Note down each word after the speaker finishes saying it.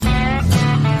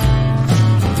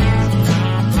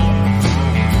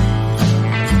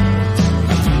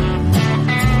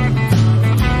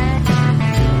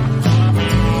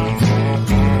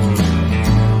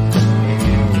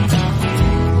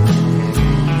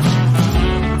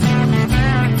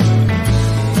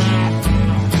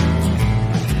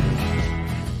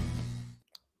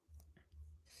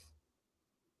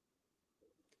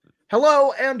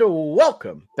Hello and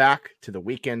welcome back to the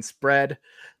Weekend Spread,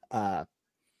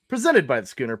 presented by the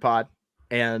Schooner Pod.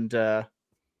 And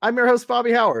I'm your host,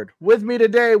 Bobby Howard. With me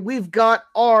today, we've got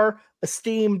our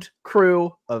esteemed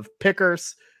crew of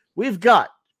pickers. We've got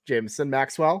Jameson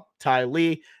Maxwell, Ty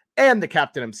Lee, and the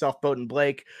captain himself, Bowden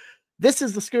Blake. This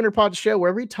is the Schooner Pod show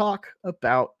where we talk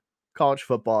about college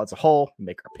football as a whole,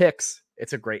 make our picks.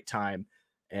 It's a great time.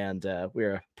 And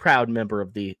we're a proud member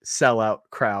of the Sellout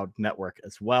Crowd Network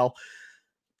as well.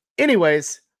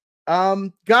 Anyways,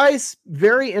 guys,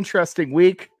 very interesting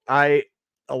week. A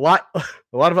lot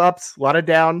of ups, a lot of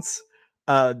downs.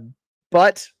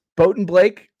 But Bowden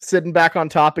Blake sitting back on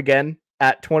top again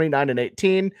at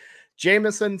 29-18.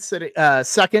 Jameson sitting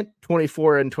second,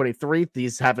 24-23.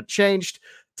 These haven't changed.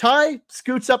 Ty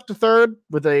scoots up to third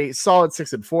with a solid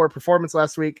 6-4 performance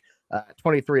last week,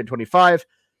 23-25.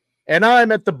 And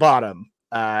I'm at the bottom,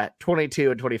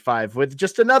 22-25, with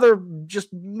just another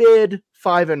mid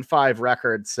 5-5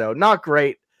 record. So not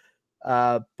great.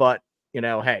 But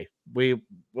hey,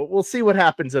 we'll see what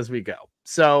happens as we go.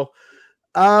 So,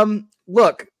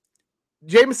 look,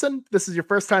 Jameson, this is your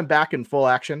first time back in full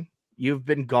action. You've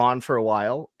been gone for a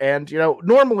while. And,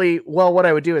 normally, what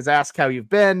I would do is ask how you've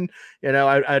been.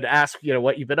 I'd ask,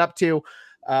 what you've been up to.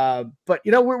 But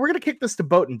we're going to kick this to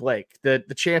Bowden Blake, the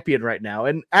champion right now.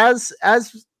 And as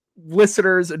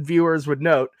listeners and viewers would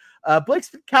note,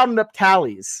 Blake's been counting up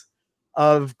tallies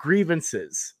of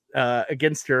grievances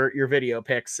against your video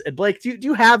picks. And Blake, do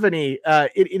you have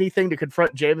anything to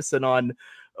confront Jameson on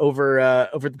over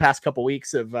the past couple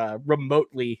weeks of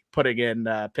remotely putting in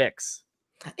picks?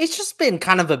 It's just been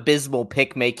kind of abysmal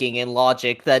pick making and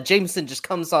logic that Jameson just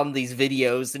comes on these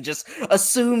videos and just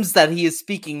assumes that he is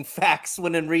speaking facts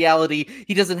when in reality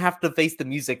he doesn't have to face the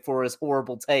music for his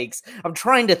horrible takes. I'm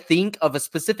trying to think of a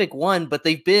specific one, but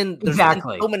there's been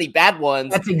so many bad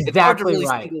ones. That's exactly it's hard to really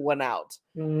right. single one out.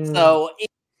 So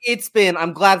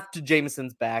I'm glad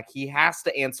Jameson's back. He has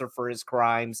to answer for his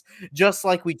crimes, just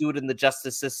like we do it in the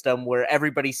justice system where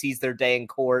everybody sees their day in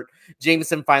court.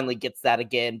 Jameson finally gets that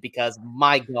again because,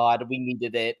 my God, we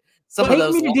needed it. Take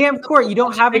me to damn court. You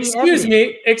don't have any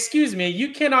evidence. Excuse me.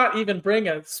 You cannot even bring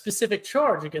a specific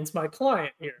charge against my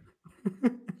client here.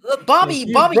 Bobby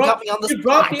got me on the spot.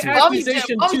 Brought the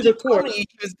accusation to the court. He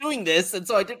was doing this, and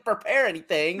so I didn't prepare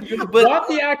anything. You brought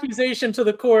the accusation to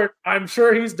the court. I'm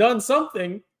sure he's done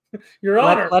something. Your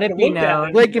Honor, let it be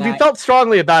known. Blake, if you felt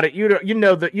strongly about it, you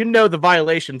know the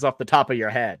violations off the top of your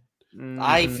head.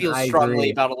 I feel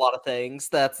strongly about a lot of things.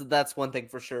 That's one thing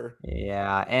for sure.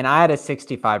 Yeah, and I had a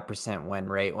 65% win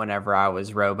rate whenever I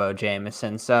was Robo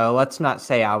Jameson. So let's not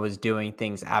say I was doing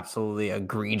things absolutely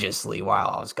egregiously while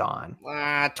I was gone.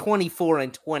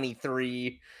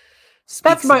 24-23.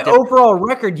 That's my overall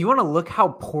record. You want to look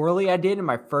how poorly I did in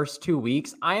my first 2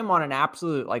 weeks? I am on an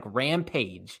absolute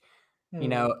rampage.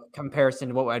 Comparison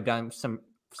to what I've done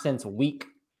since week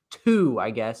 2,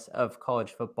 I guess, of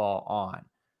college football on.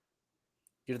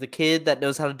 You're the kid that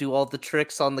knows how to do all the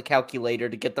tricks on the calculator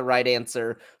to get the right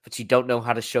answer, but you don't know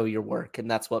how to show your work,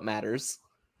 and that's what matters.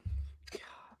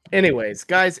 Anyways,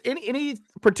 guys, any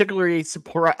particularly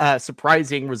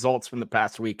surprising results from the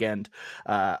past weekend?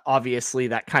 Obviously,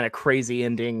 that kind of crazy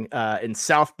ending in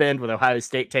South Bend with Ohio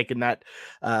State taking that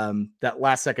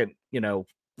last second,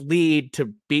 lead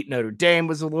to beat Notre Dame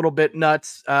was a little bit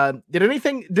nuts. Did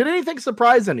anything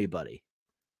surprise anybody?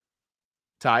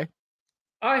 Ty?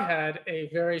 I had a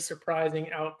very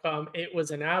surprising outcome. It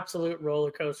was an absolute roller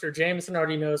coaster. Jameson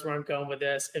already knows where I'm going with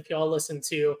this. If y'all listen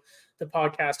to the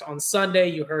podcast on Sunday,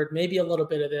 you heard maybe a little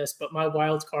bit of this, but my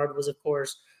wild card was, of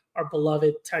course, our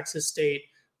beloved Texas State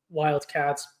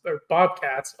Wildcats or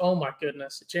Bobcats. Oh my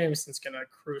goodness. Jameson's going to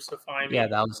crucify me. Yeah,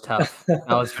 that was tough. That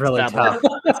was really tough.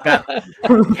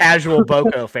 Casual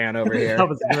Boko fan over here. That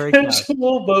was very tough.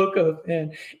 Casual Boko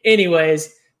fan.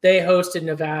 Anyways, they hosted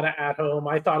Nevada at home.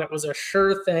 I thought it was a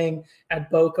sure thing at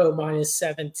Boko minus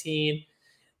 17.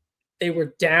 They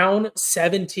were down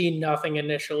 17-0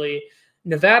 initially.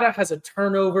 Nevada has a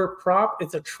turnover prop.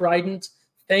 It's a Trident.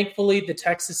 Thankfully, the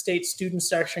Texas State student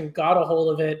section got a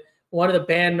hold of it. One of the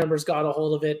band members got a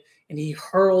hold of it, and he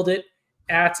hurled it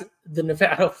at the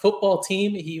Nevada football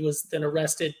team. He was then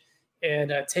arrested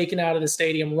and taken out of the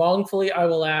stadium wrongfully, I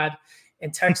will add.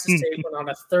 And Texas State went on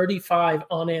a 35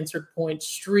 unanswered point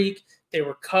streak. They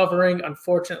were covering.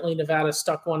 Unfortunately, Nevada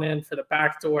stuck one in for the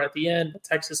back door at the end, but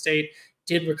Texas State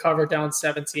did recover down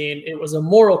 17. It was a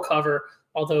moral cover,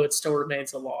 although it still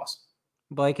remains a loss.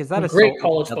 Blake, is that a great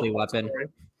college deadly football weapon? Story.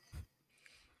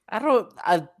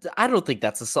 I don't think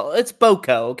that's assault. It's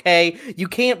Boko, okay? You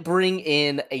can't bring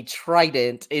in a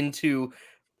trident into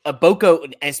a Boco,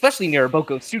 especially near a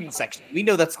Boco student section. We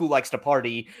know that school likes to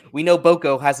party. We know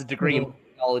Boco has a degree in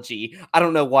technology. I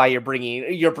don't know why you're bringing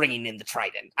in the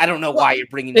Trident. I don't know why you're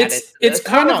bringing that in. It's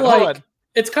kind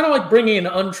of like bringing an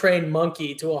untrained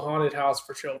monkey to a haunted house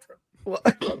for children. Well,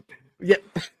 yeah.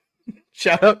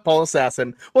 Shout out Paul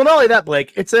Assassin. Well, not only that,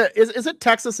 Blake. Isn't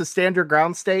Texas a stand your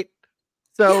ground state?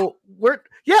 So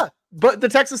but the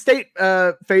Texas State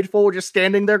faithful were just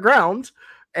standing their ground,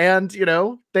 and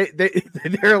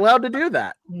they're allowed to do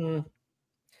that. Mm.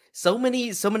 So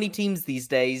many teams these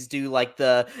days do, like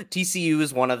the TCU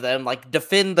is one of them, like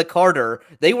defend the Carter.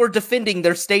 They were defending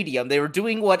their stadium. They were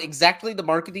doing what exactly the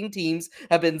marketing teams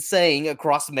have been saying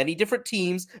across many different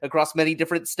teams, across many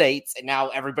different states, and now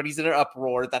everybody's in an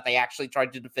uproar that they actually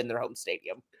tried to defend their home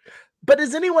stadium. But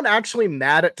is anyone actually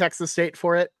mad at Texas State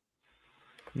for it?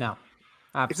 No.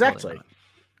 Exactly.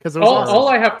 Because all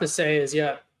I have to say is,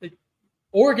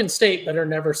 Oregon State better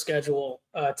never schedule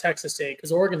Texas State,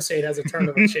 because Oregon State has a turn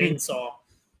of a chainsaw,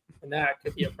 and that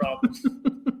could be a problem.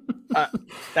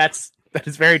 That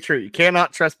is very true. You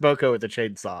cannot trust Boco with a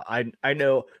chainsaw. I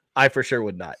know I for sure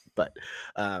would not. But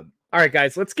all right,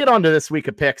 guys, let's get on to this week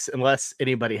of picks, unless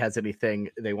anybody has anything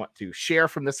they want to share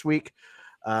from this week.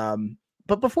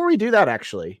 But before we do that,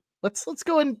 actually, let's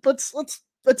go and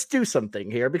let's do something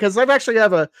here, because I've actually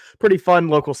have a pretty fun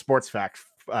local sports fact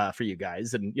for you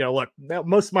guys. And, look,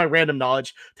 most of my random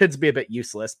knowledge tends to be a bit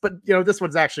useless, but, this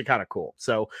one's actually kind of cool.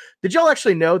 So did y'all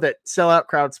actually know that Sellout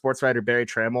Crowd sports writer Barry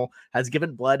Trammell has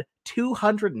given blood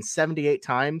 278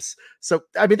 times? So,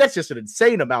 I mean, that's just an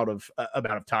insane amount of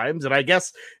times. And I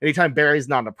guess anytime Barry's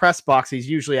not in a press box, he's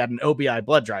usually at an OBI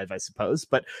blood drive, I suppose.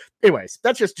 But anyways,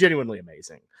 that's just genuinely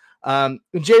amazing.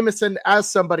 Jameson, as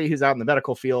somebody who's out in the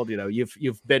medical field,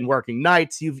 you've been working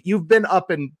nights, you've been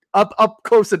up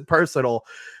close and personal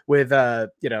with a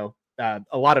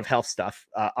lot of health stuff,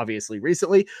 obviously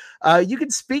recently. You can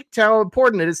speak to how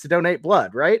important it is to donate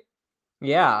blood, right?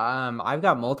 Yeah, I've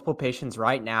got multiple patients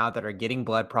right now that are getting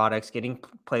blood products, getting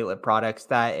platelet products,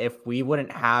 that if we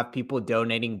wouldn't have people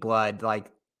donating blood,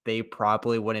 like, they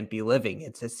probably wouldn't be living.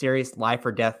 It's a serious life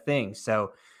or death thing.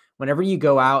 So whenever you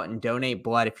go out and donate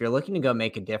blood, if you're looking to go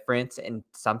make a difference in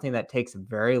something that takes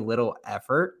very little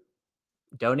effort,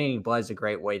 donating blood is a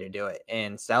great way to do it.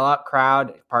 And Sellout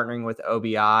Crowd, partnering with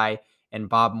OBI and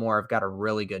Bob Moore, have got a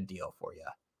really good deal for you.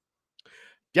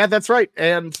 Yeah, that's right.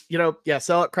 And,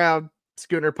 Sellout Crowd,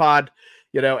 Schooner Pod,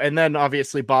 and then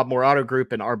obviously Bob Moore Auto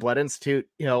Group and Our Blood Institute,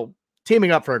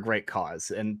 teaming up for a great cause.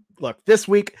 And look, this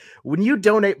week, when you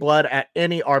donate blood at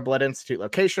any Our Blood Institute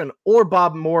location or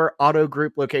Bob Moore Auto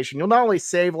Group location, you'll not only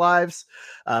save lives,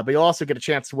 but you'll also get a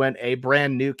chance to win a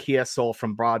brand new Kia Soul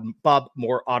from Bob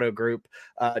Moore Auto Group.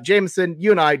 Jameson, you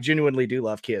and I genuinely do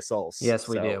love Kia Souls. Yes,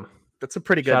 we do. That's a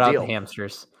pretty good deal. Shout deal. out the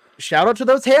hamsters. Shout out to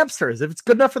those hamsters. If it's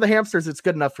good enough for the hamsters, it's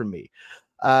good enough for me.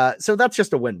 So that's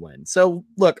just a win-win. So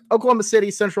look, Oklahoma City,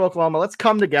 Central Oklahoma, let's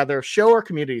come together, show our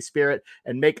community spirit,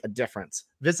 and make a difference.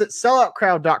 Visit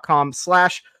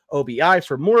selloutcrowd.com/OBI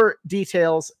for more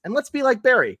details. And let's be like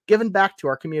Barry, giving back to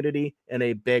our community in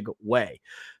a big way.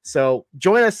 So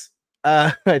join us.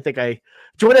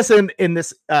 Join us in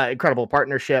this incredible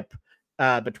partnership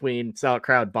between Sellout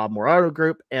Crowd, Bob Moore Auto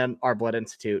Group, and Our Blood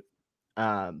Institute.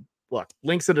 Look,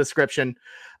 links in the description.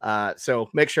 So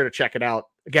make sure to check it out.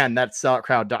 Again, that's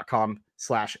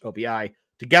selloutcrowd.com/OBI.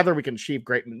 Together, we can achieve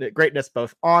greatness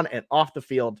both on and off the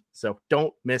field. So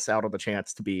don't miss out on the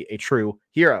chance to be a true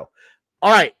hero.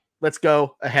 All right, let's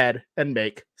go ahead and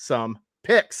make some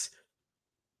picks.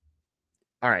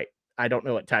 All right. I don't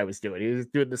know what Ty was doing. He was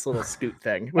doing this little scoot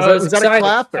thing. Was that a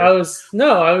clap? I was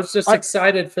just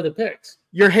excited for the picks.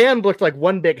 Your hand looked like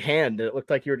one big hand. It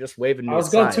looked like you were just waving. I was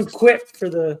going too quick for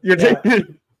the.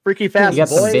 Freaky fast. You got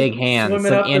boy. some big hands,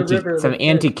 some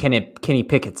anti Kenny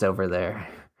Pickett's over there.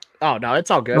 Oh no, it's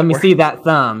all good. Let me see that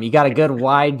thumb. You got a good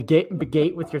wide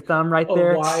gate with your thumb right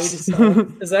there. Wide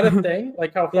thumb. Is that a thing?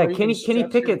 Like how? Yeah, Kenny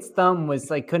Pickett's thumb was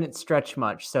couldn't stretch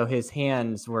much, so his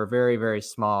hands were very, very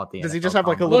small at the end. Does he just have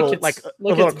like a look,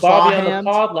 little it's claw Bobby hand? On the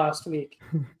pod last week.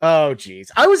 Oh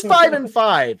geez, I was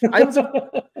 5-5.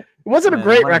 It wasn't a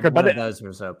great record, but those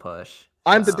were so push.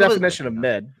 I'm the definition of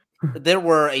mid. There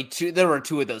were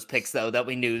two of those picks though that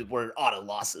we knew were auto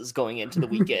losses going into the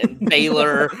weekend.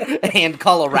 Baylor and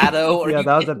Colorado. Yeah,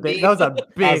 that was a big wolf.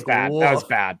 That was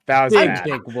bad.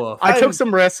 Big wolf. I took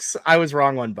some risks. I was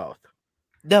wrong on both.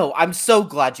 No, I'm so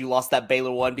glad you lost that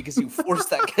Baylor one because you forced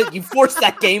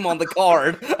that game on the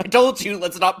card. I told you,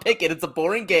 let's not pick it. It's a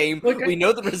boring game. We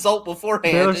know the result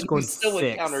beforehand, Baylor and we still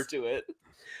went counter to it.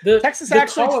 Texas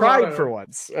actually tried for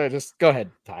once. Just go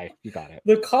ahead, Ty. You got it.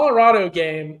 The Colorado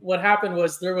game, what happened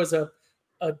was there was a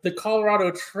the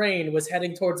Colorado train was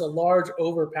heading towards a large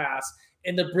overpass,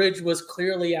 and the bridge was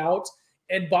clearly out.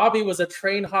 And Bobby was a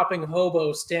train hopping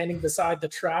hobo standing beside the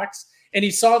tracks, and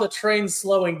he saw the train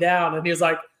slowing down, and he was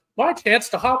like, "My chance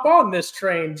to hop on this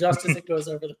train just as it goes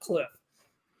over the cliff."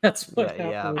 That's what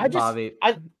happened.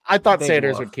 I thought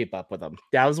Sanders would keep up with him.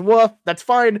 That was woof. That's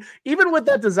fine. Even with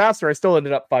that disaster, I still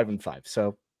ended up 5-5.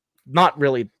 So not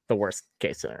really the worst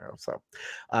case scenario. So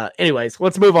anyways,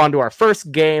 let's move on to our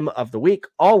first game of the week.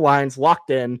 All lines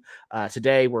locked in.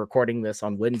 Today, we're recording this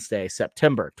on Wednesday,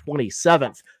 September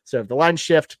 27th. So if the lines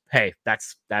shift, hey,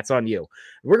 that's on you.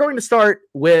 We're going to start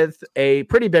with a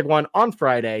pretty big one on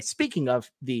Friday. Speaking of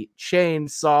the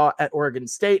chainsaw at Oregon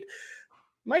State,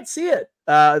 might see it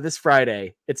this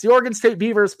Friday. It's the Oregon State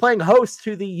Beavers playing host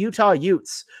to the Utah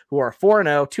Utes, who are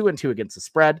 4-0, 2-2 against the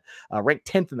spread, ranked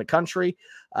 10th in the country.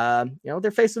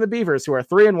 They're facing the Beavers, who are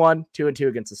 3-1, 2-2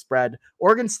 against the spread.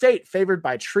 Oregon State favored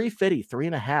by Tree Fitty,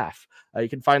 3.5. You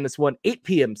can find this one 8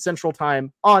 p.m. Central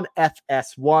Time on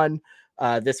FS1.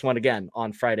 This one again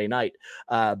on Friday night.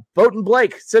 Boat and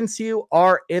Blake, since you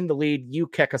are in the lead, you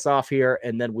kick us off here,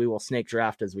 and then we will snake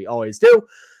draft as we always do.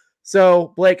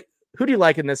 So, Blake, who do you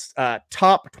like in this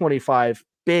top 25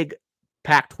 big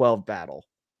Pac-12 battle?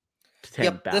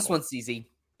 Battle? This one's easy.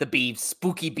 The Beavs,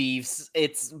 spooky Beavs.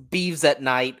 It's Beavs at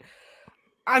night.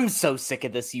 I'm so sick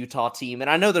of this Utah team, and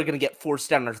I know they're going to get forced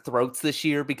down our throats this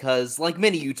year because, like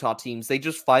many Utah teams, they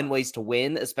just find ways to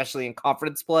win, especially in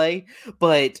conference play.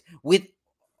 But the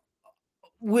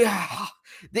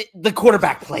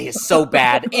quarterback play is so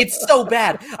bad. It's so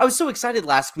bad. I was so excited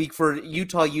last week for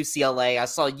Utah UCLA. I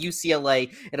saw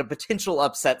UCLA in a potential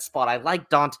upset spot. I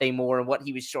liked Dante Moore and what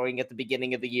he was showing at the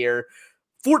beginning of the year.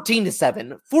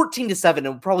 14-7,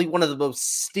 and probably one of the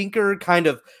most stinker kind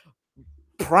of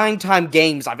primetime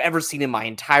games I've ever seen in my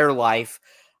entire life.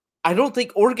 I don't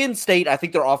think Oregon State, I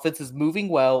think their offense is moving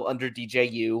well under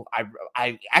DJU.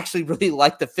 I actually really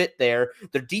like the fit there.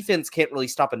 Their defense can't really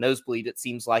stop a nosebleed, it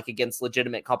seems like, against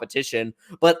legitimate competition.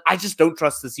 But I just don't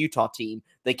trust this Utah team.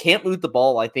 They can't move the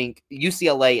ball. I think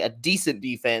UCLA, a decent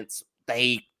defense,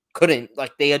 they couldn't.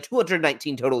 Like, they had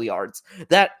 219 total yards.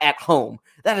 That at home,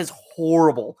 that is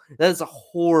horrible. That is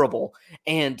horrible.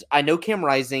 And I know Cam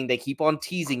Rising, they keep on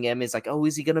teasing him. Is like, oh,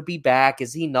 is he going to be back?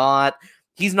 Is he not?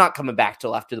 He's not coming back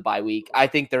till after the bye week. I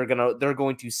think they're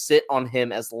going to sit on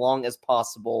him as long as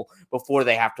possible before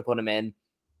they have to put him in.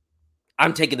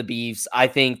 I'm taking the Beavs. I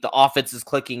think the offense is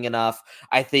clicking enough.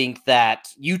 I think that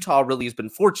Utah really has been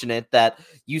fortunate that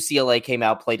UCLA came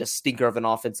out, played a stinker of an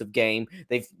offensive game.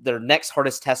 Their next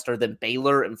hardest test are than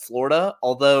Baylor and Florida,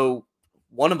 although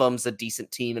one of them's a decent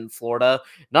team in Florida.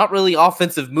 Not really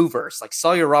offensive movers. Like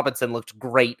Sawyer Robinson looked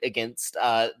great against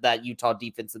that Utah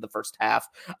defense in the first half.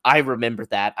 I remember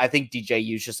that. I think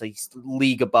DJU is just a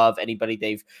league above anybody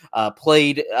they've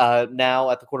played now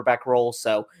at the quarterback role.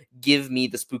 So give me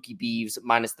the spooky Beavs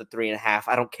minus the 3.5.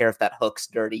 I don't care if that hook's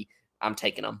dirty. I'm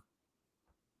taking them.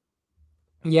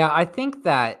 Yeah, I think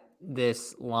that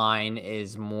this line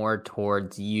is more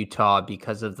towards Utah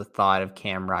because of the thought of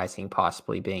Cam Rising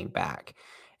possibly being back.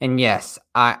 And yes,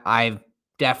 I've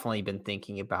definitely been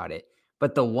thinking about it.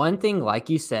 But the one thing,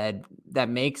 like you said, that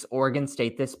makes Oregon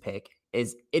State this pick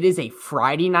is it is a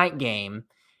Friday night game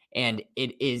and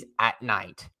it is at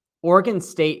night. Oregon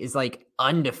State is like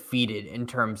undefeated in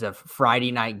terms of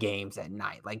Friday night games at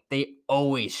night. Like they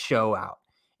always show out.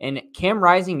 And Cam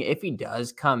Rising, if he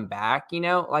does come back,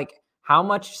 like how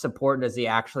much support does he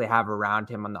actually have around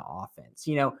him on the offense?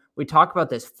 We talked about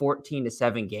this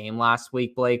 14-7 game last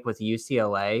week, Blake, with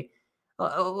UCLA.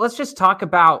 Let's just talk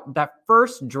about that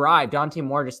first drive. Dante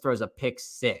Moore just throws a pick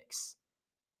 6.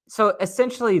 So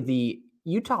essentially the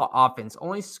Utah offense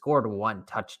only scored 1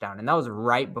 touchdown, and that was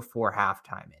right before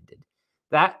halftime ended.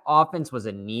 That offense was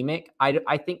anemic.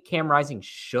 I think Cam Rising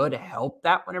should help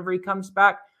that whenever he comes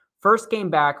back. First game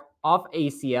back off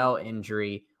ACL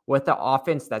injury, with the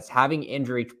offense that's having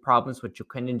injury problems with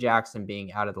Ja'Quinden Jackson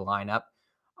being out of the lineup,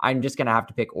 I'm just going to have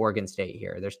to pick Oregon State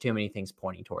here. There's too many things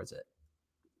pointing towards it.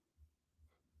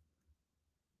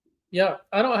 Yeah,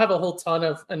 I don't have a whole ton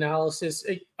of analysis.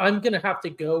 I'm going to have to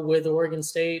go with Oregon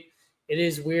State. It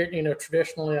is weird.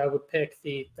 Traditionally I would pick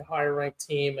the higher ranked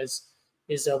team is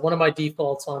one of my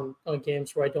defaults on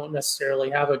games where I don't necessarily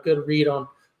have a good read on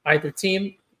either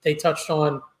team. They touched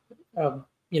on,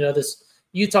 this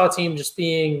Utah team just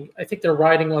being, I think they're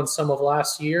riding on some of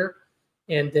last year.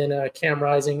 And then Cam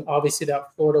Rising, obviously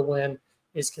that Florida win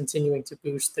is continuing to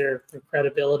boost their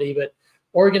credibility. But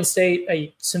Oregon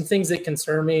State, some things that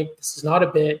concern me. This is not a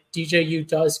bit. DJU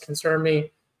does concern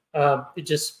me. I'm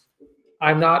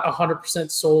not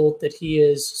 100% sold that he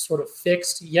is sort of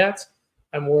fixed yet.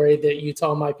 I'm worried that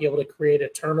Utah might be able to create a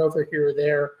turnover here or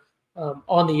there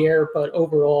on the air, but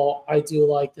overall, I do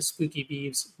like the Spooky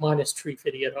Beavs minus Tree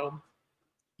Fitty at home.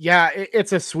 Yeah,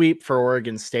 it's a sweep for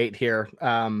Oregon State here.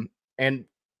 And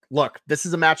look, this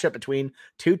is a matchup between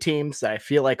two teams that I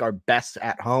feel like are best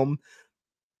at home.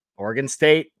 Oregon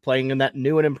State playing in that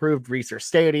new and improved Reser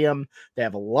Stadium. They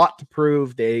have a lot to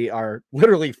prove. They are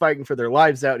literally fighting for their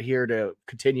lives out here to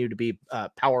continue to be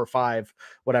Power 5,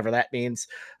 whatever that means.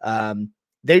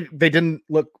 They didn't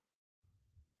look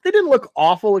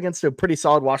awful against a pretty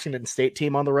solid Washington State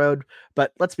team on the road,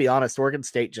 but let's be honest, Oregon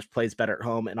State just plays better at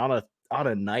home, and on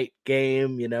a night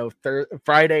game,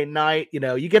 Friday night,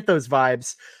 you get those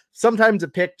vibes. Sometimes a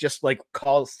pick just like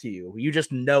calls to you. You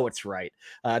just know it's right.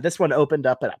 This one opened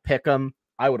up at a pick'em.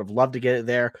 I would have loved to get it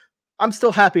there. I'm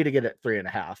still happy to get it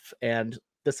 3.5, and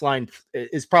this line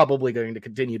is probably going to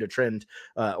continue to trend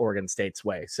Oregon State's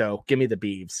way. So give me the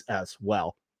Beavs as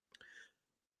well.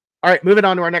 All right, moving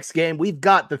on to our next game. We've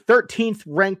got the 13th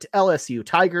ranked LSU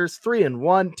Tigers,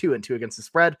 3-1, 2-2 against the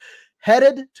spread,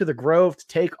 headed to the Grove to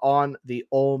take on the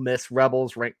Ole Miss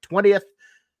Rebels, ranked 20th.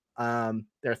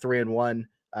 They're 3-1,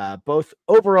 both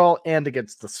overall and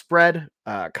against the spread,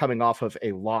 coming off of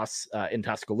a loss in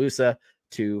Tuscaloosa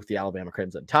to the Alabama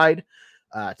Crimson Tide.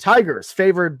 Tigers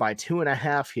favored by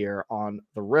 2.5 here on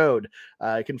the road.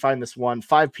 You can find this one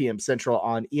 5 p.m. Central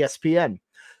on ESPN.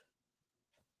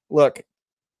 Look,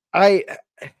 I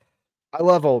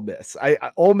love Ole Miss.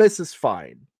 Ole Miss is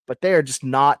fine, but they are just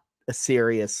not a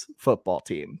serious football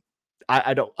team.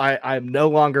 I'm no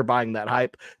longer buying that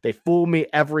hype. They fool me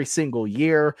every single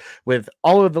year with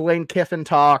all of the Lane Kiffin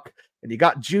talk, and you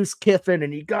got Juice Kiffin,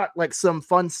 and you got like some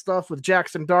fun stuff with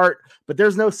Jackson Dart, but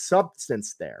there's no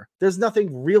substance there. There's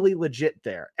nothing really legit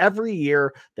there. Every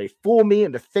year they fool me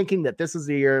into thinking that this is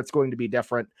the year it's going to be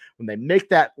different. When they make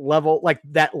that level, like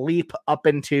that leap up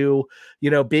into,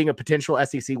 being a potential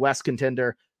SEC West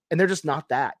contender, and they're just not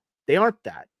that. They aren't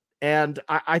that. And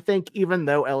I think even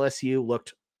though LSU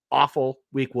looked awful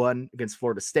week 1 against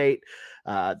Florida State,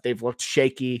 they've looked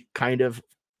shaky kind of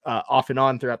off and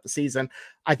on throughout the season.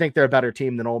 I think they're a better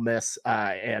team than Ole Miss,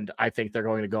 and I think they're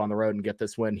going to go on the road and get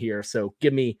this win here. So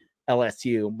give me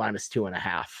LSU minus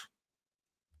 2.5.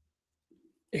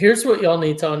 Here's what y'all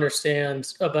need to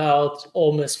understand about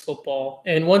Ole Miss football.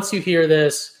 And once you hear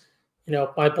this,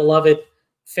 my beloved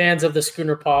fans of the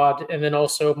Schooner Pod, and then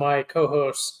also my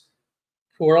co-hosts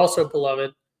who are also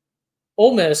beloved,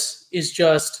 Ole Miss is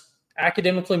just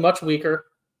academically much weaker,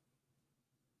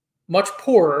 much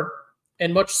poorer,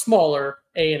 and much smaller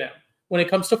A&M when it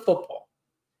comes to football.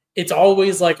 It's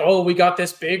always like, oh, we got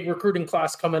this big recruiting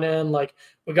class coming in. Like,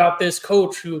 we got this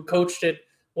coach who coached it,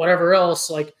 whatever else.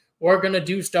 Like, we're going to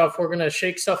do stuff. We're going to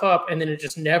shake stuff up. And then it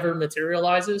just never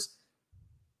materializes.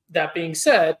 That being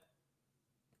said,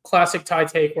 classic tie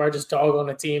take where I just dog on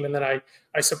a team and then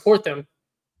I support them.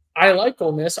 I like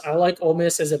Ole Miss. I like Ole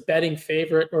Miss as a betting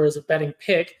favorite or as a betting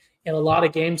pick in a lot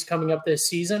of games coming up this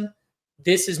season.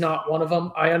 This is not one of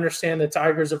them. I understand the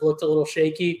Tigers have looked a little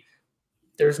shaky.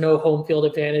 There's no home field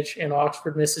advantage in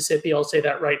Oxford, Mississippi. I'll say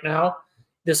that right now.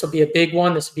 This will be a big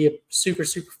one. This will be a super,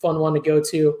 super fun one to go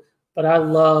to. But I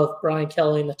love Brian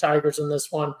Kelly and the Tigers in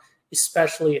this one,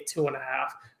 especially at 2.5.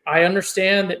 I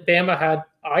understand that Bama had,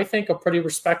 I think, a pretty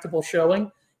respectable showing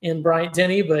in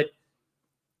Bryant-Denny, but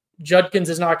Judkins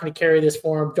is not going to carry this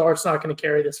for him. Dart's not going to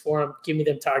carry this for him. Give me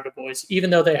them Tiger Boys, even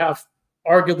though they have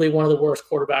arguably one of the worst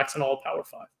quarterbacks in all Power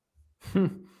 5.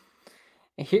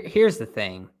 Here's the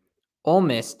thing. Ole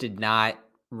Miss did not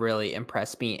really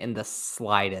impress me in the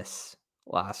slightest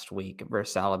last week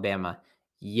versus Alabama.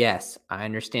 Yes, I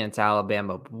understand it's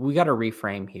Alabama, but we got to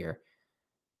reframe here.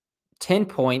 10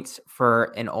 points for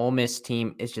an Ole Miss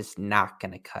team is just not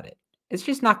going to cut it. It's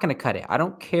just not going to cut it. I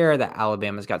don't care that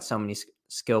Alabama's got so many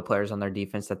skill players on their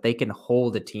defense that they can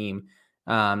hold a team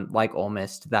like Ole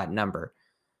Miss to that number.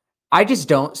 I just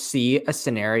don't see a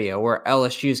scenario where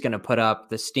LSU is going to put up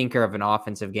the stinker of an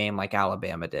offensive game like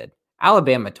Alabama did.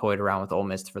 Alabama toyed around with Ole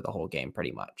Miss for the whole game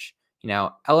pretty much.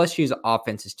 LSU's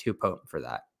offense is too potent for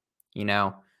that.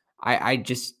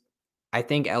 I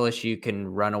think LSU can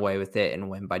run away with it and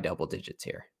win by double digits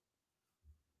here.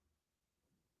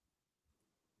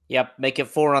 Yep, make it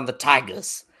 4 on the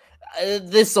Tigers.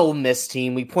 This Ole Miss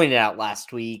team, we pointed out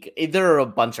last week, they're a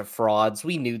bunch of frauds.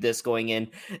 We knew this going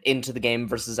into the game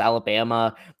versus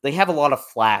Alabama. They have a lot of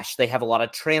flash. They have a lot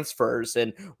of transfers.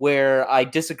 And where I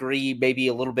disagree maybe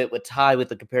a little bit with Ty with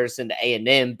the comparison to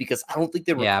A&M, because I don't think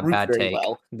they recruit bad very take.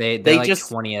 well. They like just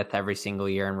 20th every single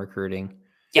year in recruiting.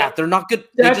 Yeah, they're not good.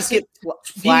 They just get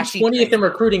flashy. Being 20th in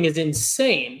recruiting is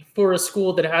insane for a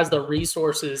school that has the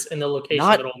resources and the location.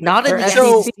 Not in the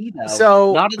So- SEC, though.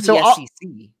 so- Not in so the I'll-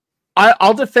 SEC.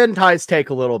 I'll defend Ty's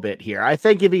take a little bit here. I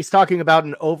think if he's talking about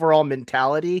an overall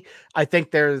mentality, I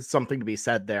think there's something to be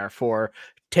said there for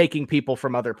taking people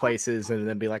from other places and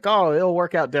then be like, oh, it'll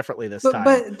work out differently this time.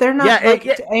 But they're not. Yeah, like,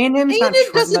 it- A&M's not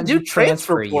A&M doesn't do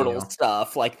transfer transfer portal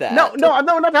stuff like that. No, I'm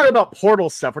not talking about portal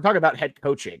stuff. We're talking about head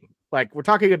coaching. Like, we're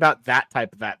talking about that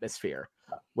type of atmosphere,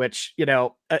 which,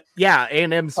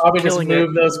 A&M's Probably just killing move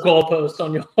it. those goalposts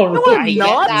on your No, I'm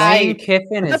not. Lane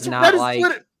Kiffin is That not is like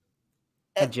lit-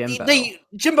 a Jimbo.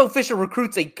 Jimbo Fisher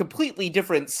recruits a completely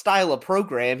different style of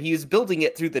program. He was building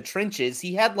it through the trenches.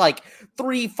 He had like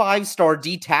 3 5-star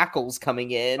D tackles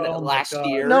coming in Oh my last God.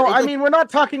 year. No, I mean, we're not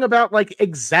talking about like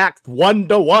exact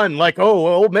 1-to-1, like, oh,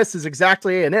 Ole Miss is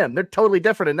exactly A&M. They're totally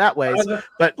different in that way.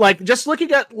 But like, just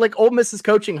looking at like Ole Miss's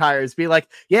coaching hires, be like,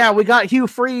 yeah, we got Hugh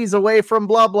Freeze away from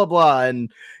blah, blah, blah. And,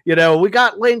 we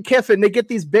got Lane Kiffin. They get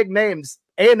these big names.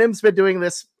 A&M's been doing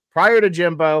this prior to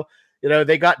Jimbo.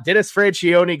 They got Dennis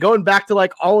Franchione going back to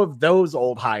like all of those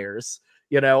old hires.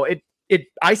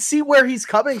 I see where he's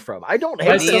coming from. I don't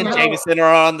hate Me and Jameson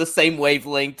are on the same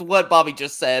wavelength. What Bobby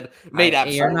just said made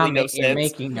absolutely no sense. You're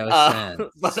making no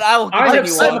sense. But I will I have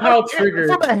continue on. somehow triggered.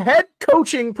 From a head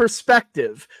coaching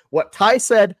perspective, what Ty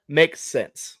said makes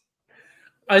sense.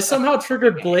 I somehow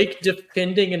triggered Blake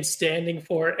defending and standing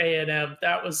for A&M.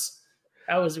 That was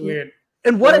weird.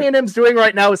 And what A&M's doing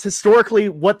right now is historically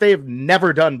what they've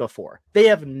never done before. They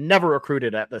have never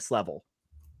recruited at this level.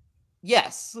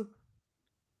 Yes.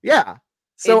 Yeah.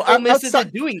 So Ole Miss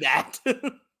isn't doing that.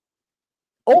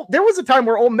 There was a time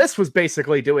where Ole Miss was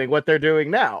basically doing what they're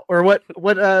doing now, or what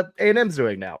A&M's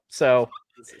doing now. So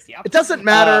it doesn't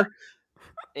matter.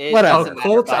 Whatever.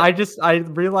 Colts. I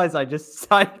realized I just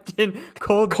typed in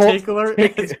Cold Tickler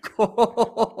as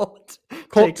Colt.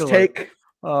 Colts take.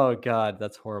 Oh God,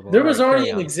 that's horrible. There was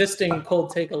already an existing cold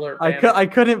take alert. I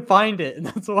couldn't find it.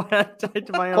 That's why I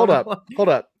typed my own. Hold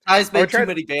up. Ty's made too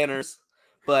many banners,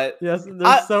 but yes,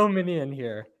 there's so many in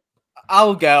here.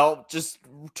 I'll go just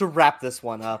to wrap this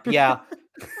one up. Yeah,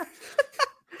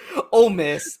 Ole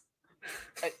Miss.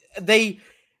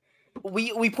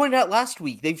 We pointed out last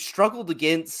week they've struggled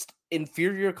against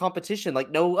inferior competition like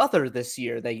no other this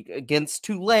year. Against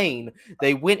Tulane,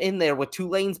 they went in there with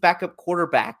Tulane's backup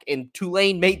quarterback, and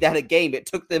Tulane made that a game. It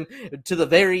took them to the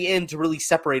very end to really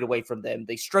separate away from them.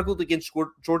 They struggled against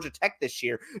Georgia Tech this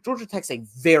year. Georgia Tech's a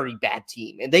very bad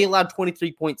team, and they allowed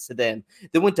 23 points to them.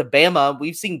 They went to Bama.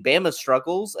 We've seen Bama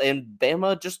struggles, and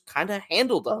Bama just kind of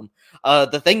handled them.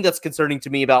 The thing that's concerning to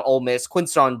me about Ole Miss,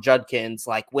 Quinton Judkins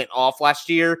went off last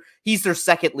year. He's their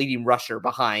second leading rusher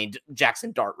behind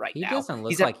Jackson Dart right now. He doesn't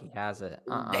look like he has it.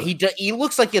 He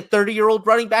looks like a 30-year-old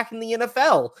running back in the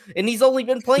NFL, and he's only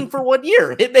been playing for 1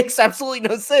 year. It makes absolutely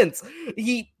no sense.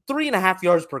 3.5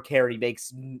 yards per carry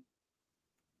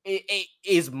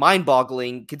is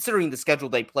mind-boggling considering the schedule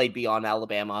they played beyond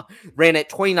Alabama. Ran it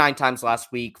 29 times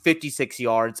last week, 56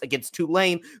 yards against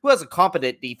Tulane, who has a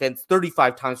competent defense,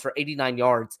 35 times for 89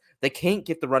 yards. They can't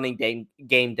get the running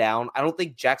game down. I don't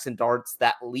think Jackson Dart's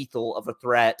that lethal of a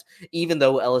threat, even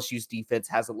though LSU's defense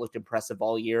hasn't looked impressive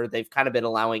all year. They've kind of been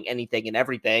allowing anything and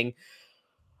everything.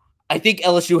 I think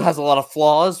LSU has a lot of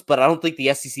flaws, but I don't think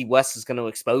the SEC West is going to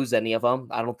expose any of them.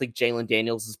 I don't think Jalen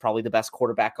Daniels is probably the best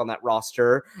quarterback on that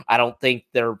roster. I don't think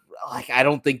they're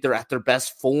at their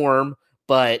best form,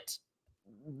 but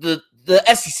the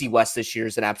SEC West this year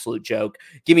is an absolute joke.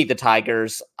 Give me the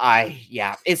Tigers.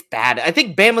 It's bad. I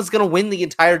think Bama's going to win the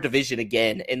entire division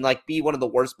again and be one of the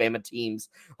worst Bama teams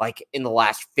in the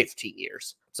last 15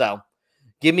 years. So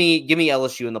give me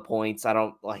LSU in the points. I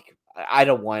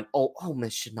don't want Ole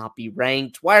Miss should not be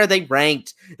ranked. Why are they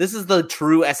ranked? This is the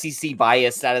true SEC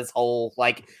bias at its whole.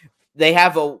 They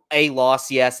have a loss,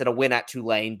 yes, and a win at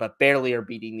Tulane, but barely are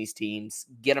beating these teams.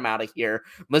 Get them out of here.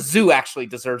 Mizzou actually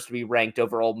deserves to be ranked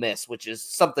over Ole Miss, which is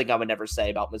something I would never say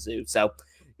about Mizzou. So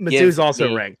Mizzou's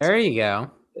also ranked. There you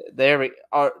go. There we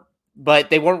are, but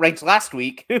they weren't ranked last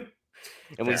week.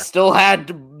 And we still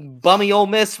had bummy Ole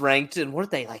Miss ranked, and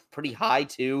weren't they pretty high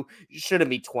too? Shouldn't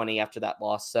be 20 after that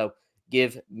loss. So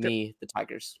give me the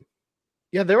Tigers.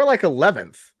 Yeah, they were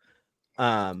 11th.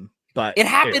 But it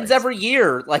happens every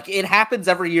year. It happens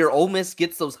every year. Ole Miss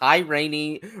gets those high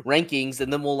rankings,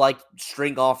 and then we'll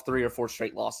string off 3 or 4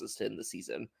 straight losses to end the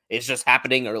season. It's just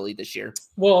happening early this year.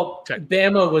 Well,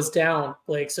 Bama was down,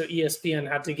 Blake, so ESPN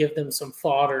had to give them some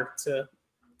fodder to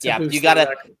boost you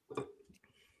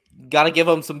gotta give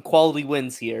them some quality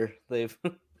wins here. They've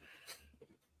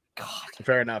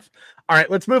Fair enough. All right,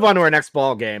 let's move on to our next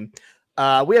ball game.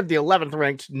 We have the 11th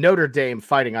ranked Notre Dame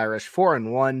Fighting Irish,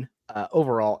 4-1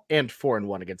 overall and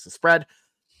 4-1 against the spread.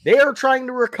 They are trying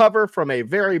to recover from a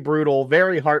very brutal,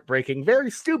 very heartbreaking, very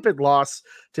stupid loss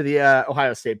to the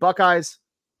Ohio State Buckeyes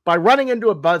by running into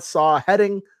a buzzsaw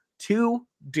heading to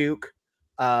Duke,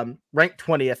 ranked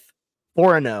 20th,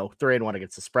 4-0, 3-1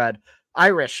 against the spread.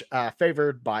 Irish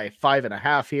favored by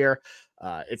 5.5 here.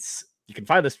 You can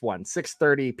find this one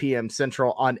 6:30 p.m.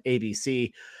 Central on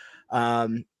ABC.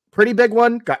 Pretty big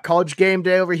one. Got College Game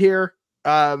Day over here.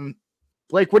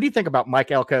 Blake, what do you think about Mike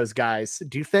Elko's guys?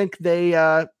 Do you think they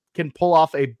can pull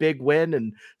off a big win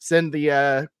and send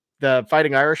the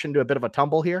Fighting Irish into a bit of a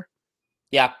tumble here?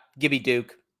 Yeah, give me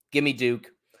Duke. Give me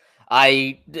Duke.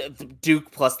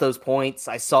 Duke plus those points.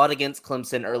 I saw it against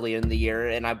Clemson earlier in the year,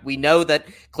 and we know that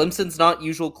Clemson's not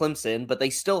usual Clemson, but they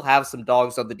still have some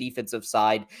dogs on the defensive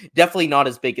side. Definitely not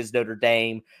as big as Notre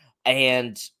Dame.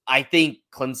 And I think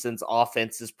Clemson's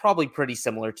offense is probably pretty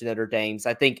similar to Notre Dame's.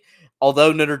 I think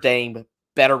although Notre Dame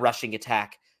better rushing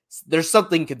attack, there's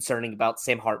something concerning about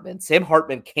Sam Hartman. Sam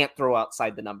Hartman can't throw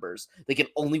outside the numbers. They can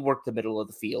only work the middle of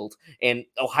the field. And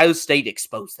Ohio State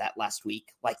exposed that last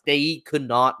week. Like, they could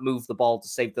not move the ball to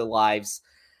save their lives.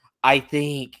 I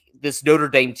think this Notre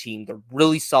Dame team, they're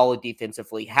really solid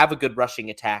defensively, have a good rushing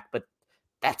attack, but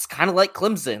that's kind of like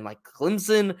Clemson. Like,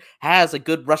 Clemson has a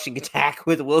good rushing attack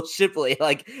with Will Shipley.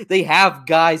 Like, they have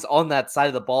guys on that side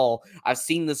of the ball. I've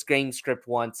seen this game script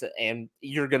once, and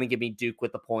you're going to give me Duke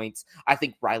with the points. I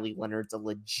think Riley Leonard's a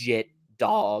legit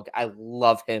dog. I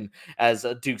love him as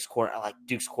a Duke's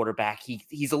quarterback.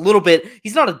 He's a little bit,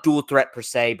 he's not a dual threat per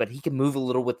se, but he can move a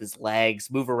little with his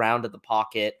legs, move around in the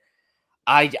pocket.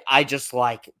 I just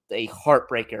like a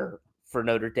heartbreaker for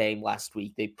Notre Dame last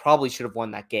week. They probably should have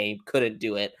won that game. Couldn't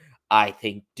do it. I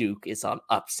think Duke is on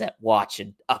upset watch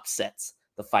and upsets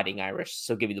the Fighting Irish.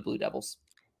 So give me the Blue Devils.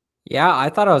 Yeah, I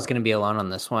thought I was going to be alone on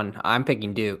this one. I'm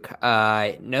picking Duke.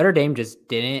 Notre Dame just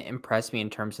didn't impress me in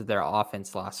terms of their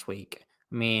offense last week.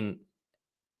 I mean,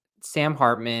 Sam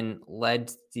Hartman led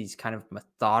these kind of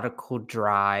methodical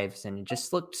drives, and it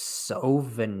just looked so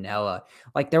vanilla.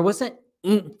 Like, there wasn't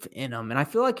oomph in them. And I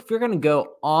feel like if you're going to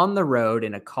go on the road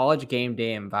in a College Game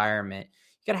Day environment,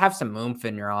 you got to have some oomph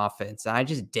in your offense. And I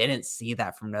just didn't see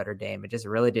that from Notre Dame. It just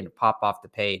really didn't pop off the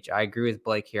page. I agree with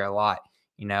Blake here a lot.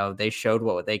 You know, they showed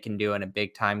what they can do in a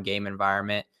big time game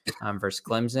environment versus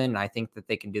Clemson. And I think that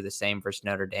they can do the same versus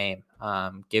Notre Dame.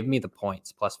 Give me the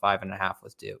points plus 5.5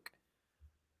 with Duke.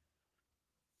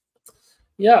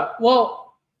 Yeah,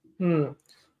 well,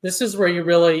 this is where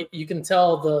you can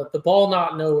tell the ball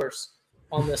not knowers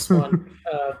on this one,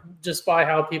 just by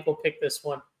how people pick this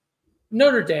one.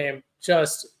 Notre Dame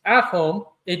just at home,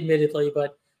 admittedly,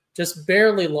 but just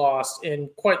barely lost in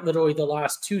quite literally the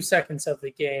last 2 seconds of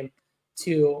the game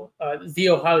to the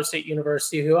Ohio State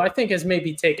University, who I think has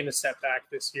maybe taken a step back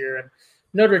this year. And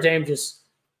Notre Dame, just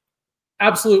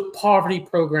absolute poverty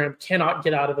program, cannot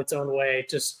get out of its own way,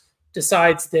 just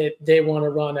decides that they want to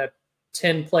run a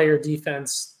 10-player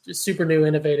defense, just super new,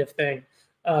 innovative thing.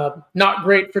 Not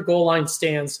great for goal line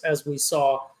stands, as we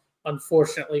saw,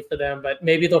 unfortunately for them, but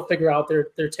maybe they'll figure out their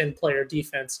 10-player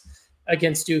defense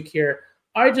against Duke here.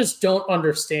 I just don't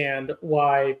understand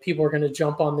why people are going to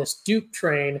jump on this Duke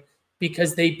train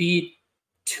because they beat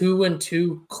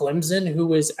 2-2 Clemson,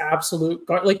 who is absolute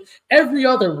like every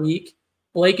other week.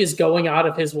 Blake is going out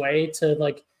of his way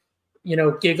to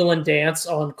giggle and dance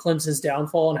on Clemson's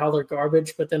downfall and how they're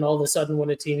garbage. But then all of a sudden, when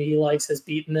a team he likes has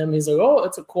beaten them, he's like, oh,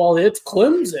 it's a quality. It's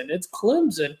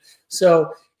Clemson.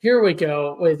 So here we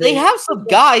go. They have some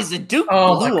guys that Duke.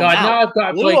 Oh my God. Now I've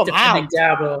got Blake defending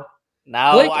Dabo.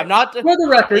 No, Blake, I'm not.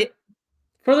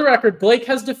 For the record, Blake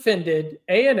has defended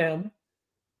A&M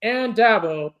and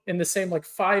Dabo in the same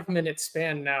 5-minute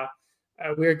span now.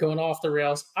 We're going off the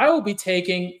rails. I will be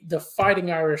taking the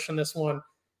Fighting Irish on this one.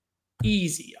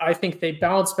 Easy. I think they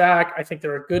bounce back. I think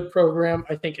they're a good program.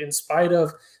 I think in spite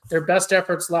of their best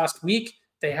efforts last week,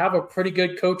 they have a pretty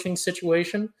good coaching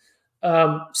situation.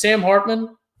 Sam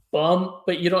Hartman, bum,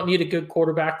 but you don't need a good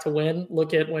quarterback to win.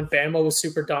 Look at when Bama was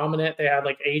super dominant. They had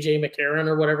AJ McCarron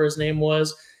or whatever his name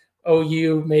was.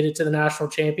 OU made it to the national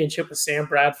championship with Sam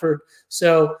Bradford.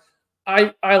 So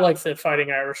I like the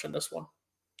Fighting Irish in this one.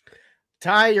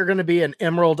 Ty, you're going to be an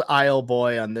Emerald Isle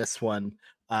boy on this one.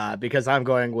 Because I'm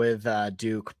going with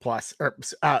Duke plus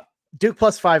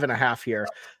 5.5 here.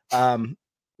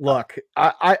 Look,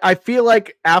 I feel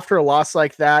like after a loss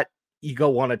like that, you go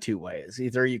one of two ways.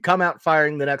 Either you come out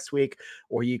firing the next week,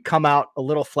 or you come out a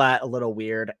little flat, a little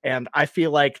weird. And I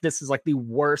feel like this is the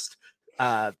worst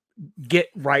get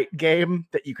right game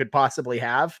that you could possibly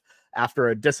have after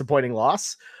a disappointing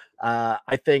loss.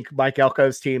 I think Mike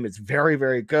Elko's team is very,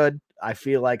 very good. I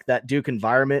feel like that Duke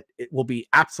environment, it will be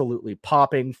absolutely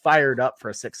popping, fired up for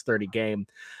a 6:30 game.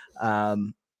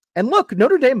 And look,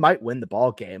 Notre Dame might win the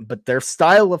ball game, but their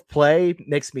style of play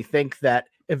makes me think that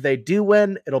if they do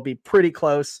win, it'll be pretty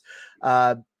close.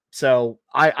 So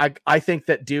I think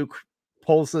that Duke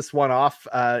pulls this one off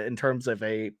in terms of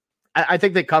I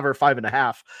think they cover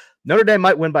 5.5. Notre Dame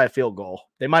might win by a field goal.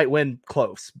 They might win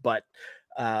close, but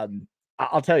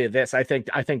I'll tell you this: I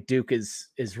think Duke is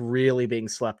really being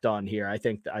slept on here. I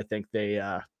think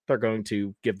they're going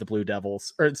to give the Blue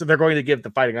Devils, or so they're going to give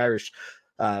the Fighting Irish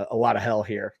a lot of hell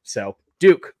here. So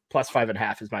Duke plus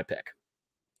 5.5 is my pick.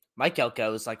 Mike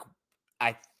Elko is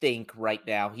I think right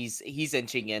now he's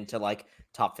inching into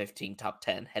top 15, top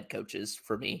 10 head coaches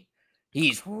for me.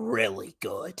 He's really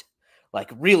good.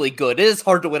 Really good. It is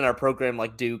hard to win our program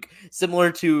like Duke.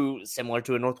 Similar to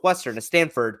a Northwestern, a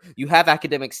Stanford. You have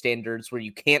academic standards where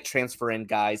you can't transfer in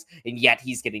guys, and yet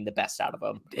he's getting the best out of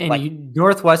them. And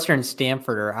Northwestern and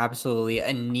Stanford are absolutely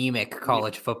anemic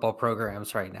college football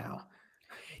programs right now.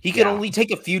 He can only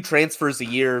take a few transfers a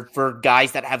year for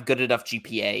guys that have good enough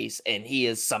GPAs, and he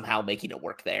is somehow making it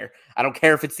work there. I don't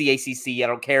care if it's the ACC. I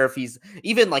don't care if he's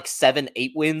even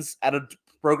 7-8 wins at a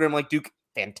program like Duke.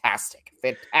 Fantastic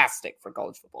for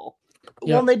college football.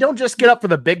 Well, and they don't just get up for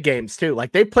the big games too.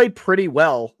 They played pretty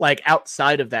well,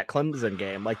 outside of that Clemson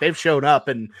game. They've shown up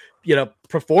and,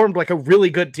 performed like a really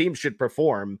good team should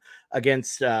perform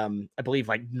against, I believe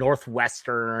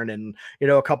Northwestern and,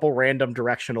 a couple random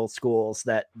directional schools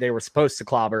that they were supposed to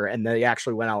clobber, and they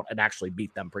actually went out and actually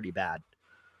beat them pretty bad.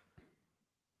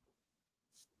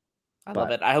 I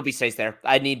love it. I hope he stays there.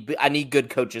 I need good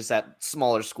coaches at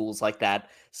smaller schools like that,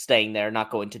 staying there, not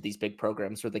going to these big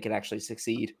programs where they can actually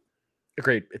succeed.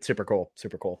 Agreed. It's super cool.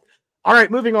 Super cool. All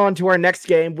right, moving on to our next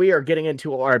game. We are getting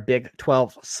into our Big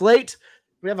 12 slate.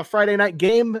 We have a Friday night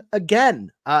game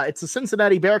again. It's the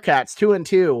Cincinnati Bearcats,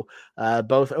 2-2,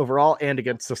 both overall and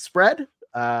against the spread.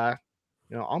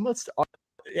 Almost.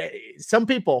 Some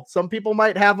people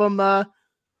might have them. They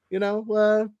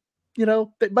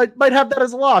might have that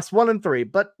as a loss,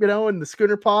 1-3. But in the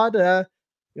Schooner Pod,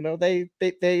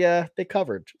 they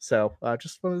covered. So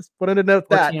just wanted to note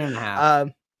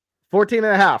 14.5.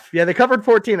 14.5. Yeah, they covered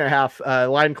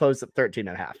 14.5. Line closed at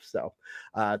 13.5. So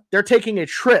they're taking a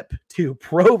trip to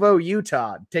Provo,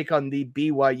 Utah, take on the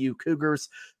BYU Cougars.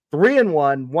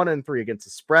 3-1, 1-3 against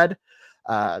the spread.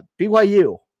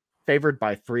 BYU favored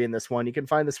by 3 in this one. You can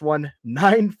find this one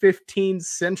 9:15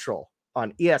 Central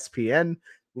on ESPN.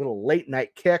 Little late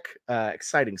night kick.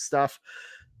 Exciting stuff.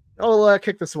 I'll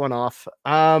kick this one off.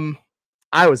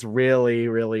 I was really,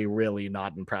 really, really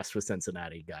not impressed with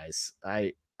Cincinnati, guys.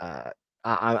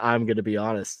 I'm going to be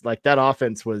honest. That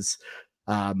offense was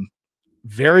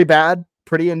very bad,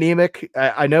 pretty anemic.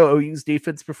 I know OU's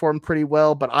defense performed pretty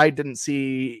well, but I didn't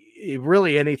see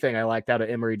really anything I liked out of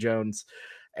Emory Jones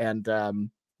and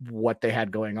what they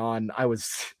had going on. I was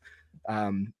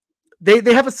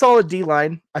they have a solid D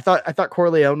line. I thought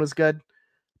Corleone was good,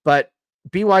 but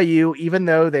BYU, even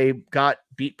though they got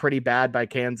beat pretty bad by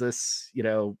Kansas,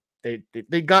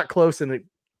 they got close and it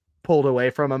pulled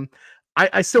away from them.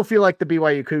 I still feel like the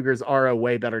BYU Cougars are a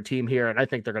way better team here, and I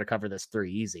think they're going to cover this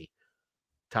 3 easy.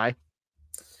 Ty?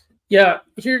 Yeah,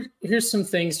 here's some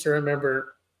things to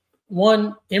remember.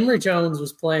 One, Emory Jones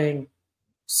was playing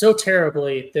so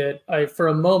terribly that for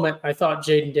a moment I thought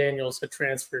Jaden Daniels had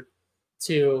transferred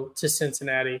to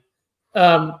Cincinnati.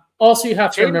 Also, you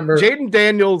have to remember Jaden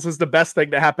Daniels is the best thing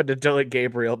to happen to Dylan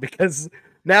Gabriel, because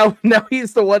now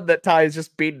he's the one that Ty is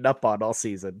just beating up on all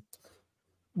season.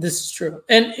 This is true.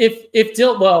 And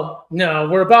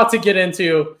we're about to get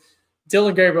into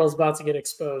Dylan Gabriel is about to get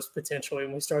exposed potentially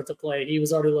when we start to play. He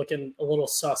was already looking a little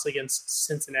sus against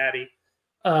Cincinnati.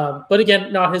 But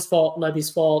again, not his fault, Levy's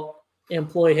fault.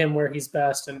 Employ him where he's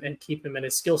best and keep him in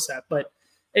his skill set. But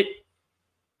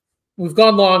we've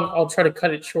gone long. I'll try to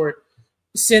cut it short.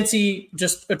 Cincy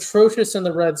just atrocious in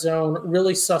the red zone,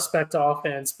 really suspect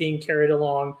offense being carried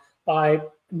along by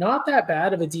not that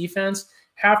bad of a defense.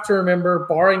 Have to remember,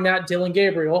 barring that Dylan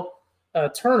Gabriel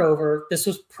turnover, this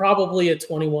was probably a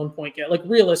 21-point game.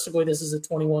 Realistically, this is a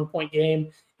 21-point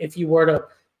game. If you were to,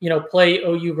 play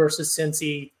OU versus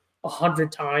Cincy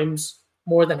 100 times,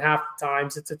 more than half the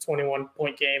times, it's a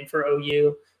 21-point game for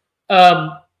OU.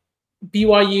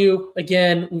 BYU,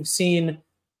 again, we've seen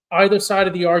either side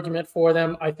of the argument for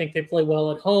them. I think they play well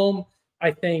at home.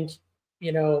 I think,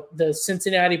 the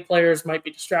Cincinnati players might be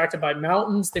distracted by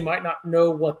mountains. They might not know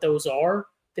what those are.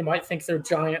 They might think they're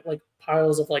giant,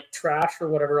 piles of trash or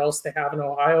whatever else they have in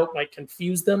Ohio. It might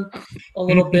confuse them a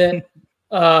little bit.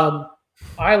 I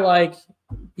like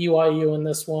BYU in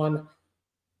this one.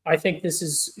 I think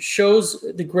this shows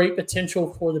the great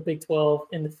potential for the Big 12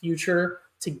 in the future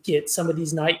to get some of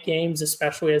these night games,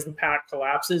 especially as the pack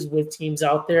collapses with teams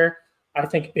out there. I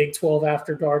think Big 12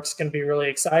 after dark is going to be really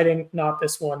exciting. Not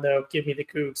this one, though. Give me the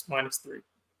Cougs -3.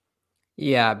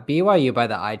 Yeah, BYU by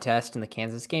the eye test in the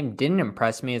Kansas game didn't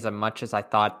impress me as much as I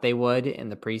thought they would in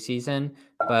the preseason,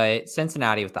 but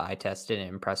Cincinnati with the eye test didn't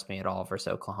impress me at all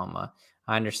versus Oklahoma.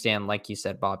 I understand, like you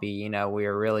said, Bobby, we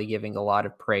are really giving a lot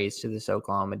of praise to this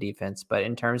Oklahoma defense, but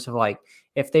in terms of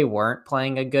if they weren't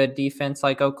playing a good defense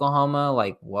like Oklahoma,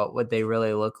 what would they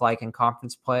really look like in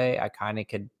conference play? I kind of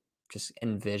could just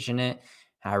envision it.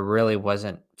 I really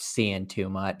wasn't seeing too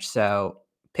much. So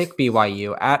pick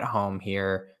BYU at home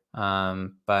here.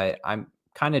 But I'm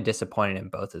kind of disappointed in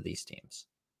both of these teams.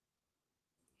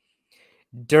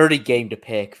 Dirty game to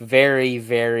pick. Very,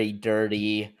 very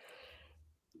dirty.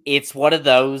 It's one of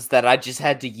those that I just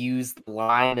had to use the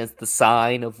line as the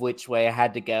sign of which way I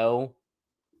had to go.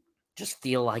 Just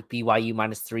feel like BYU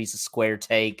 -3 is a square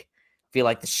take. Feel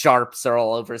like the Sharps are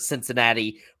all over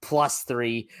Cincinnati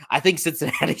 +3. I think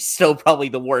Cincinnati's still probably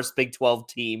the worst Big 12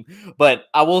 team. But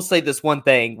I will say this one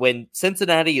thing. When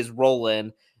Cincinnati is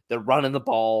rolling, they're running the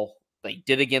ball. They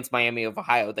did against Miami of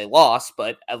Ohio. They lost,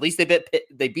 but at least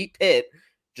they beat Pitt,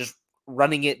 just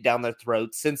running it down their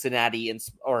throats.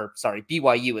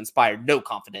 BYU inspired no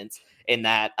confidence in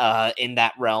that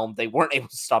realm. They weren't able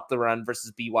to stop the run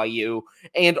versus BYU,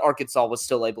 and Arkansas was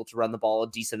still able to run the ball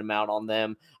a decent amount on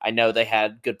them. I know they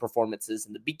had good performances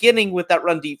in the beginning with that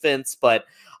run defense, but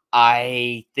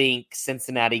I think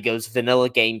Cincinnati goes vanilla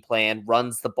game plan,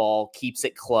 runs the ball, keeps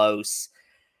it close.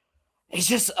 It's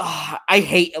just, I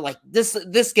hate,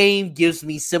 this game gives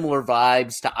me similar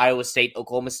vibes to Iowa State,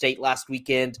 Oklahoma State last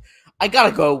weekend. I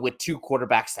gotta go with two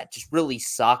quarterbacks that just really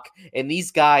suck, and these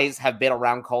guys have been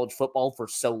around college football for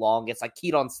so long. It's like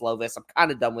Keaton Slovis. I'm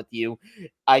kind of done with you.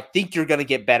 I think you're gonna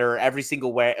get better every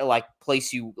single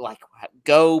place you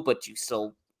go, but you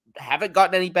still haven't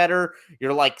gotten any better.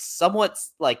 You're somewhat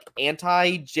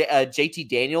anti JT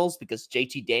Daniels because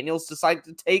JT Daniels decided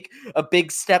to take a big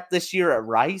step this year at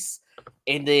Rice.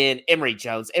 And then Emory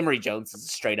Jones. Emory Jones is a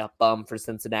straight up bum for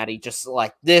Cincinnati. Just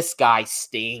this guy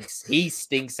stinks. He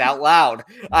stinks out loud.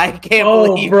 I can't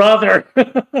believe, brother.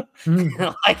 I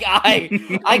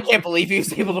can't believe he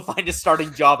was able to find a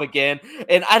starting job again.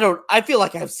 And I feel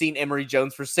like I've seen Emory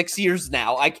Jones for 6 years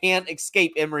now. I can't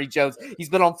escape Emory Jones. He's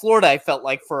been on Florida, I felt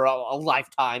like, for a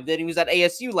lifetime. Then he was at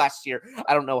ASU last year.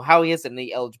 I don't know how he has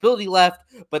any eligibility left,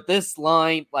 but this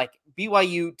line,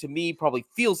 BYU to me probably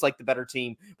feels like the better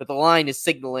team, but the line is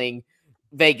signaling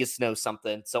Vegas knows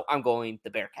something. So I'm going the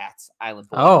Bearcats. Island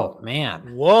Boys. Oh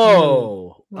man.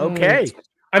 Whoa. Okay.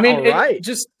 I mean,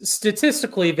 just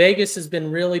statistically, Vegas has been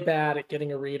really bad at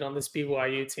getting a read on this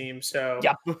BYU team. So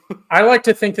yeah. I like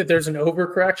to think that there's an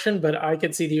overcorrection, but I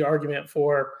could see the argument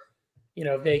for,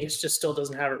 Vegas just still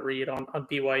doesn't have it read on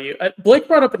BYU. Blake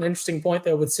brought up an interesting point,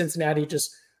 though, with Cincinnati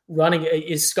just running.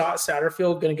 Is Scott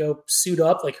Satterfield going to go suit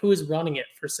up? Who is running it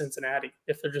for Cincinnati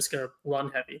if they're just going to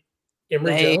run heavy?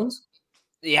 Emory Jones?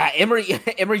 Yeah,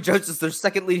 Emory Jones is their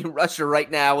second leading rusher right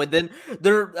now. And then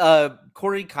their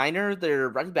Corey Kiner, their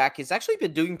running back, has actually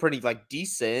been doing pretty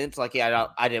decent. I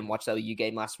didn't watch the OU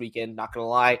game last weekend, not going to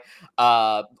lie.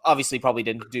 Obviously probably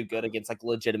didn't do good against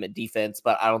legitimate defense,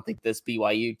 but I don't think this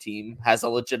BYU team has a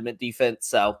legitimate defense.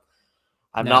 So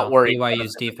I'm not worried.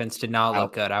 BYU's defense did not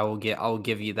look good. I will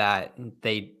give you that.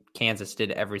 Kansas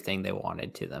did everything they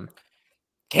wanted to them.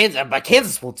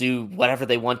 Kansas will do whatever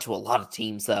they want to a lot of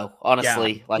teams, though.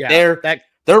 Honestly, they're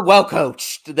well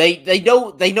coached. They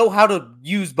know how to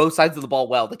use both sides of the ball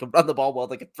well. They can run the ball well.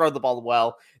 They can throw the ball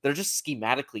well. They're just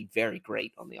schematically very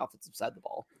great on the offensive side of the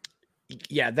ball.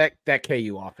 Yeah, that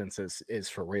KU offense is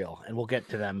for real, and we'll get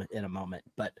to them in a moment.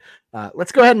 But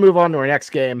let's go ahead and move on to our next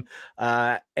game.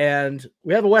 And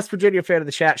we have a West Virginia fan of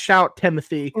the chat. Shout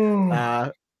Timothy.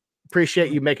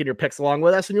 Appreciate you making your picks along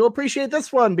with us, and you'll appreciate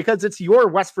this one because it's your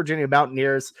West Virginia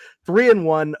Mountaineers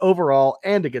 3-1 overall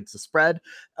and against the spread.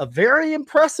 A very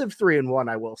impressive 3-1,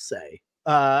 I will say.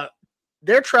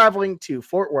 They're traveling to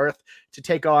Fort Worth to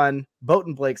take on Boat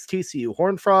 & Blake's TCU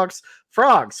Horned Frogs.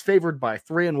 Frogs favored by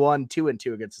 3-1,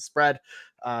 2-2 against the spread.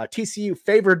 TCU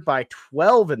favored by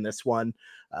 12 in this one.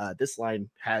 This line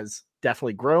has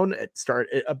definitely grown. It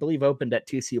I believe, opened at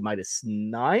TCU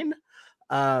 -9.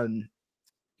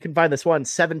 You can find this one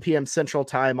 7 p.m. Central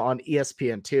Time on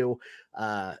ESPN2.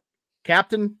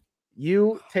 Captain,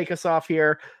 you take us off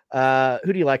here.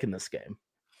 Who do you like in this game?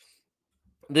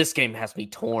 This game has me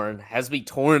torn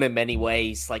in many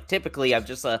ways. Typically, I'm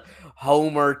just a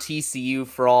homer TCU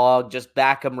Frog, just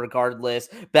back them regardless.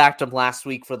 Backed them last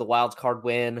week for the wild card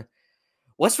win.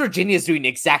 West Virginia is doing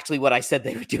exactly what I said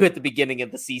they would do at the beginning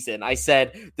of the season. I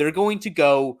said they're going to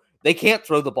go, they can't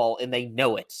throw the ball and they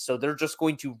know it. So they're just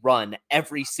going to run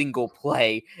every single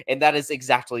play. And that is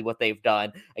exactly what they've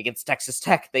done. Against Texas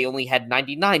Tech, they only had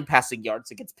 99 passing yards.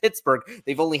 Against Pittsburgh,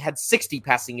 they've only had 60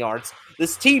 passing yards.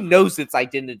 This team knows its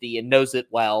identity and knows it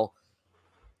well.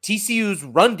 TCU's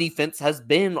run defense has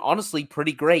been honestly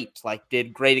pretty great. Like,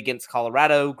 did great against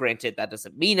Colorado. Granted, that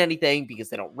doesn't mean anything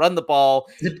because they don't run the ball.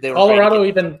 Did Colorado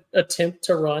even attempt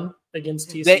to run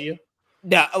against TCU?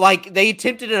 No, like they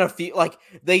attempted it a few, like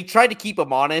they tried to keep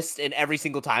them honest, and every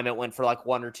single time it went for like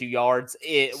 1 or 2 yards.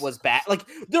 It was bad. Like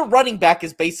their running back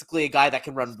is basically a guy that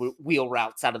can run wheel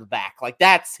routes out of the back. Like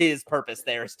that's his purpose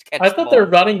there is to catch. I thought their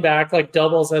running back like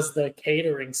doubles as the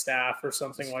catering staff or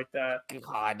something like that.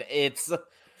 God, it's.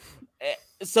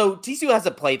 So TCU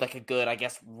hasn't played like a good, I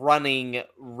guess, running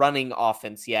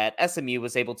offense yet. SMU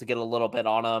was able to get a little bit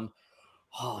on them.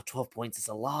 Oh, 12 points is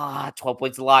a lot. 12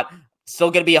 points is a lot.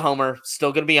 Still going to be a homer.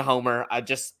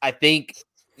 I think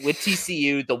with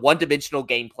TCU, the one-dimensional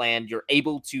game plan, you're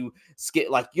able to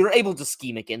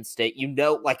scheme against it. You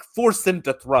know, like force them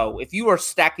to throw. If you are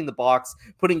stacking the box,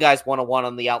 putting guys one-on-one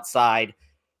on the outside,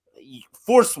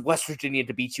 force West Virginia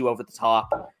to beat you over the top.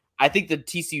 I think the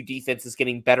TCU defense is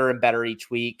getting better and better each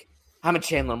week. I'm a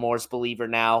Chandler Morris believer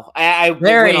now. I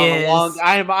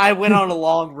went on a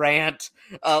long rant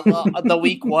the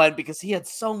week one because he had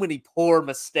so many poor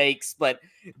mistakes, but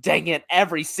dang it,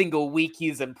 every single week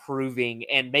he's improving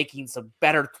and making some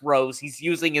better throws. He's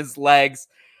using his legs.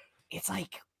 It's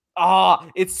like,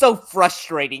 it's so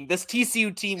frustrating. This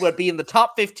TCU team would be in the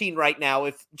top 15 right now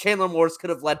if Chandler Morris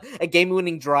could have led a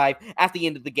game-winning drive at the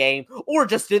end of the game or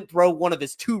just didn't throw one of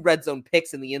his 2 red zone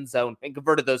picks in the end zone and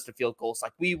converted those to field goals.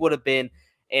 Like, we would have been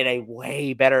in a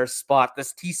way better spot.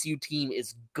 This TCU team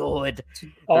is good.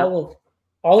 All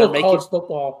of college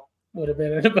football would have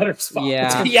been in a better spot.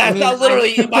 Yeah. Yeah, I mean,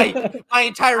 literally my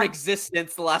entire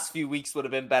existence the last few weeks would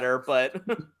have been better, but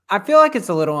I feel like it's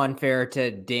a little unfair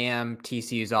to damn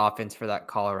TCU's offense for that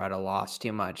Colorado loss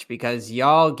too much because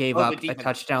y'all gave up a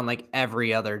touchdown like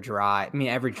every other drive. I mean,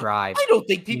 every drive. I don't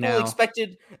think people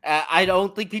expected. I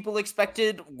don't think people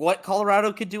expected what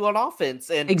Colorado could do on offense.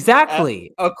 And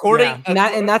exactly,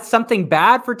 and that's something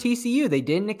bad for TCU. They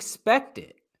didn't expect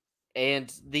it.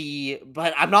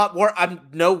 But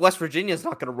no West Virginia's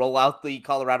not going to roll out the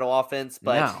Colorado offense,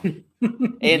 but no.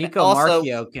 And Nico also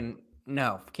Marchio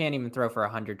can't even throw for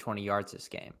 120 yards this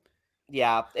game.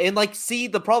 Yeah, and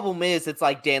the problem is it's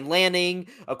like Dan Lanning,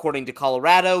 according to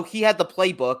Colorado, he had the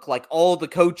playbook. Like all the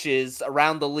coaches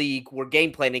around the league were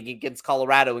game planning against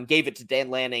Colorado and gave it to Dan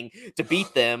Lanning to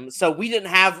beat them. So we didn't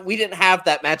have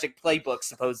that magic playbook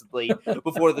supposedly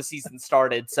before the season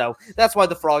started. So that's why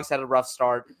the Frogs had a rough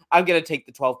start. I'm gonna take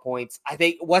the 12 points. I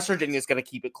think West Virginia is gonna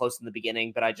keep it close in the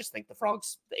beginning, but I just think the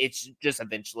Frogs, it's just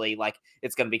eventually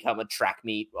it's gonna become a track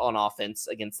meet on offense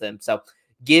against them. So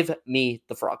give me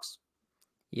the Frogs.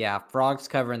 Yeah, Frogs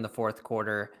cover in the fourth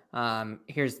quarter.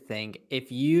 Here's the thing.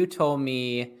 If you told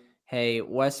me, hey,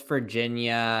 West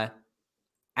Virginia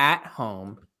at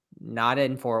home, not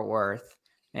in Fort Worth,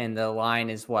 and the line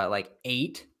is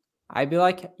 8? I'd be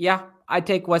like, yeah, I'd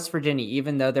take West Virginia,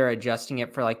 even though they're adjusting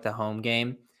it for the home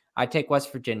game. I'd take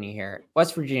West Virginia here.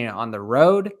 West Virginia on the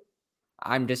road,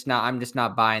 I'm just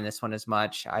not buying this one as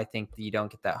much. I think you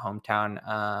don't get that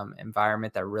hometown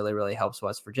environment that really, really helps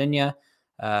West Virginia.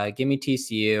 Give me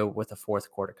TCU with a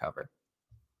fourth quarter cover.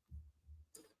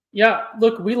 Yeah,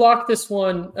 look, we locked this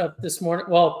one up this morning.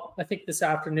 Well, I think this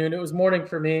afternoon. It was morning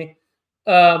for me.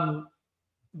 The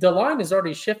line has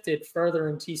already shifted further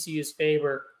in TCU's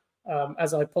favor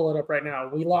as I pull it up right now.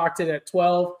 We locked it at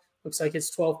 12. Looks like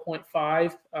it's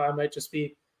 12.5. Might just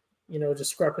be,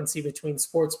 discrepancy between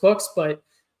sports books, but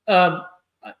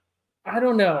I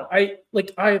don't know. I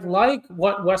like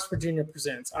what West Virginia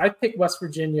presents. I picked West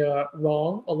Virginia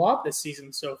wrong a lot this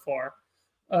season so far.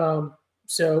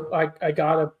 So I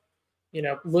gotta,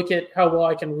 look at how well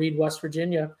I can read West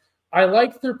Virginia. I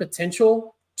like their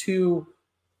potential to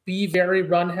be very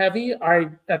run heavy.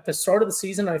 At the start of the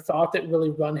season, I thought that really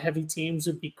run heavy teams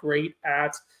would be great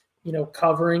at,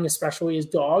 covering, especially as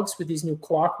dogs with these new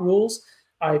clock rules.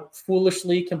 I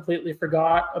foolishly completely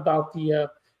forgot about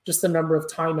just the number of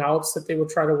timeouts that they would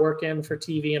try to work in for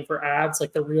TV and for ads,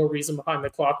 like the real reason behind the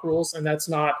clock rules. And that's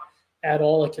not at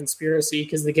all a conspiracy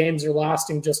because the games are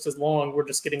lasting just as long. We're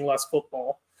just getting less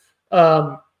football.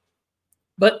 But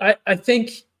I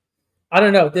think, I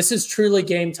don't know, this is truly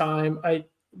game time.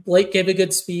 Blake gave a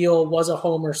good spiel, was a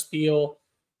homer spiel.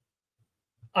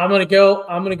 I'm gonna go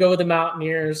with the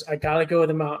Mountaineers. I gotta go with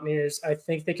the Mountaineers. I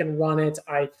think they can run it.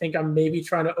 I think I'm maybe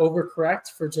trying to overcorrect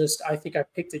for I think I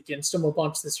picked against them a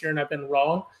bunch this year and I've been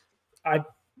wrong. I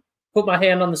put my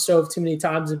hand on the stove too many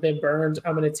times and been burned.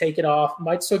 I'm gonna take it off.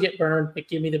 Might still get burned, but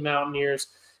give me the Mountaineers.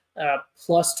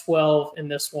 Plus 12 in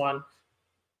this one.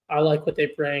 I like what they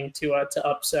bring to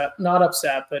upset, not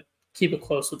upset, but keep it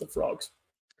close with the Frogs.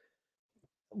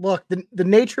 Look, the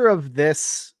nature of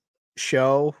this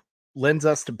show lends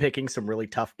us to picking some really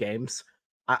tough games.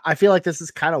 I feel like this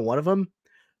is kind of one of them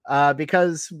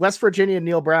because West Virginia and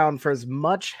Neil Brown, for as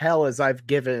much hell as I've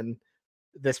given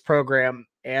this program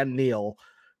and Neil,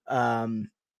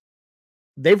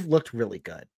 they've looked really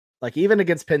good. Like even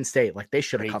against Penn State, like they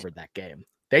should have covered that game.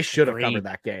 They should have covered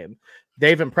that game.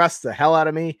 They've impressed the hell out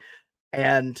of me.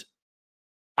 And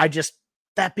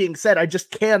that being said, I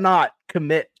just cannot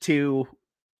commit to,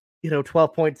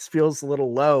 12 points feels a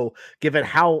little low given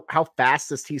how fast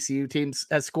this TCU team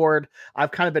has scored.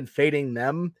 I've kind of been fading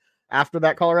them after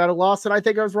that Colorado loss, and I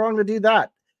think I was wrong to do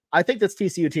that. I think this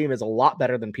TCU team is a lot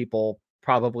better than people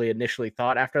probably initially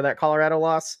thought after that Colorado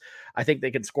loss. I think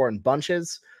they can score in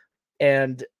bunches,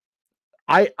 and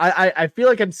I feel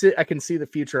like I can see the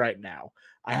future right now.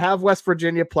 I have West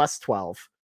Virginia plus 12.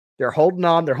 They're holding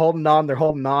on,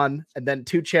 and then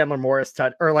a Chandler Morris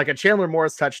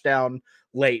touchdown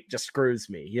late just screws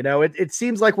me. It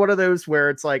seems like one of those where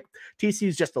it's like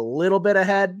TCU's just a little bit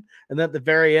ahead, and then at the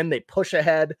very end they push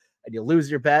ahead and you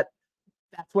lose your bet.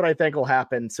 That's what I think will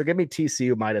happen. So give me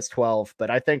TCU minus 12, but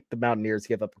I think the Mountaineers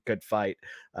give up a good fight.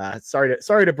 Sorry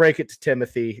to break it to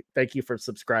Timothy. Thank you for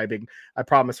subscribing. I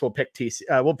promise we'll pick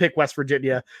we'll pick West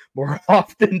Virginia more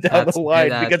often down the line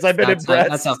because I've been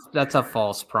impressed. That's a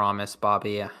false promise,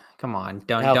 Bobby. Come on,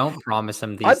 don't promise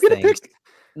him these things.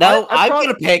 I'm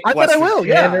gonna pick. I bet I will.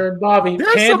 Yeah, Pander and Bobby.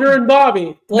 Pander and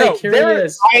Bobby. Blake, here it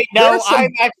is.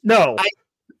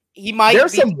 He might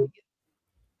be,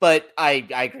 but I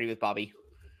agree with Bobby.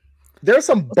 There's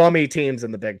some bummy teams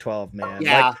in the Big 12, man.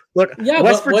 Yeah.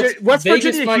 West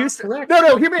Virginia, Houston.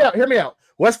 No, hear me out.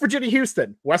 West Virginia,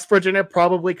 Houston. West Virginia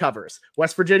probably covers.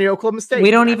 West Virginia, Oklahoma State.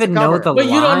 We don't even know the lines.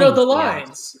 But you don't know the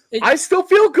lines. I still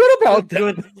feel good about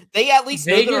them. They at least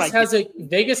Vegas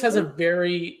has a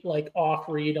very off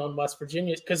read on West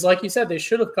Virginia because, like you said, they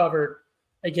should have covered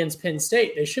against Penn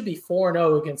State. They should be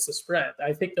 4-0 against the spread.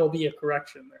 I think there'll be a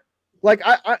correction there.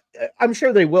 I'm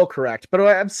sure they will correct, but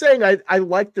I'm saying I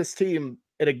like this team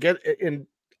in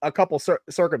a couple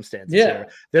circumstances. Yeah, here.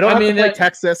 They don't have to play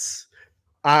Texas.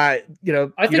 I think you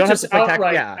don't just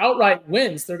outright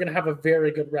wins. They're going to have a very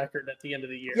good record at the end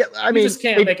of the year. Yeah, you just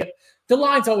can't make it. The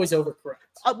line's always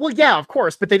overcorrect. Well, yeah, of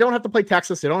course, but they don't have to play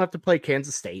Texas. They don't have to play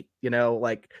Kansas State.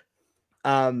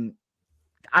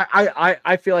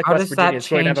 I feel like how West does that Virginia is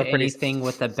going to have a pretty anything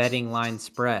with the betting line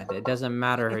spread? It doesn't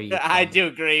matter who you. I do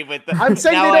agree with that. I'm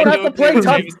saying they don't have to play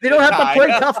tough. They don't have to play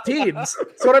tough teams.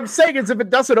 So what I'm saying is, if it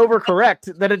doesn't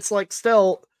overcorrect, then it's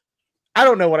still. I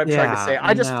don't know what I'm trying to say.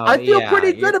 I feel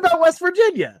pretty good about West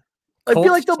Virginia. I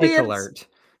feel like they'll be alert.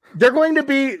 They're going to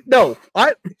be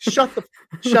shut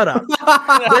up.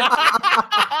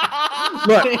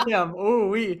 Look,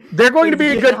 they're going to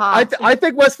be a good. I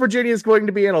think West Virginia is going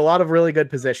to be in a lot of really good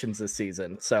positions this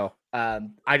season. So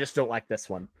I just don't like this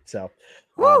one. So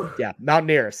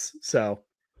Mountaineers. So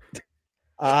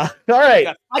all right,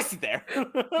 got spicy there.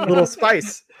 A little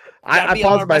spice. I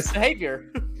paused my behavior.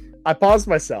 I paused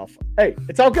myself. Hey,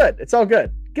 it's all good. It's all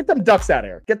good. Get them ducks out of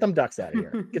here. Get them ducks out of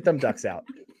here. Get them ducks out.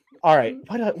 All right.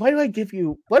 Why do I give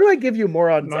you more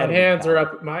on my hands are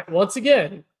up? Once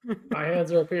again, my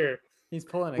hands are up here. He's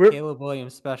pulling a Caleb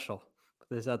Williams special.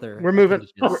 There's other. We're moving.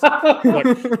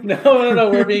 No.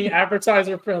 We're being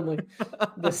advertiser friendly.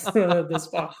 This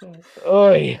podcast.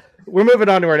 We're moving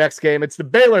on to our next game. It's the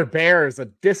Baylor Bears, a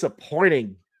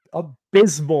disappointing,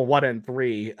 abysmal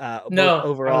 1-3.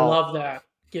 Overall. I love that.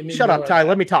 Shut up, Ty.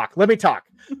 Let me talk. Both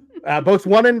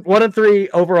 1-3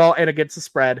 overall and against the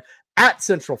spread at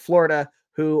Central Florida,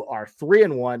 who are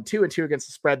 3-1, 2-2 against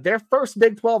the spread. Their first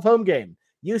Big 12 home game.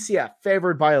 UCF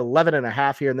favored by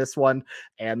 11.5 here in this one,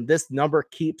 and this number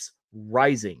keeps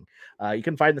rising. You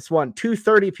can find this one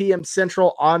 2:30 p.m.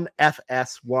 Central on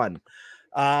FS1.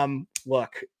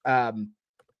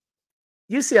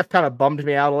 UCF kind of bummed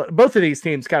me out. Both of these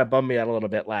teams kind of bummed me out a little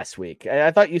bit last week.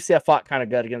 I thought UCF fought kind of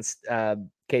good against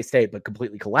K-State, but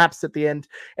completely collapsed at the end.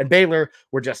 And Baylor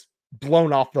were just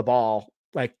blown off the ball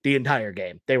the entire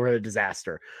game. They were a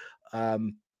disaster.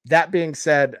 That being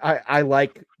said, I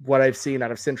like what I've seen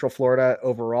out of Central Florida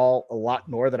overall a lot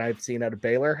more than I've seen out of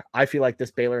Baylor. I feel like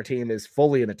this Baylor team is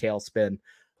fully in a tailspin.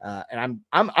 And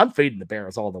I'm fading the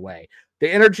Bears all the way.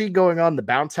 The energy going on the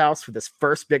bounce house for this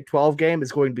first Big 12 game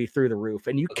is going to be through the roof.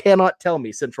 And you cannot tell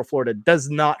me Central Florida does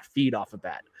not feed off of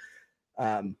that.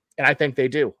 And I think they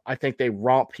do. I think they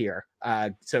romp here.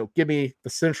 So give me the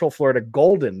Central Florida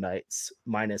Golden Knights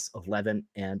minus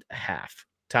 11.5.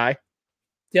 Ty?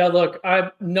 Yeah, look,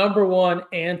 I'm number one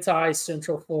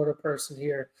anti-Central Florida person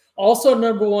here. Also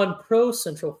number one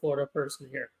pro-Central Florida person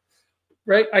here.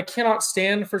 Right? I cannot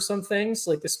stand for some things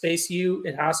like the space U.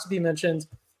 It has to be mentioned.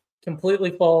 Completely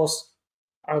false.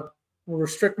 I will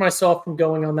restrict myself from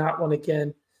going on that one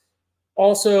again.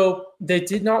 Also, they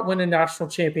did not win a national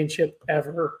championship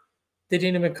ever. They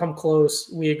didn't even come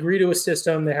close. We agree to a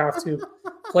system. They have to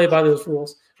play by those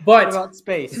rules. But What about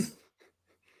space?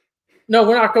 No,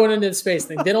 we're not going into the space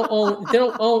thing. They don't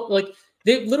own like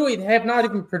they literally have not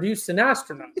even produced an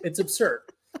astronaut. It's absurd.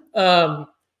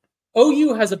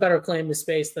 OU has a better claim to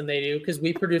space than they do because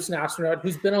we produce an astronaut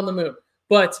who's been on the moon.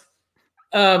 But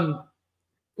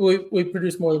we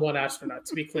produce more than one astronaut,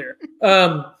 to be clear.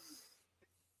 I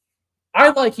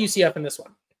like UCF in this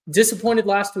one. Disappointed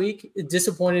last week,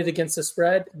 disappointed against the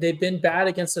spread. They've been bad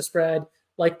against the spread.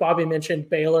 Like Bobby mentioned,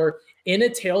 Baylor in a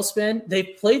tailspin.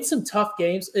 They've played some tough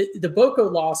games. The Boko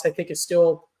loss, I think, is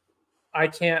still, I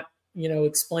can't,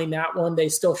 explain that one. They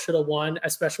still should have won,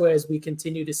 especially as we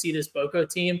continue to see this Boko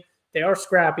team. They are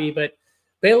scrappy, but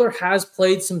Baylor has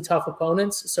played some tough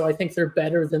opponents, so I think they're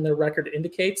better than their record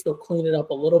indicates. They'll clean it up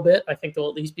a little bit. I think they'll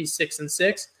at least be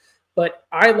 6-6. But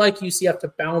I like UCF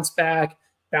to bounce back,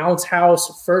 bounce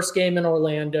house, first game in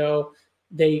Orlando.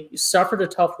 They suffered a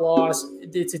tough loss.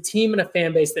 It's a team and a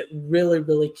fan base that really,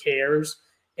 really cares,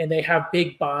 and they have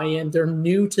big buy-in. They're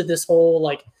new to this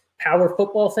whole power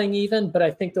football thing even, but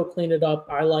I think they'll clean it up.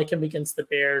 I like them against the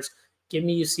Bears. Give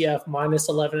me UCF minus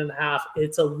 11.5.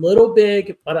 It's a little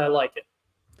big, but I like it.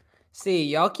 See,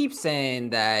 y'all keep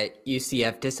saying that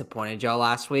UCF disappointed y'all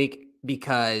last week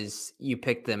because you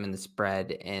picked them in the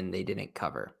spread and they didn't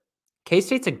cover.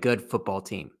 K-State's a good football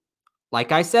team.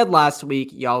 Like I said last week,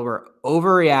 y'all were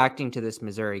overreacting to this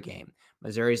Missouri game.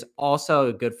 Missouri's also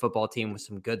a good football team with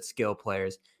some good skill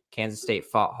players. Kansas State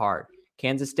fought hard.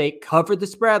 Kansas State covered the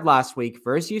spread last week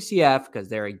versus UCF because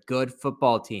they're a good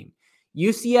football team.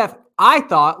 UCF, I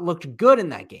thought, looked good in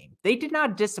that game. They did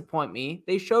not disappoint me.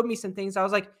 They showed me some things. I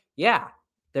was like, yeah,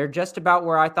 they're just about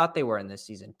where I thought they were in this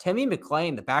season. Timmy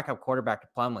McClain, the backup quarterback to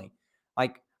Plumlee.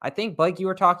 I think, Blake, you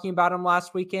were talking about him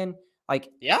last weekend.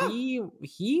 He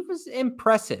was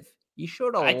impressive. He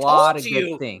showed a lot of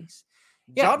good things.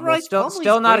 Yeah,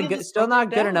 still not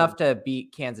good enough to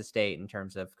beat Kansas State in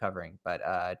terms of covering,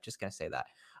 but just gonna say that.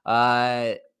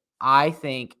 I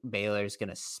think Baylor's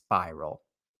gonna spiral.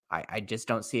 I just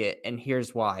don't see it, and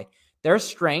here's why. Their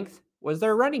strength was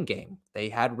their running game. They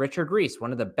had Richard Reese,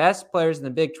 one of the best players in the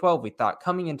Big 12, we thought,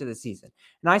 coming into the season.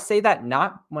 And I say that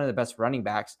not one of the best running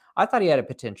backs. I thought he had a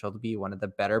potential to be one of the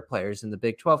better players in the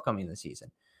Big 12 coming into the season.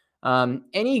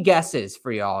 Any guesses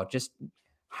for y'all? Just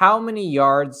how many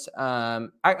yards?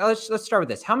 Let's start with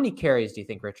this. How many carries do you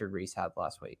think Richard Reese had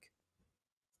last week?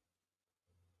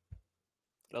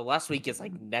 Well, last week is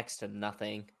next to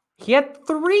nothing. He had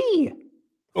 3.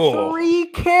 3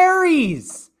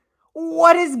 carries.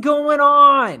 What is going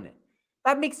on?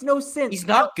 That makes no sense. He's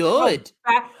not good.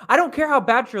 I don't care how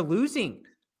bad you're losing.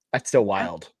 That's still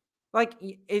wild.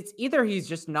 It's either he's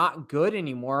just not good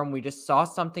anymore, and we just saw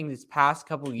something this past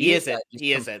couple of years.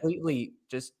 He isn't. Completely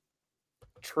just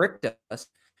tricked us.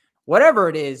 Whatever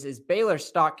it is Baylor's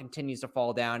stock continues to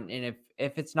fall down, and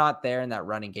if it's not there in that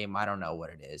running game, I don't know what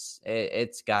it is.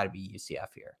 It's got to be UCF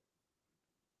here.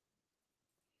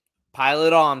 Pile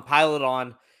it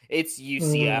on. It's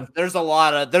UCF. There's a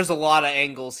lot of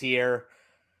angles here.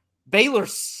 Baylor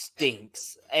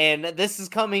stinks, and this is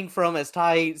coming from, as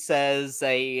Ty says,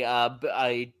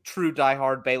 a true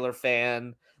diehard Baylor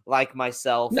fan like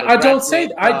myself. No, I don't say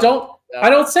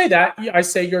that. I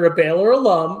say you're a Baylor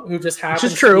alum who just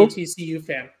happens to be a TCU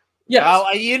fan.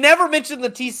 Yes. You never mentioned the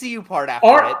TCU part after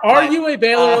it. Are you a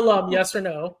Baylor alum? Yes or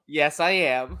no? Yes, I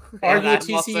am. Are you a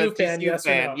TCU fan? Yes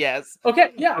or no? Yes.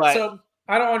 Okay. Yeah. So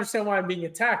I don't understand why I'm being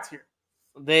attacked here.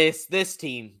 This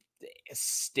team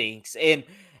stinks, and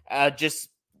just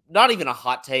not even a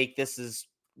hot take. This is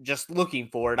just looking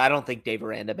forward. I don't think Dave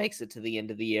Aranda makes it to the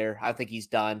end of the year. I think he's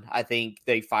done. I think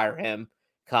they fire him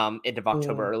come end of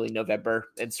October, early November,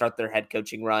 and start their head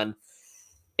coaching run.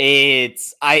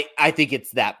 I think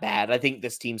it's that bad. I think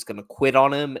this team's going to quit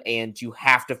on him, and you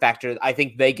have to factor. I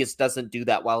think Vegas doesn't do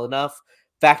that well enough.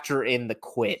 Factor in the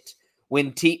quit.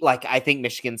 When I think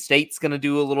Michigan State's going to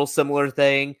do a little similar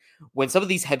thing. When some of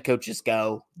these head coaches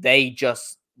go, they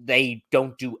just they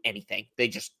don't do anything. They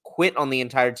just quit on the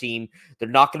entire team. They're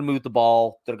not going to move the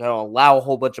ball. They're going to allow a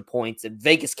whole bunch of points, and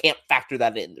Vegas can't factor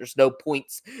that in. There's no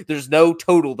points. There's no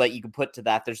total that you can put to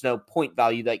that. There's no point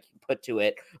value that you can put to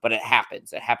it, but it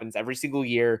happens. It happens every single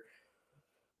year.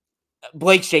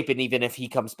 Blake Shapen, even if he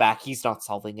comes back, he's not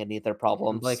solving any of their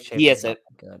problems. He isn't.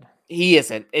 Good. He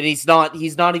isn't. And he's not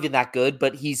even that good,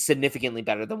 but he's significantly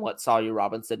better than what Sawyer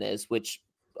Robinson is, which,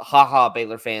 haha,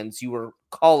 Baylor fans, you were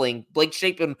calling. Blake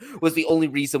Shapen was the only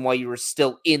reason why you were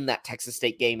still in that Texas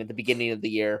State game at the beginning of the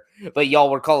year. But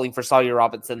y'all were calling for Sawyer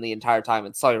Robinson the entire time,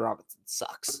 and Sawyer Robinson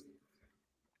sucks.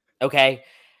 Okay?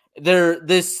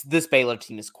 This Baylor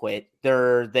team has quit.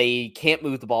 They can't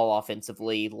move the ball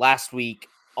offensively. Last week,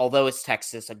 although it's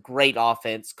Texas, a great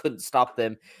offense, couldn't stop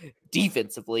them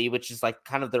defensively, which is like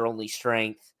kind of their only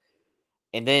strength.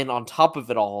 And then on top of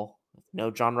it all,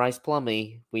 no John Rice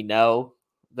Plumlee, we know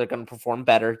they're going to perform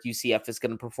better. UCF is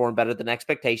going to perform better than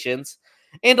expectations.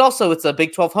 And also, it's a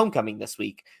Big 12 homecoming this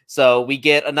week. So we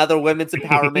get another women's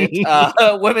empowerment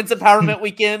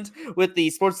weekend with the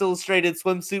Sports Illustrated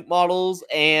swimsuit models.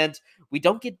 And we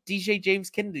don't get DJ James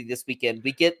Kennedy this weekend.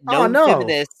 We get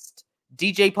feminist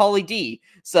DJ Pauly D.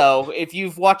 So if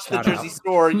you've watched the Jersey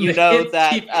Store, you know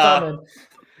that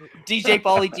DJ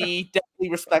Pauly D definitely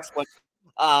respects women.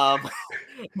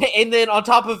 And then on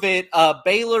top of it,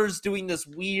 Baylor's doing this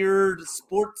weird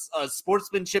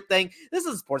sportsmanship thing. This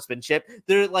is sportsmanship.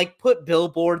 They're like put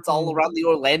billboards all around the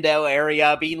Orlando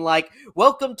area being like,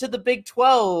 welcome to the Big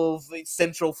 12,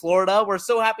 Central Florida. We're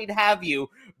so happy to have you.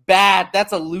 Bad.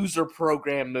 That's a loser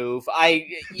program move.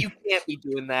 You can't be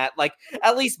doing that. Like,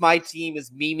 at least my team is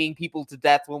memeing people to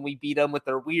death when we beat them with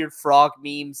their weird frog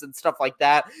memes and stuff like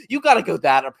that. You got to go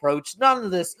that approach. None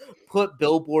of this put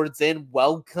billboards in,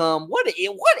 welcome. What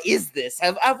is this?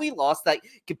 Have we lost that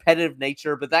competitive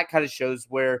nature? But that kind of shows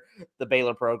where the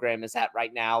Baylor program is at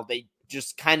right now. They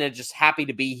just kind of just happy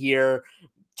to be here.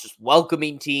 Just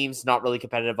welcoming teams, not really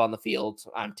competitive on the field.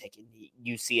 I'm taking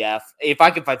UCF. If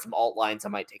I can find some alt lines, I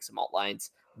might take some alt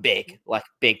lines. Big. I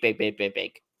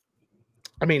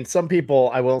mean, some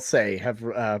people, I will say, have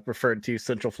referred to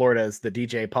Central Florida as the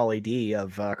DJ Pauly D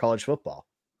of college football.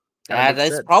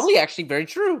 That's probably actually very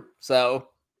true. So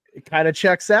it kind of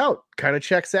checks out.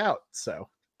 So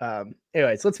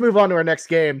anyways, let's move on to our next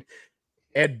game.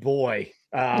 And boy,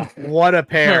 what a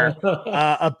pair.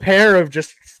 A pair of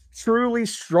just truly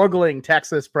struggling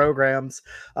Texas programs.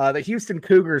 The Houston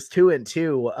Cougars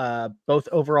 2-2, both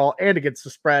overall and against the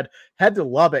spread, head to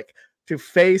Lubbock to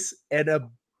face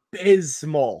an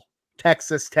abysmal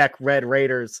Texas Tech Red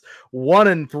Raiders,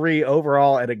 1-3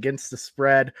 overall and against the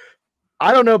spread.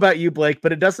 I don't know about you, Blake,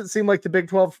 but it doesn't seem like the Big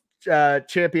 12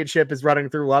 championship is running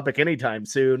through Lubbock anytime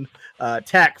soon.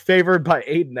 Tech favored by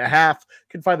 8.5.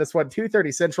 Can find this one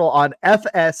 2:30 Central on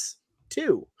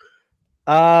FS2.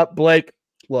 Blake,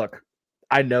 look,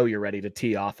 I know you're ready to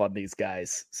tee off on these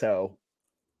guys, so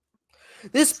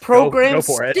this program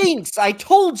stinks. I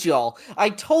told y'all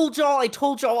before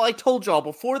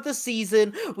the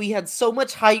season. We had so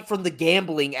much hype from the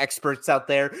gambling experts out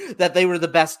there that they were the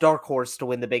best dark horse to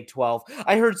win the Big 12.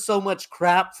 I heard so much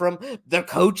crap from the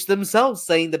coach themselves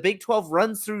saying the Big 12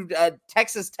 runs through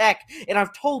Texas Tech. And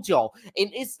I've told y'all,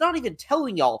 and it's not even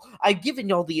telling y'all, I've given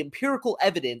y'all the empirical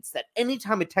evidence that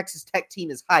anytime a Texas Tech team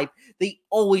is hyped, they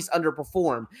always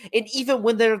underperform. And even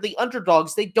when they're the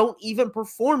underdogs, they don't even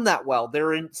perform that well.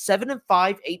 They're in 7-5,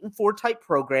 8-4 type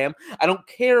program. I don't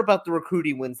care about the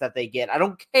recruiting wins that they get. I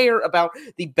don't care about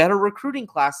the better recruiting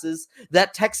classes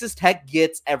that Texas Tech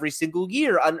gets every single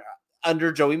year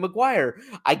under Joey McGuire.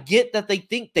 I get that they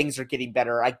think things are getting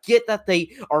better. I get that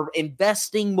they are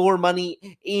investing more money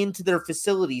into their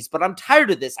facilities, but I'm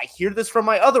tired of this. I hear this from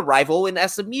my other rival in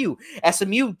SMU.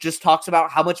 SMU just talks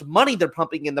about how much money they're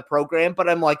pumping in the program, but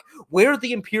I'm like, where are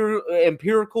the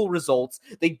empirical results?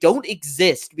 They don't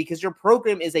exist because your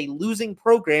program is a losing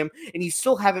program and you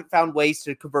still haven't found ways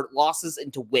to convert losses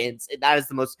into wins. And that is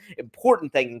the most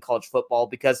important thing in college football,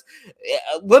 because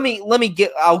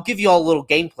I'll give you all a little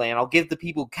game plan. I'll give the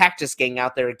people Cactus Gang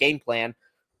out there a game plan.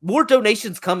 More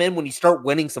donations come in when you start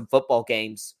winning some football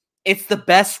games. It's the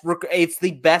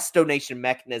best donation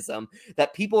mechanism,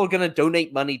 that people are going to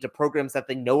donate money to programs that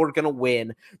they know are going to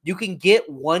win. You can get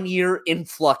 1 year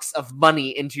influx of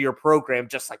money into your program,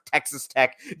 just like Texas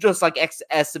Tech, just like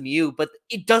SMU, but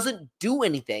it doesn't do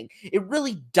anything. It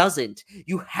really doesn't.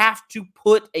 You have to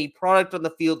put a product on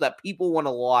the field that people want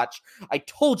to watch. I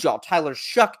told y'all, Tyler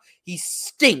Shuck, he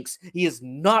stinks. He is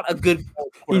not a good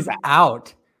quarterback. He's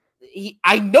out.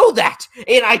 I know that,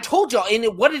 and I told y'all.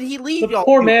 And what did he leave The y'all?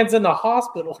 poor man's in the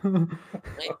hospital.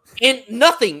 And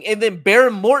nothing. And then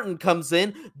Baron Morton comes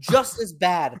in just as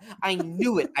bad. I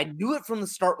knew it. I knew it from the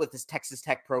start with this Texas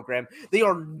Tech program. They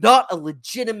are not a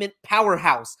legitimate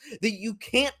powerhouse. That you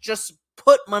can't just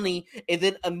put money and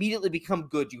then immediately become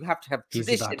good. You have to have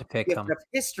tradition. He's about to pick you have them. to have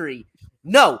history.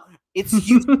 No, it's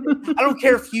Houston. I don't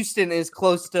care if Houston is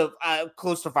close to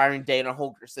firing Dana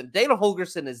Holgorsen. Dana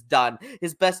Holgorsen is done.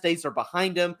 His best days are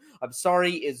behind him. I'm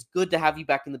sorry. It's good to have you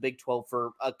back in the Big 12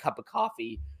 for a cup of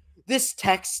coffee. This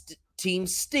Tex team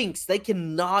stinks. They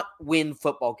cannot win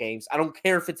football games. I don't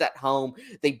care if it's at home.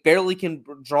 They barely can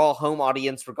draw a home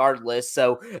audience regardless.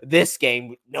 So this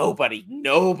game, nobody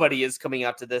is coming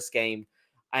out to this game.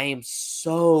 I am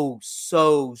so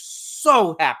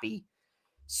happy.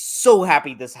 So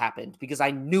happy this happened because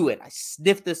I knew it. I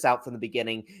sniffed this out from the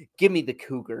beginning. Give me the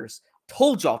Cougars.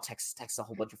 Told y'all Texas Tech's a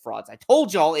whole bunch of frauds. I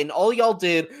told y'all, and all y'all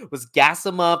did was gas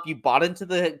them up. You bought into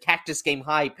the Cactus game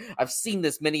hype. I've seen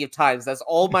this many of times. That's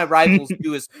all my rivals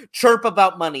do is chirp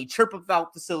about money, chirp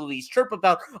about facilities, chirp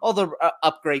about all the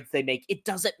upgrades they make. It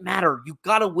doesn't matter. You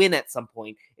got to win at some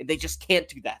point, and they just can't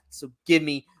do that. So give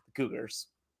me the Cougars.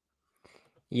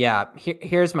 Yeah,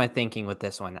 here's my thinking with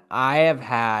this one. I have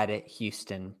had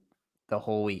Houston the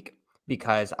whole week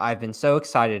because I've been so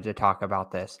excited to talk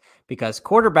about this because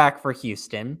quarterback for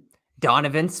Houston,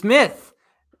 Donovan Smith.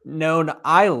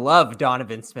 I love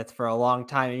Donovan Smith for a long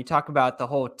time. And you talk about the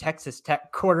whole Texas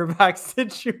Tech quarterback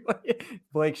situation.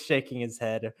 Blake's shaking his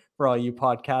head for all you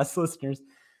podcast listeners.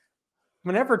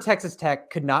 Whenever Texas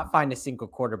Tech could not find a single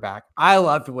quarterback, I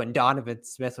loved when Donovan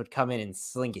Smith would come in and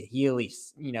sling it. He at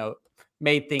least,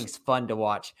 made things fun to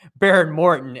watch. Baron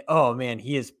Morton, oh man,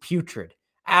 he is putrid.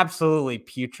 Absolutely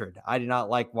putrid. I did not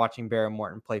like watching Baron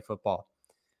Morton play football.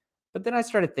 But then I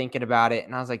started thinking about it,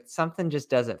 and I was like, something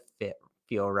just doesn't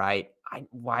feel right.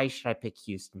 Why should I pick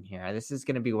Houston here? This is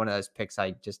going to be one of those picks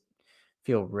I just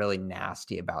feel really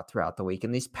nasty about throughout the week.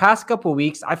 And these past couple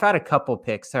weeks, I've had a couple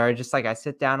picks that are just like, I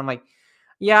sit down, I'm like,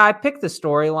 yeah, I picked the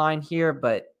storyline here,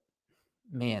 but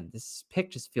man, this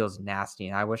pick just feels nasty,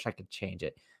 and I wish I could change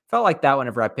it. Felt like that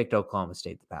whenever I picked Oklahoma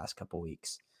State the past couple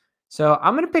weeks. So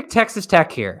I'm going to pick Texas Tech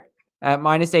here at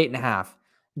 -8.5,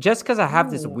 just because I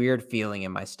have this weird feeling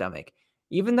in my stomach.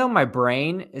 Even though my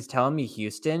brain is telling me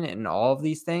Houston and all of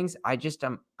these things,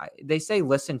 they say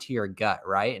listen to your gut,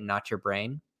 right? And not your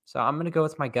brain. So I'm going to go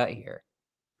with my gut here.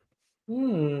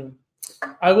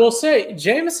 I will say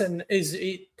Jameson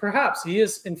perhaps he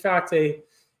is in fact I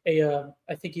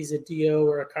think he's a DO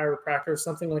or a chiropractor or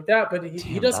something like that, but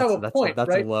he does have a point, that's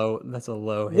right? That's a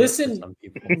low hit listen, for some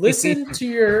people. listen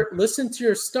to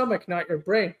your stomach, not your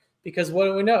brain, because what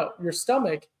do we know? Your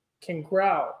stomach can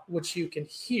growl, which you can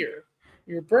hear.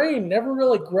 Your brain never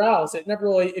really growls. It never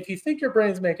really, if you think your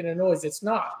brain's making a noise, it's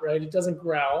not, right? It doesn't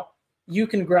growl. You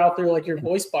can growl through like your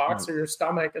voice box or your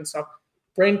stomach and stuff.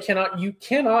 You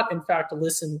cannot in fact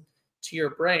listen to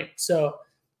your brain. So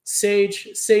sage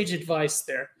advice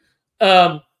there.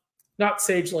 Not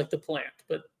sage like the plant,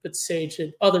 but sage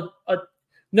and other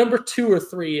number 2 or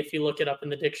 3 if you look it up in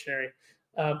the dictionary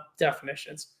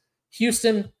definitions.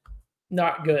 Houston,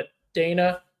 not good.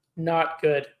 Dana, not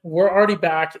good. We're already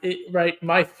back, right?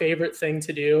 My favorite thing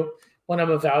to do when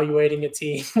I'm evaluating a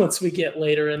team once we get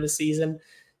later in the season,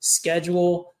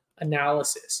 schedule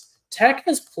analysis. Tech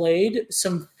has played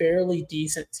some fairly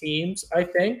decent teams, I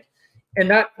think. And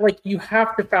that, you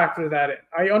have to factor that in.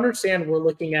 I understand we're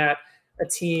looking at a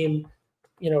team,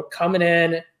 coming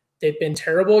in. They've been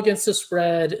terrible against the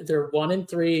spread. They're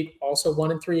 1-3, also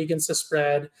 1-3 against the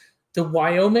spread. The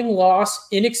Wyoming loss,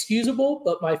 inexcusable,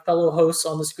 but my fellow hosts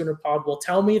on the Schooner Pod will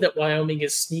tell me that Wyoming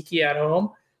is sneaky at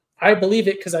home. I believe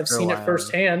it because I've seen it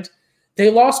firsthand. They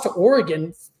lost to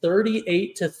Oregon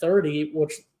 38-30,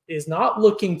 which is not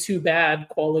looking too bad,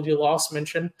 quality loss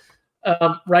mention,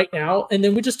 right now. And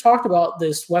then we just talked about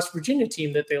this West Virginia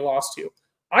team that they lost to.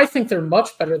 I think they're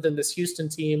much better than this Houston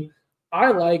team.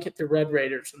 I like the Red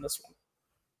Raiders in this one.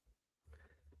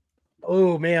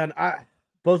 Oh, man.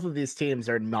 Both of these teams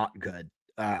are not good.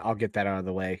 I'll get that out of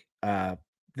the way.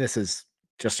 This is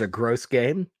just a gross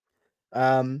game.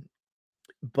 But,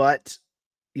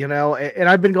 and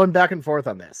I've been going back and forth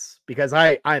on this because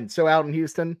I'm so out in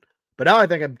Houston. But now I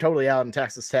think I'm totally out in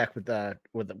Texas Tech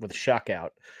with Shuck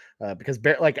out because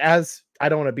as I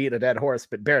don't want to beat a dead horse,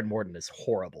 but Baron Morton is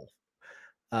horrible.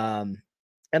 And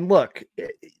look,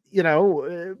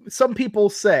 some people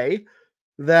say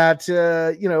that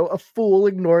a fool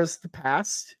ignores the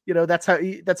past.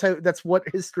 That's what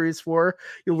history is for.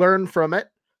 You learn from it.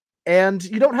 And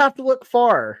you don't have to look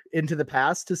far into the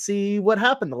past to see what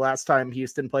happened the last time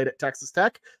Houston played at Texas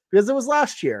Tech, because it was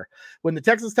last year when the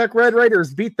Texas Tech Red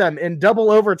Raiders beat them in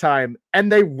double overtime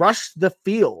and they rushed the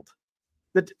field.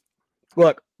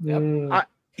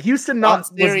 Houston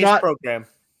non-serious program.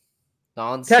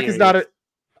 Tech is not a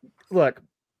look.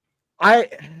 I've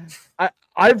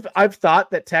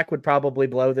thought that Tech would probably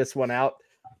blow this one out,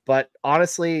 but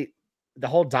honestly, the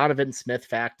whole Donovan Smith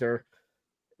factor.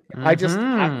 I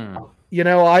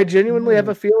genuinely have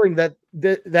a feeling that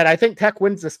I think Tech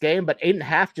wins this game, but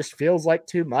 8.5 just feels like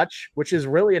too much, which is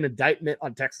really an indictment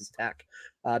on Texas Tech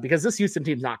because this Houston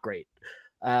team's not great.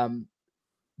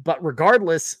 But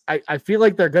regardless, I feel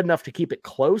like they're good enough to keep it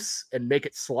close and make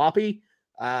it sloppy,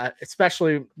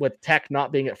 especially with Tech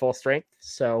not being at full strength.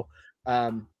 So,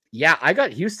 I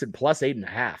got Houston plus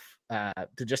 8.5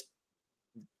 to just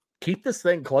keep this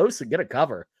thing close and get a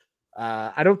cover.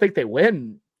 I don't think they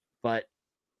win, but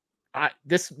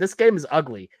this game is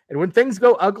ugly. And when things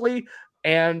go ugly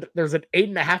and there's an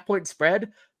 8.5 point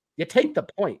spread, you take the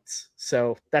points.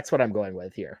 So that's what I'm going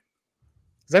with here.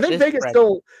 Because I think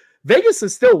Vegas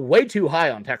is still way too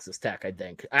high on Texas Tech, I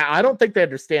think. I don't think they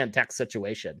understand Tech's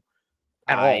situation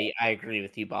at all. I agree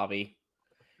with you, Bobby.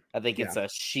 I think it's a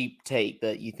sheep take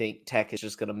that you think Tech is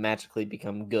just going to magically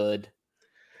become good.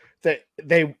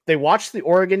 They watch the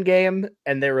Oregon game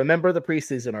and they remember the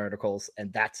preseason articles,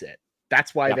 and that's it.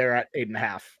 That's why they're at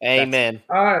 8.5. Amen.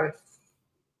 I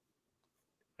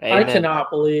cannot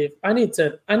believe. I need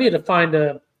to find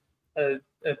a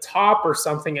top or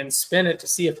something and spin it to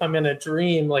see if I'm in a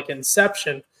dream like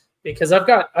Inception, because I've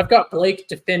got Blake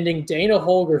defending Dana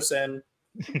Holgerson,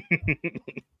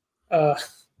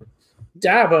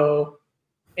 Dabo,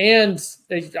 and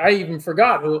I even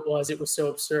forgot who it was. It was so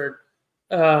absurd.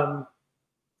 I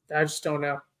just don't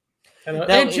know.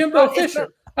 And Jimbo Fisher.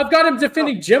 I've got him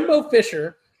defending Jimbo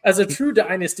Fisher as a true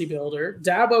dynasty builder.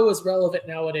 Dabo is relevant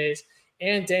nowadays,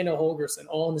 and Dana Holgerson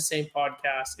all in the same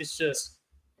podcast. It's just,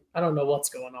 I don't know what's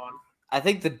going on. I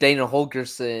think the Dana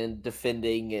Holgerson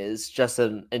defending is just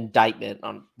an indictment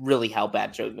on really how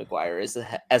bad Joey McGuire is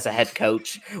as a head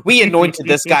coach. We anointed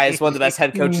this guy as one of the best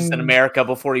head coaches in America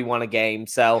before he won a game.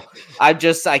 So I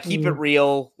keep it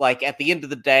real. Like at the end of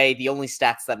the day, the only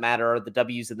stats that matter are the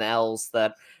W's and the L's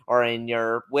that are in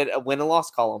your win and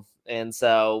loss column. And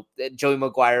so Joey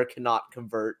McGuire cannot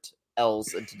convert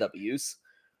L's into W's.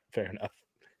 Fair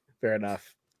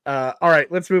enough. All right,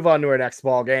 let's move on to our next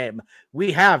ball game.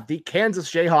 We have the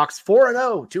Kansas Jayhawks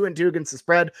 4-0, 2-2 against the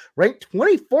spread, ranked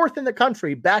 24th in the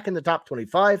country, back in the top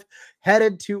 25,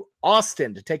 headed to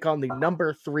Austin to take on the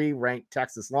number 3 ranked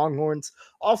Texas Longhorns,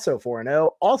 also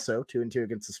 4-0, also 2-2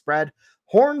 against the spread.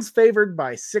 Horns favored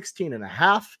by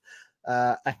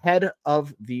 16.5, ahead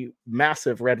of the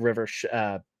massive Red River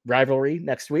rivalry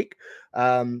next week.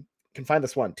 Can find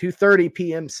this one 2:30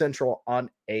 p.m. Central on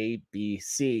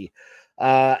ABC.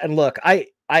 And look, I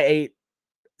ate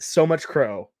so much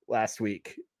crow last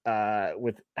week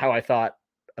with how I thought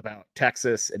about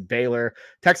Texas and Baylor.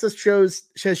 Texas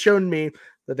has shown me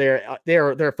that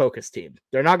they're a focused team.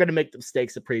 They're not going to make the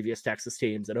mistakes of previous Texas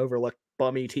teams and overlook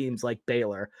bummy teams like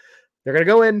Baylor. They're going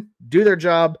to go in, do their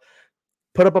job,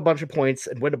 put up a bunch of points,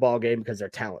 and win a ball game because they're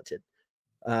talented.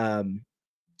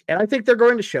 And I think they're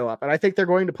going to show up, and I think they're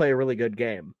going to play a really good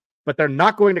game. But they're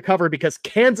not going to cover because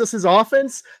Kansas's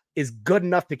offense is good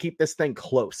enough to keep this thing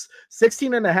close.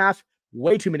 16.5,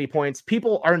 way too many points.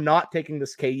 People are not taking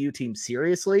this KU team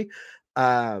seriously.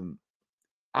 I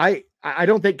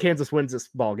don't think Kansas wins this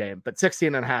ball game, but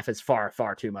 16.5 is far,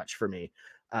 far too much for me.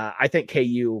 I think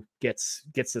KU gets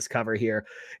this cover here.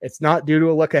 It's not due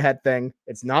to a look ahead thing.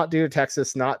 It's not due to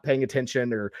Texas not paying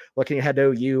attention or looking ahead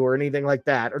to OU or anything like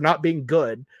that, or not being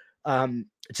good.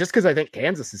 Just because I think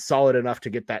Kansas is solid enough to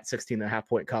get that 16.5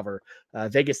 point cover.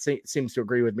 Vegas seems to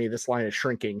agree with me. This line is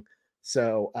shrinking.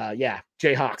 So,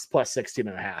 Jayhawks plus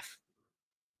 16.5.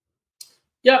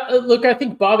 Yeah, look, I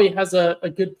think Bobby has a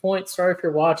good point. Sorry if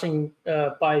you're watching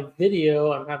by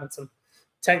video. I'm having some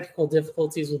technical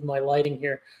difficulties with my lighting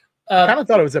here. I kind of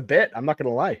thought it was a bit. I'm not going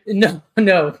to lie. No,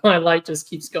 my light just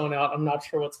keeps going out. I'm not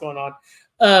sure what's going on.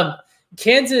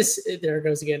 Kansas, there it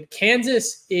goes again.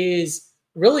 Kansas is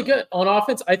really good on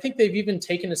offense. I think they've even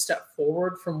taken a step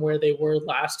forward from where they were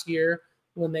last year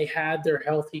when they had their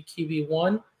healthy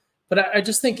QB1. But I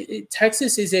just think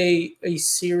Texas is a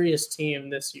serious team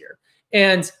this year.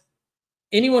 And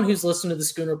anyone who's listened to the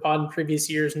Schooner Pod in previous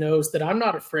years knows that I'm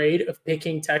not afraid of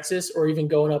picking Texas or even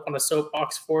going up on a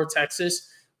soapbox for Texas.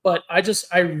 But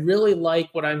I really like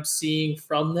what I'm seeing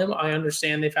from them. I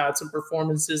understand they've had some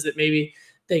performances that maybe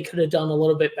they could have done a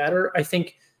little bit better. I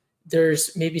think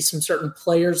there's maybe some certain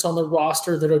players on the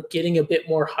roster that are getting a bit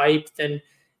more hype than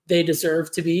they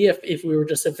deserve to be if we were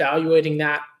just evaluating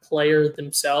that player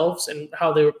themselves and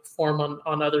how they would perform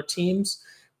on other teams.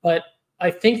 But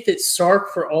I think that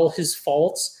Sark, for all his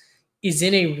faults, is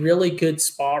in a really good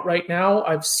spot right now.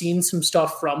 I've seen some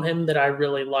stuff from him that I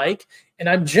really like, and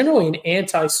I'm generally an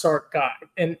anti-Sark guy.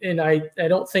 And I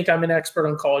don't think I'm an expert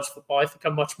on college football. I think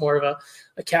I'm much more of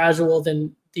a casual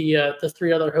than the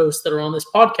three other hosts that are on this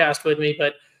podcast with me.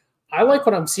 But I like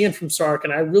what I'm seeing from Sark,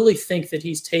 and I really think that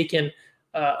he's taken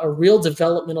a real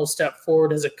developmental step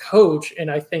forward as a coach.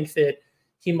 And I think that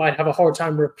he might have a hard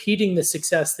time repeating the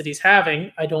success that he's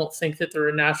having. I don't think that they're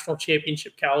a national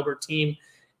championship caliber team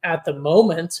at the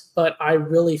moment, but I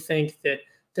really think that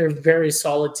they're a very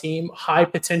solid team. High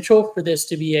potential for this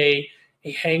to be a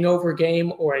hangover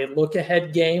game or a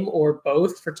look-ahead game or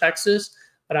both for Texas,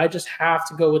 but I just have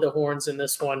to go with the Horns in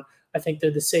this one. I think they're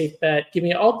the safe bet.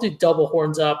 I'll do double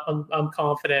Horns up. I'm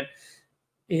confident.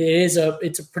 It's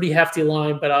a pretty hefty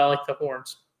line, but I like the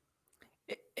Horns.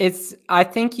 I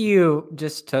think you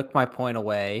just took my point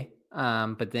away,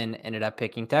 but then ended up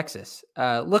picking Texas.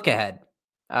 Look ahead.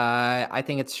 I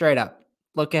think it's straight up.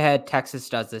 Look ahead. Texas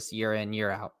does this year in,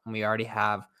 year out. And we already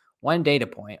have one data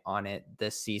point on it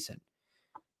this season.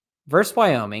 Versus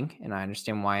Wyoming, and I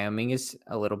understand Wyoming is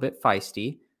a little bit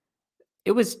feisty.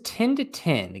 It was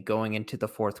 10-10 going into the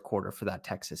fourth quarter for that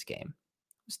Texas game.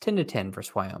 It was 10-10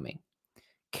 versus Wyoming.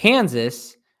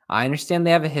 Kansas, I understand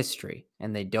they have a history,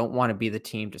 and they don't want to be the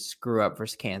team to screw up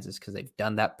versus Kansas because they've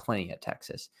done that plenty at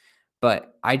Texas.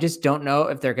 But I just don't know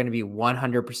if they're going to be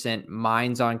 100%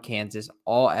 minds on Kansas,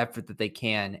 all effort that they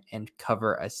can, and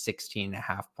cover a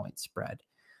 16.5 point spread.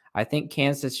 I think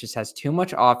Kansas just has too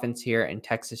much offense here, and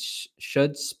Texas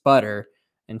should sputter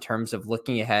in terms of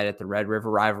looking ahead at the Red River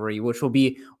rivalry, which will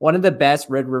be one of the best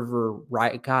Red River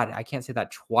God, I can't say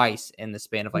that twice in the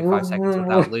span of like 5 seconds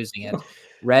without losing it.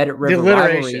 Red River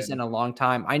rivalries in a long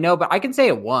time. I know, but I can say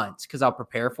it once because I'll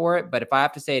prepare for it. But if I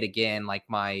have to say it again, like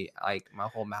my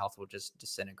whole mouth will just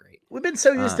disintegrate. We've been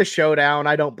so used to Showdown.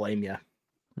 I don't blame you.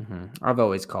 Mm-hmm. I've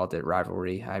always called it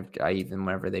rivalry. I even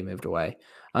whenever they moved away.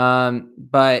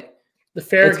 But it's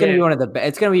going to be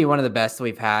it's going to be one of the best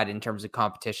we've had in terms of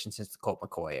competition since the Colt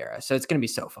McCoy era. So it's going to be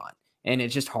so fun, and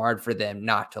it's just hard for them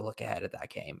not to look ahead at that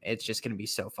game. It's just going to be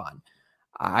so fun.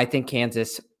 I think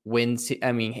Kansas wins.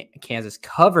 I mean, Kansas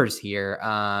covers here,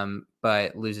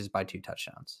 but loses by 2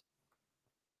 touchdowns.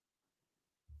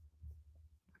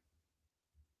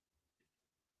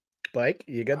 Blake,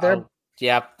 you good there?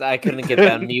 Yeah, I couldn't get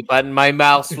that mute button. My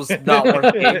mouse was not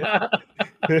working.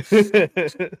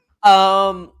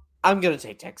 I'm going to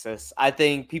take Texas. I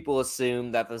think people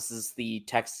assume that this is the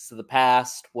Texas of the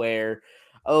past where,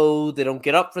 they don't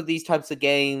get up for these types of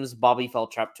games. Bobby fell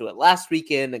trapped to it last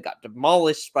weekend and got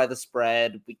demolished by the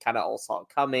spread. We kind of all saw it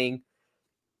coming.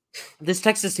 This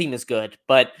Texas team is good,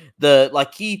 but the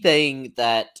key thing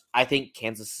that I think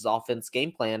Kansas's offense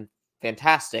game plan,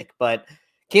 fantastic, but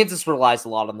Kansas relies a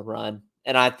lot on the run.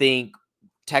 And I think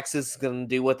Texas is going to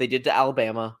do what they did to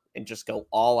Alabama and just go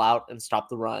all out and stop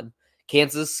the run.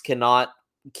 Kansas cannot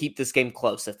keep this game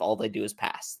close if all they do is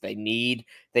pass. They need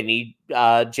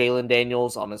Jalen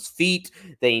Daniels on his feet.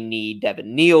 They need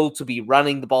Devin Neal to be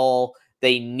running the ball.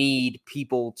 They need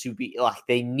people to be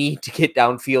they need to get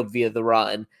downfield via the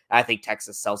run. I think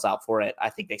Texas sells out for it. I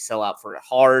think they sell out for it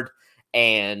hard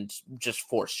and just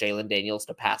force Jalen Daniels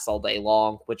to pass all day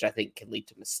long, which I think can lead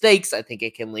to mistakes. I think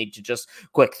it can lead to just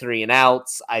quick 3 and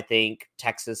outs. I think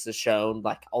Texas has shown,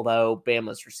 although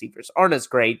Bama's receivers aren't as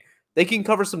great, they can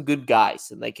cover some good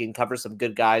guys, and they can cover some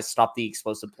good guys, stop the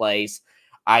explosive plays.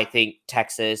 I think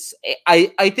Texas,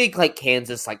 I think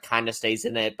Kansas kind of stays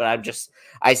in it, but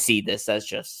I see this as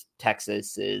just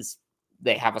Texas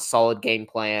they have a solid game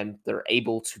plan. They're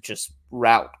able to just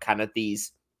route kind of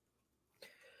these,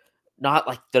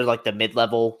 not they're the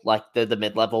mid-level, they're the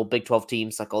mid-level Big 12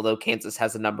 teams. Although Kansas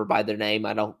has a number by their name,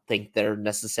 I don't think they're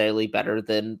necessarily better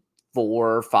than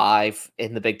 4 or 5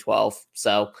 in the Big 12.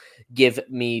 So give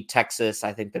me Texas.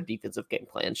 I think their defensive game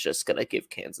plan is just going to give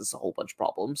Kansas a whole bunch of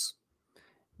problems.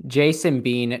 Jason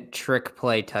Bean trick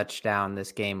play touchdown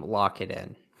this game. Lock it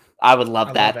in. I would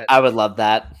love that. I would love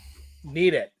that.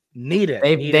 Need it.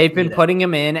 They've been putting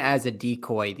him in as a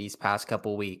decoy these past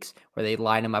couple weeks where they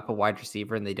line him up a wide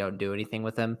receiver and they don't do anything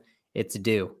with him. It's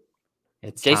due.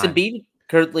 It's Jason time. Bean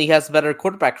currently has a better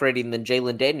quarterback rating than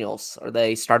Jalen Daniels. Are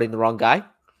they starting the wrong guy?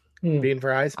 Bean for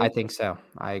Heisman? I think so.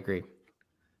 I agree.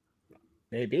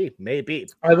 Maybe.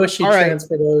 I wish he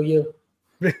transferred to OU.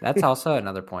 That's also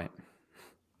another point.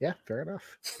 Yeah, fair enough.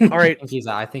 All right.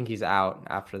 I think he's out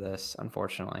after this,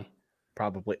 unfortunately.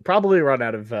 Probably run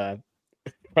out of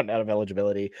run out of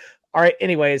eligibility. All right.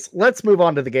 Anyways, let's move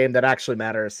on to the game that actually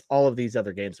matters. All of these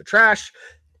other games are trash.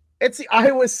 It's the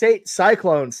Iowa State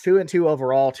Cyclones, 2-2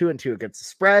 overall, 2-2 against the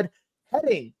spread,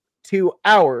 heading to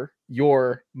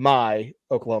my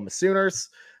Oklahoma Sooners,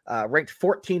 ranked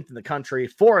 14th in the country,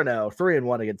 4-0,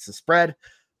 3-1 against the spread.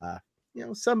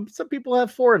 Some people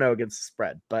have 4-0 against the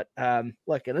spread, but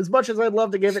look, and as much as I'd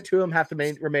love to give it to them, have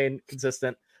to remain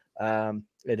consistent.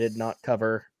 It did not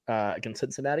cover against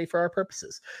Cincinnati for our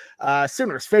purposes.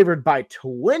 Sooners favored by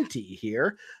 20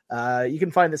 here. You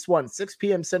can find this one 6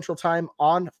 p.m. Central Time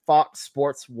on Fox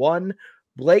Sports 1.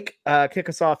 Blake, kick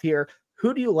us off here.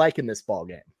 Who do you like in this ball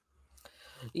game?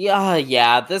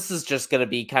 Yeah, this is just going to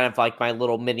be kind of like my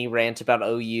little mini rant about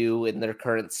OU in their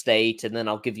current state, and then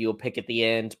I'll give you a pick at the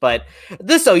end. But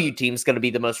this OU team is going to be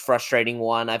the most frustrating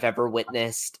one I've ever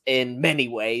witnessed in many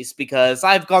ways, because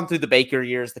I've gone through the Baker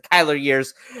years, the Kyler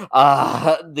years,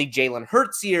 the Jalen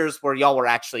Hurts years, where y'all were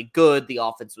actually good, the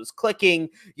offense was clicking,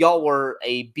 y'all were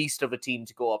a beast of a team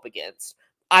to go up against.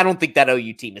 I don't think that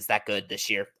OU team is that good this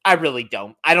year. I really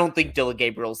don't. I don't think Dylan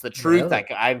Gabriel's the truth.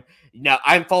 Really?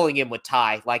 I'm falling in with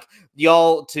Ty. Like,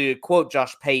 y'all, to quote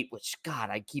Josh Pate, which, God,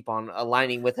 I keep on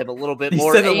aligning with him a little bit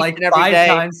more. He said it like 5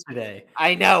 times today.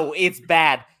 I know, it's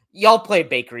bad. Y'all play a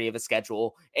bakery of a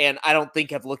schedule, and I don't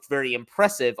think have looked very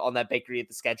impressive on that bakery of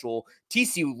the schedule.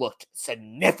 TCU looked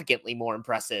significantly more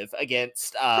impressive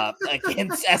against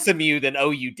SMU than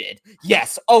OU did.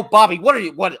 Yes. Oh, Bobby,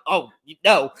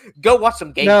 no. Go watch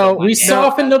some games. No, we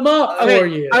softened them up for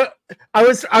you. I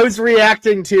was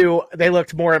reacting to they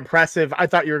looked more impressive. I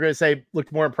thought you were going to say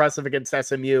looked more impressive against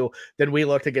SMU than we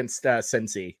looked against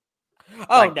Cincy.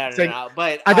 Oh, no.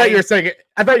 But I thought you were saying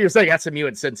SMU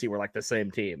and Cincy were like the same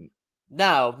team.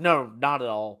 No, not at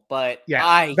all. But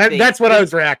yeah, that's what I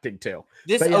was reacting to.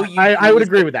 I would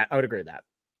agree with that.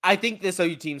 I think this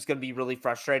OU team is going to be really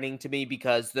frustrating to me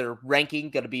because their ranking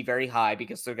going to be very high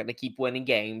because they're going to keep winning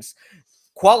games.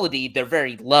 Quality, they're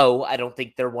very low. I don't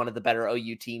think they're one of the better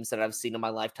OU teams that I've seen in my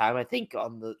lifetime. I think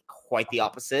quite the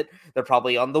opposite. They're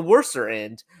probably on the worser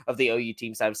end of the OU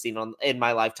teams I've seen in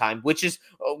my lifetime, which is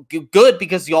good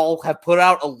because y'all have put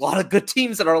out a lot of good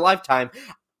teams in our lifetime.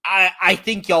 I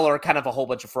think y'all are kind of a whole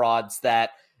bunch of frauds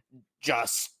that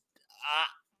just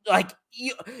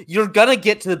you're gonna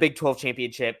get to the Big 12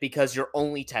 championship because your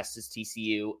only test is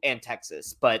TCU and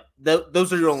Texas, but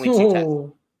those are your only two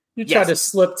tests. You tried to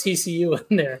slip TCU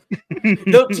in there.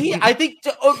 No, I think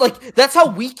that's how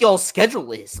weak y'all's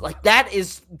schedule is. Like, that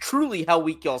is truly how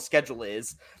weak y'all's schedule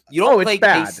is. You don't play. It's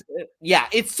bad. Yeah,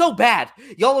 it's so bad.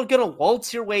 Y'all are gonna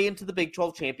waltz your way into the Big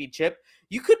 12 championship.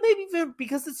 You could maybe even,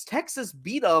 because it's Texas,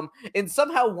 beat them and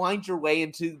somehow wind your way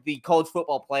into the college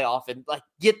football playoff and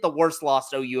get the worst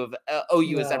loss OU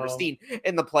has ever seen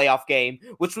in the playoff game,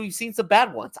 which we've seen some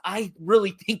bad ones. I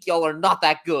really think y'all are not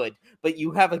that good, but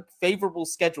you have a favorable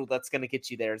schedule that's going to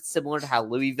get you there. It's similar to how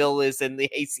Louisville is in the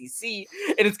ACC,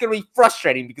 and it's going to be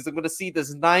frustrating because I'm going to see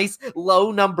this nice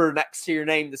low number next to your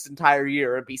name this entire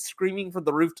year and be screaming from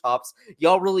the rooftops,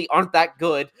 y'all really aren't that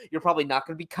good. You're probably not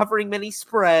going to be covering many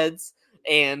spreads,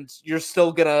 and you're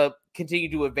still going to continue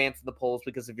to advance in the polls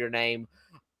because of your name.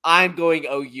 I'm going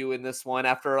OU in this one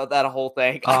after that whole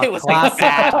thing. I was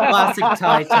classic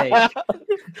Ty take.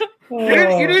 You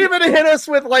didn't even hit us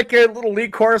with like a little Lee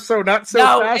Corso, not so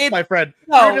fast, my friend.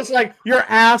 No. You're just like, your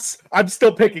ass, I'm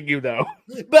still picking you though.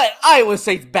 But Iowa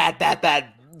State's bad.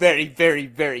 Very, very,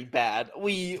 very bad.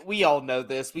 We all know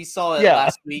this. We saw it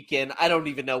last weekend. I don't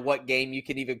even know what game you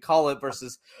can even call it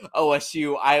versus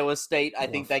OSU, Iowa State. I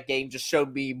think that game just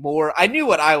showed me more. I knew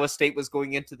what Iowa State was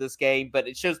going into this game, but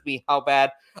it shows me how bad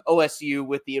OSU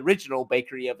with the original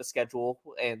bakery of a schedule.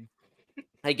 And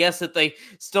I guess if they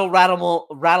still rattle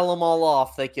them all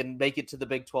off, they can make it to the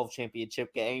Big 12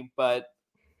 championship game. But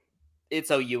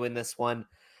it's OU in this one.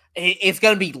 It's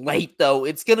going to be late, though.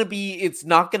 It's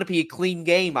not going to be a clean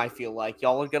game, I feel like.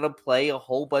 Y'all are going to play a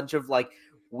whole bunch of,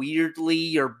 weirdly,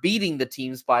 you're beating the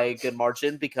teams by a good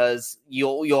margin because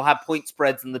you'll have point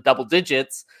spreads in the double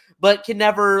digits, but can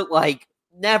never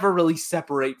really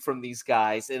separate from these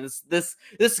guys. And this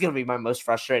is going to be my most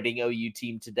frustrating OU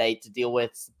team to date to deal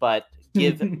with, but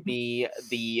give me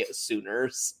the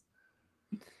Sooners.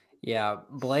 Yeah,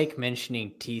 Blake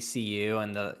mentioning TCU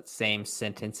in the same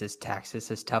sentence as Texas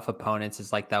as tough opponents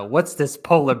is like that. What's this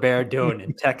polar bear doing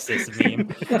in Texas meme?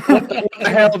 What the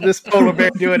hell is this polar bear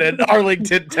doing in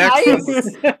Arlington, Texas?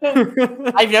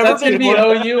 I've never been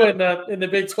the OU in the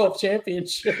Big 12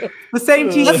 championship. The same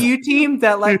TCU team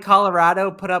that let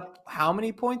Colorado put up how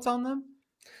many points on them?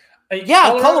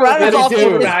 Yeah, Colorado's offense is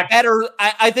quarterback. better.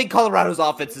 I think Colorado's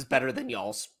offense is better than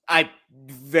y'all's. I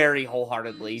very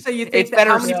wholeheartedly. So you think it's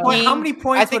better? How many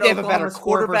points I think would they have a better Oklahoma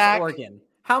score versus quarterback. Oregon?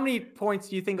 How many points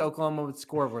do you think Oklahoma would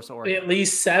score versus Oregon? At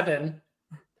least 7.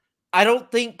 I don't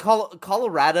think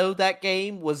Colorado that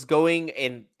game was going,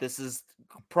 and this is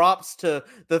props to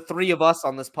the 3 of us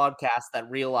on this podcast that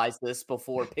realized this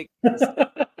before picking.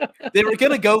 They were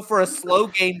going to go for a slow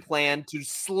game plan to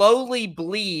slowly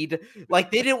bleed.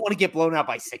 Like, they didn't want to get blown out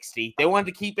by 60. They wanted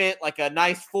to keep it like a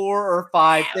nice 4 or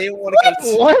 5. They didn't want to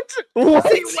go. What?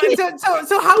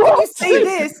 So how can you say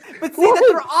this, but say that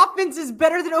their offense is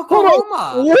better than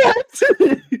Oklahoma? What?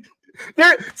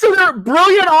 Their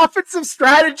brilliant offensive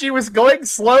strategy was going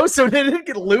slow, so they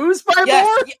didn't lose by more.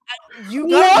 Yeah, you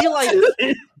gotta realize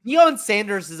Deion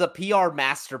Sanders is a PR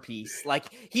masterpiece. Like,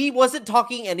 he wasn't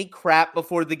talking any crap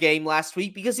before the game last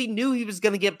week because he knew he was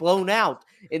going to get blown out.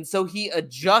 And so he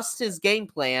adjusts his game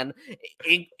plan.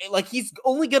 Like, he's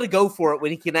only going to go for it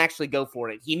when he can actually go for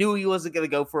it. He knew he wasn't going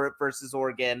to go for it versus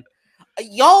Oregon.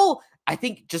 Y'all, I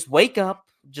think just wake up.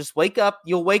 Just wake up.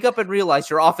 You'll wake up and realize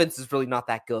your offense is really not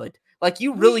that good. Like,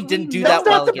 you really didn't do that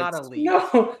well against.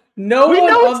 No one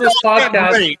on this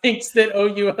podcast thinks that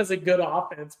OU has a good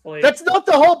offense play. That's not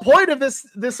the whole point of this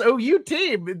OU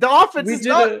team. The offense is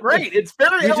not great. It's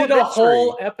very We did a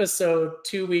whole episode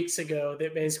 2 weeks ago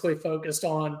that basically focused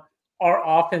on our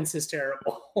offense is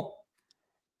terrible.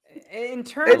 In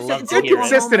terms of it's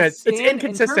inconsistent. It's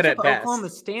inconsistent at best. Oklahoma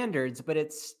standards, but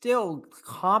it's still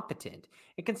competent.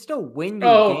 It can still win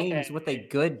you games with a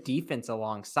good defense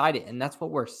alongside it, and that's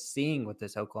what we're seeing with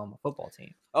this Oklahoma football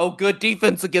team. Oh, good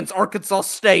defense against Arkansas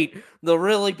State. The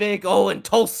really big. Oh, and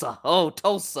Tulsa. Oh,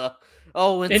 Tulsa.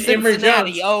 Oh, and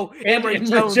Cincinnati. Emory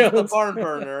Jones, the barn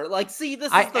burner. Like, see,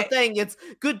 this is the thing. It's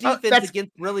good defense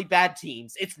against really bad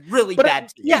teams. It's really bad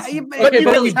teams. Yeah, but you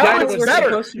can tell it's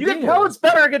better. You can tell it's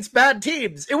better against bad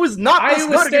teams. It was not this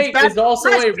Iowa good State against bad is also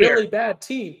a teams really bad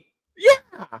team.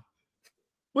 Yeah.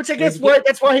 Which I guess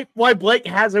that's why Blake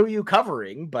has OU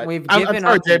covering. But we've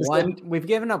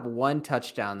given up one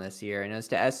touchdown this year, and it was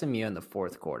to SMU in the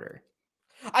fourth quarter.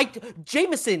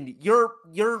 Jameson,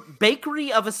 your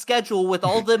bakery of a schedule with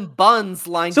all them buns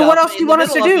lined up. So what else do you want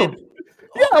us to do?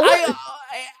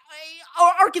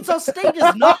 Arkansas State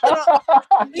is not gonna.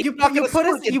 You put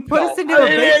us into a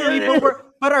bakery,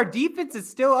 but our defense is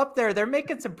still up there. They're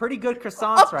making some pretty good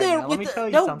croissants right now. Let me tell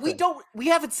you something. We don't. We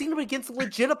haven't seen them against a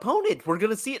legit opponent. We're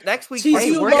gonna see it next week.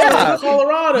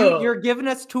 Colorado. You're giving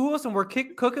us tools, and we're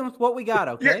cooking with what we got.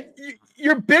 Okay.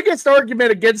 Your biggest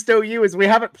argument against OU is we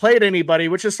haven't played anybody,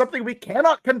 which is something we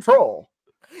cannot control.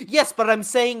 Yes, but I'm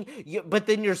saying, but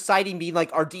then you're citing being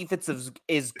like, our defense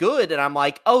is good. And I'm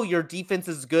like, oh, your defense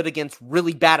is good against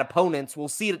really bad opponents. We'll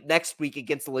see it next week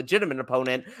against a legitimate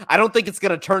opponent. I don't think it's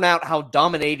going to turn out how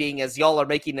dominating as y'all are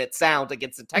making it sound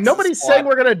against the Texas Nobody's squad. saying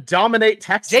we're going to dominate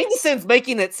Texas. Jameson's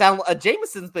making it sound,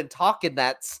 Jameson's been talking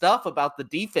that stuff about the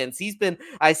defense.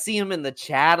 I see him in the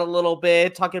chat a little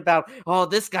bit talking about, oh,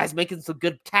 this guy's making some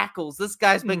good tackles. This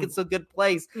guy's making some good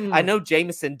plays. I know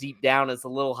Jameson deep down is a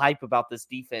little hype about this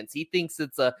defense. He thinks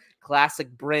it's a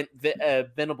classic Brent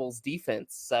Venables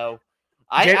defense. So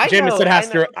Jameson has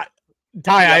to.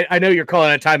 Ty, I know you're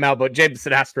calling a timeout, but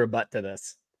Jameson has to rebut to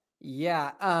this.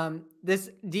 Yeah,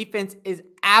 this defense is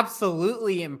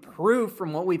absolutely improved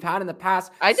from what we've had in the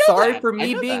past. Sorry for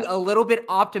me being a little bit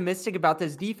optimistic about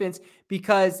this defense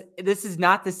because this is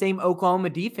not the same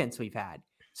Oklahoma defense we've had.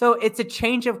 So it's a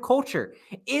change of culture.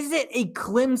 Is it a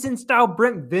Clemson-style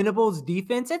Brent Venables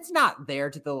defense? It's not there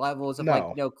to the levels of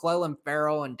Clelin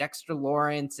Ferrell and Dexter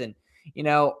Lawrence and,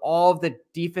 all of the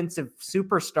defensive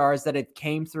superstars that have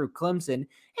came through Clemson.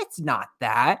 It's not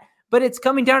that. But it's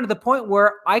coming down to the point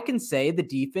where I can say the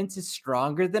defense is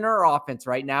stronger than our offense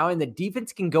right now, and the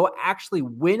defense can go actually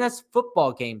win us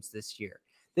football games this year.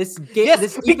 This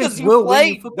defense will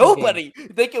win you nobody.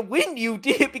 Games. They can win you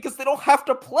because they don't have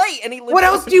to play any. What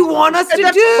else do you want us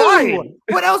to do?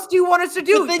 What else do you want us to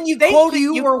do? But then you quote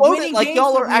it like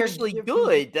y'all are actually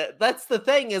good. That's the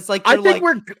thing. Is like I think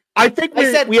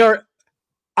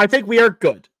we are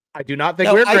good. I do not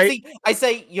think we're great. I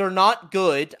say you're not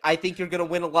good. I think you're going to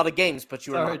win a lot of games, but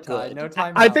you're not good. No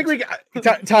time. I think we got to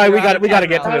get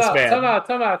to this man.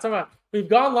 Time out. We've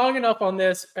gone long enough on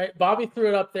this. Right? Bobby threw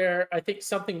it up there. I think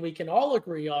something we can all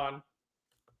agree on.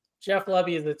 Jeff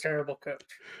Lebby is a terrible coach.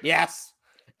 Yes.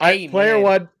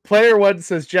 Player one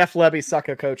says Jeff Lebby suck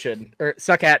at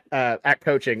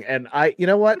coaching, and you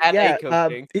know what?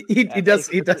 He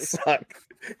does suck.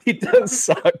 He does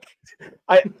suck.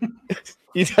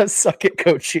 He does suck at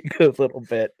coaching a little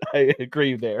bit. I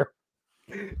agree there.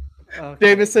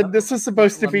 Jameson, this was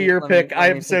supposed to be your pick. I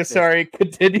am so sorry.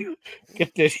 Continue.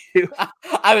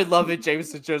 I would love it.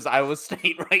 Jameson chose Iowa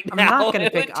State right now. I'm not going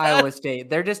to pick Iowa State.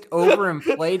 They're just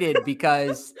overinflated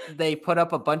because they put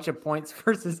up a bunch of points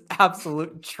versus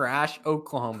absolute trash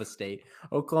Oklahoma State.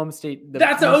 Oklahoma State.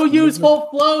 That's OU's whole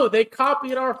flow. They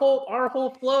copied our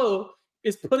whole flow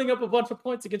is putting up a bunch of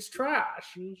points against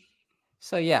trash.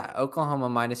 So yeah, Oklahoma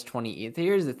minus 20.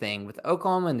 Here's the thing with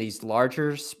Oklahoma and these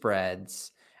larger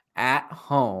spreads at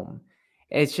home.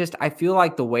 It's just, I feel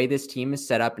like the way this team is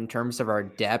set up in terms of our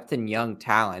depth and young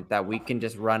talent that we can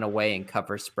just run away and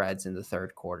cover spreads in the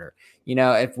third quarter. You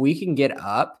know, if we can get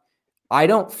up, I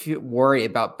don't worry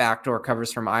about backdoor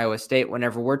covers from Iowa State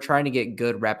whenever we're trying to get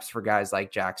good reps for guys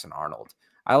like Jackson Arnold.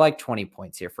 I like 20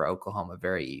 points here for Oklahoma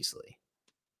very easily.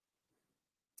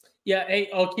 Yeah, hey,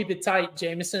 I'll keep it tight.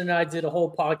 Jameson and I did a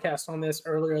whole podcast on this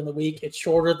earlier in the week. It's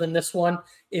shorter than this one,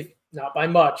 if not by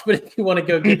much, but if you want to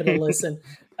go give it a listen,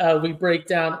 we break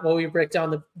down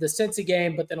the Cincy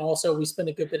game, but then also we spend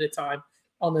a good bit of time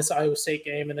on this Iowa State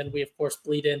game, and then we of course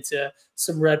bleed into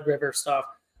some Red River stuff.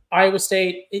 Iowa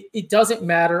State, it doesn't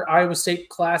matter. Iowa State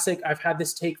Classic. I've had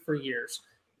this take for years.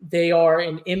 They are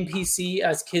an NPC,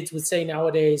 as kids would say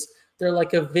nowadays. They're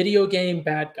like a video game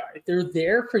bad guy. They're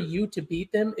there for you to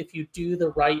beat them if you do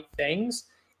the right things.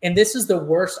 And this is the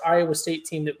worst Iowa State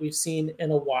team that we've seen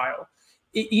in a while.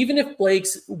 Even if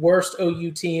Blake's worst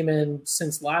OU team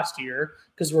since last year,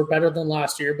 because we're better than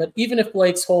last year, but even if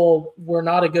Blake's whole we're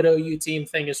not a good OU team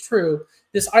thing is true,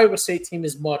 this Iowa State team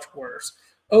is much worse.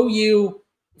 OU,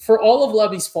 for all of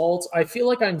Levy's faults, I feel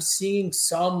like I'm seeing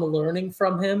some learning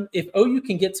from him. If OU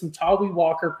can get some Tawi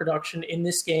Walker production in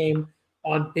this game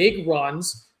on big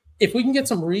runs, if we can get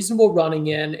some reasonable running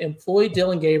in, employ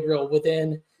Dylan Gabriel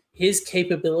within his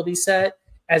capability set,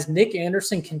 as Nick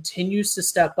Anderson continues to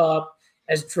step up,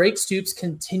 as Drake Stoops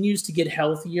continues to get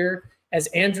healthier, as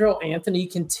Andrew Anthony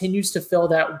continues to fill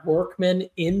that workman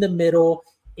in the middle,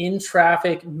 in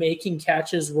traffic, making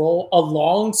catches role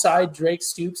alongside Drake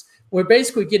Stoops. We're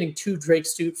basically getting two Drake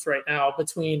Stoops right now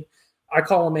between, I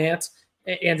call him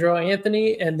Andrew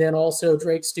Anthony, and then also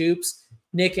Drake Stoops.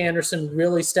 Nick Anderson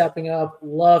really stepping up.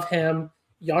 Love him.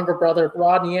 Younger brother,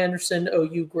 Rodney Anderson,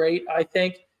 OU great, I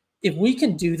think. If we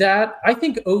can do that, I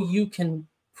think OU can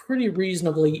pretty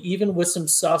reasonably, even with some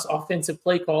sus offensive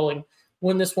play calling,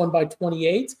 win this one by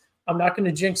 28. I'm not going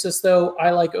to jinx this, though.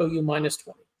 I like OU minus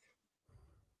 20.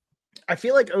 I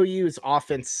feel like OU's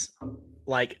offense,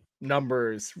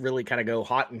 numbers really kind of go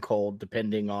hot and cold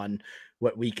depending on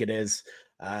what week it is.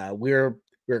 We're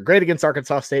great against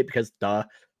Arkansas State because a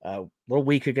little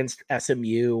weak against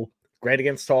SMU, great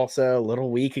against Tulsa, a little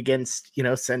weak against,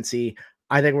 Cincy.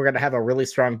 I think we're going to have a really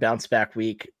strong bounce back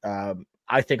week.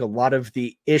 I think a lot of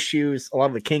the issues, a lot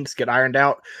of the kinks get ironed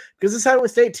out because this Iowa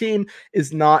State team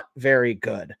is not very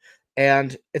good.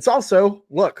 And it's also,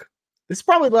 look, this is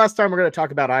probably the last time we're going to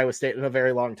talk about Iowa State in a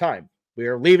very long time. We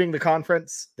are leaving the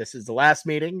conference. This is the last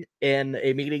meeting in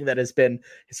a meeting that has been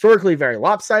historically very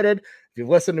lopsided. If you've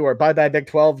listened to our Bye Bye Big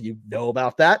 12, you know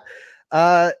about that.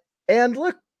 And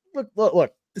look,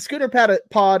 the Scooter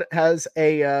Pod has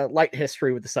a light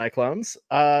history with the Cyclones,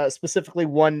 specifically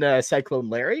one Cyclone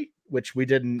Larry, which we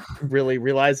didn't really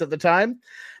realize at the time.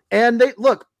 And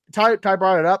Ty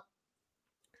brought it up.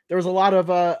 There was a lot of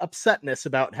upsetness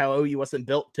about how OU wasn't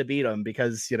built to beat them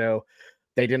because,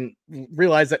 they didn't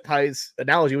realize that Ty's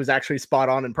analogy was actually spot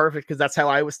on and perfect because that's how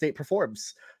Iowa State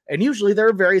performs. And usually they're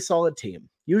a very solid team.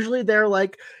 Usually they're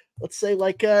let's say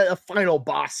a final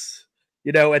boss.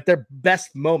 At their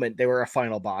best moment, they were a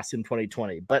final boss in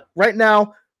 2020. But right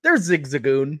now, they're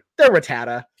Zigzagoon. They're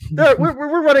Rattata.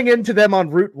 We're running into them on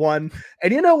Route 1.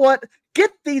 And you know what?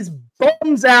 Get these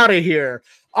bums out of here.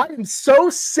 I am so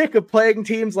sick of playing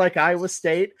teams like Iowa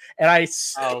State, and I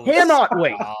cannot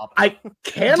wait. I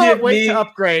cannot wait to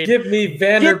upgrade. Give me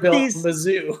Vanderbilt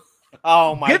Mizzou.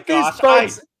 Oh, my gosh. Get these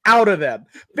folks out of them.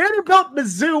 Vanderbilt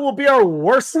Mizzou will be our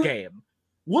worst game.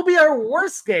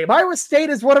 Iowa State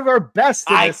is one of our best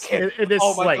in this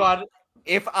oh my slate. God.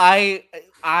 If I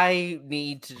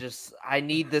need this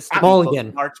to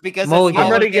Mulligan. March because Mulligan.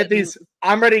 I'm ready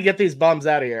to get these bums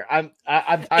out of here. I'm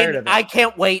tired of it. I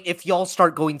can't wait if y'all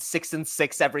start going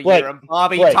 6-6 every year and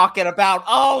Bobby talking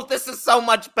about, this is so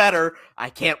much better.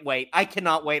 I can't wait. I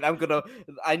cannot wait. Let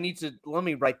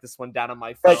me write this one down on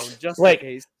my phone just in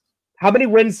case. How many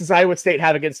wins does Iowa State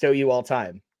have against OU all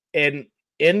time? In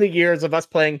the years of us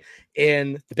playing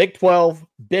in the Big 12,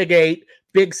 Big 8,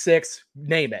 Big 6,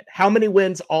 name it. How many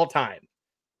wins all time?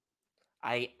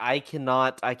 I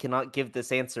cannot give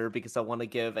this answer because I want to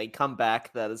give a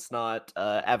comeback that is not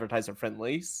advertiser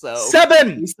friendly. So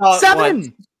 7,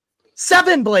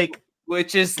 Blake.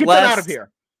 which is Get less them out of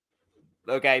here.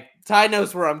 Okay, Ty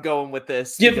knows where I'm going with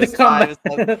this. Give the comeback.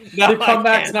 No, the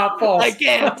comeback's not false. I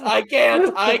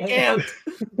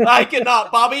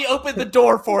cannot. Bobby opened the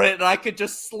door for it, and I could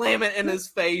just slam it in his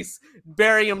face,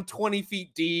 bury him 20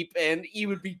 feet deep, and he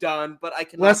would be done. But I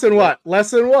cannot.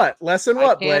 Lesson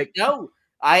what, Blake? No,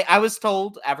 I was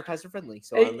told advertiser friendly.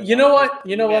 So hey, you know what?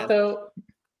 You know what though?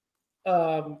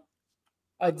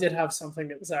 I did have something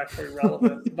that was actually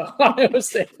relevant about Iowa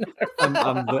State.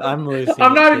 I'm losing.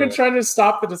 I'm not even trying to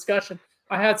stop the discussion.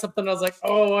 I had something. I was like,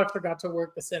 oh, I forgot to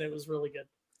work this in. It was really good.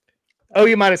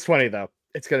 OU minus 20 though.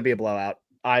 It's going to be a blowout.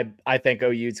 I think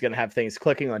OU is going to have things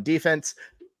clicking on defense.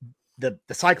 The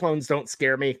Cyclones don't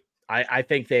scare me. I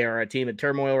think they are a team in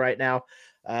turmoil right now.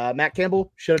 Matt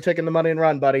Campbell should have taken the money and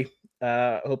run, buddy.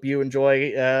 Hope you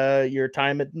enjoy your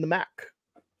time in the MAC.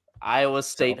 Iowa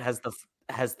State has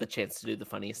the chance to do the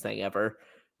funniest thing ever.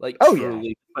 Like, truly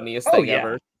the funniest thing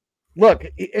ever. Look,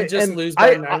 and just lose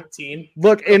by 19.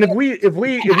 Look, and if we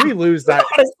lose that,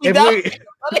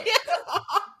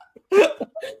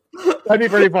 that'd be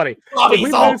pretty funny.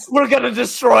 We're gonna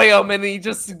destroy him, and he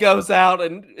just goes out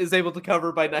and is able to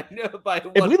cover by 9.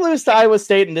 If we lose to Iowa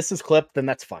State and this is clipped, then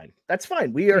that's fine. That's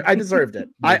fine. I deserved it.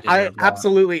 I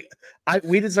absolutely.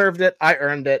 We deserved it. I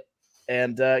earned it,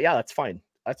 and that's fine.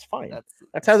 That's fine.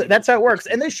 That's how it works.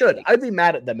 And they should. I'd be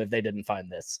mad at them if they didn't find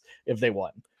this if they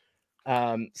won.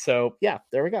 So yeah,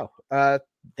 there we go.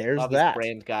 There's Bobby's that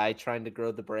brand guy trying to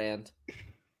grow the brand.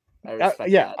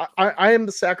 I am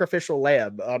the sacrificial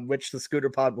lamb on which the Scooter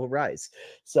Pod will rise.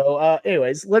 So,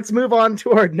 anyways, let's move on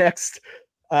to our next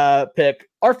pick.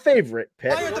 Our favorite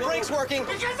pick. Why aren't the brakes working?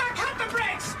 Because I cut the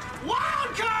brakes.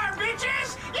 Wild card,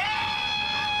 bitches!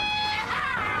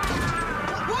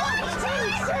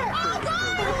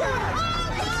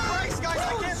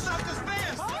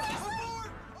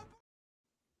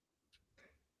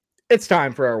 It's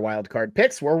time for our wild card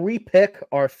picks, where we pick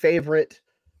our favorite,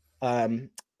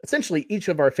 essentially each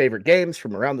of our favorite games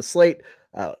from around the slate.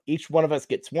 Each one of us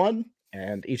gets one,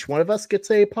 and each one of us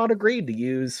gets a pot of greed to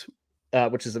use,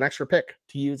 which is an extra pick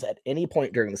to use at any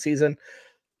point during the season.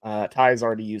 Ty's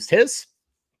already used his.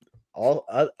 All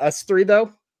us three,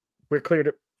 though, we're clear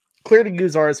to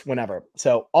use ours whenever.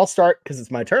 So I'll start because it's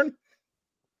my turn.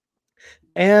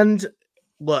 And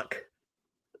look,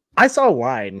 I saw a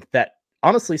line that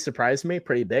honestly surprised me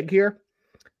pretty big here.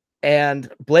 And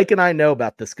Blake and I know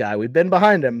about this guy. We've been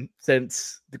behind him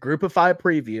since the Group of 5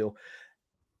 preview.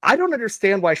 I don't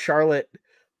understand why Charlotte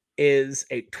is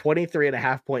a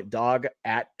 23.5 point dog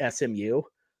at SMU,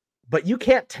 but you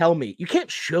can't show me a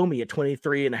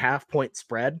 23.5 point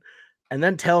spread and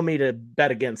then tell me to bet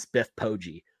against Biff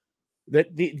Poggi.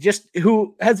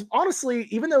 Who has honestly,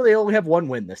 even though they only have one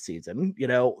win this season,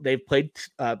 they've played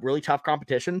really tough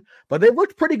competition, but they've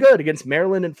looked pretty good against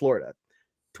Maryland and Florida.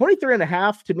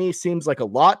 23.5 to me seems like a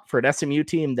lot for an SMU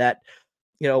team that,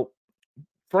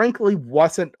 frankly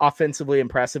wasn't offensively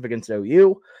impressive against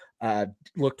OU.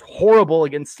 Looked horrible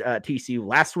against TCU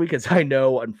last week, as I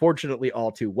know, unfortunately,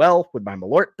 all too well with my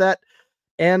Malort bet.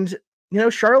 And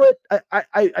Charlotte,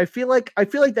 I feel like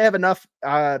they have enough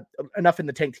in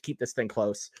the tank to keep this thing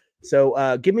close.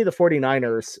 So give me the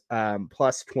 49ers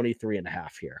plus 23.5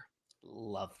 here.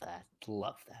 Love that,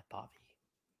 Bobby.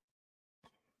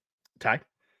 Ty?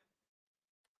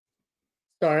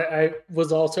 Sorry, I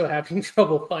was also having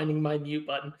trouble finding my mute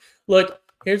button. Look,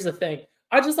 here's the thing.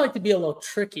 I just like to be a little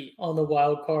tricky on the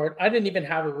wild card. I didn't even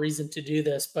have a reason to do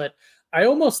this, but I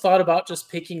almost thought about just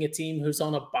picking a team who's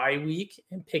on a bye week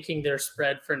and picking their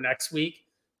spread for next week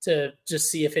to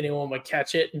just see if anyone would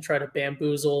catch it and try to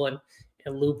bamboozle and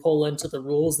loophole into the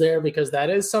rules there, because that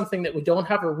is something that we don't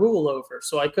have a rule over.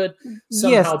 So I could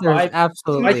somehow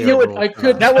absolutely. I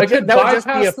could that would just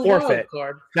be a forfeit.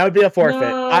 That would be a forfeit.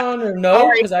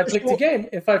 No, because I picked a game.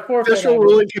 If I forfeit,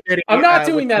 I'm not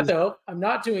doing that though. I'm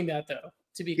not doing that though.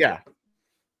 To be clear.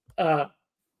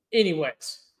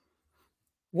 Anyways.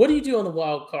 What do you do on the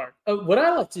wild card? What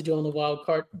I like to do on the wild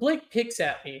card, Blake picks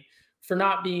at me for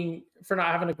not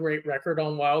having a great record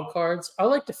on wild cards. I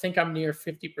like to think I'm near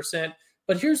 50%,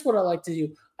 but here's what I like to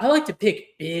do. I like to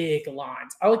pick big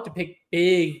lines. I like to pick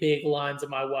big lines of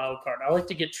my wild card. I like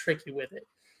to get tricky with it.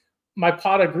 My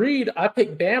pot of greed, I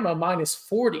picked Bama minus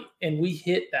 40, and we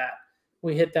hit that.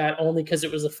 We hit that only because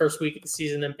it was the first week of the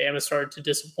season and Bama started to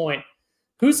disappoint.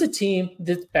 Who's a team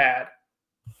that's bad?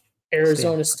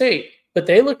 Arizona State. But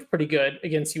they looked pretty good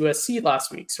against USC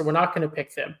last week, so we're not going to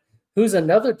pick them. Who's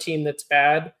another team that's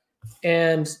bad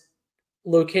and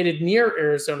located near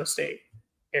Arizona State?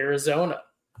 Arizona.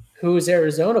 Who is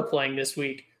Arizona playing this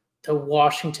week? The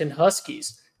Washington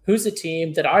Huskies. Who's a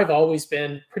team that I've always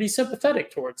been pretty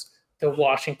sympathetic towards? the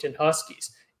Washington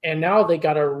Huskies. And now they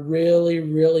got a really,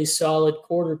 really solid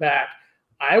quarterback.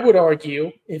 I would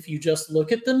argue, if you just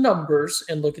look at the numbers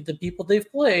and look at the people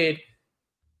they've played,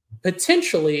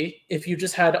 potentially, if you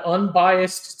just had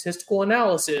unbiased statistical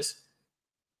analysis,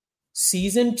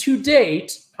 season to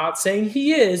date, not saying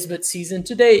he is, but season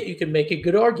to date, you can make a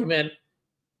good argument,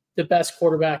 the best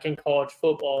quarterback in college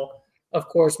football. Of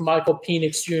course, Michael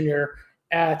Penix Jr.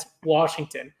 at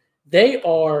Washington. They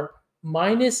are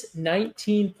minus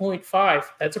 19.5.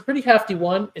 That's a pretty hefty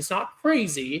one. It's not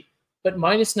crazy, but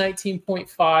minus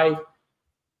 19.5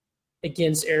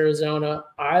 against Arizona.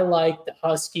 I like the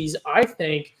Huskies. I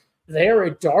think they're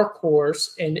a dark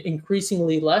horse and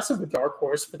increasingly less of a dark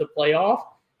horse for the playoff.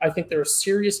 I think they're a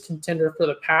serious contender for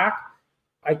the pack.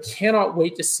 I cannot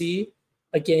wait to see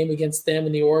a game against them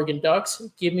and the Oregon Ducks.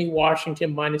 Give me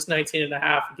Washington minus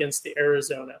 19.5 against the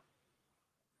Arizona.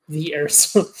 The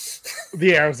Arizona.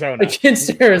 The Arizona.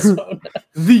 Against Arizona.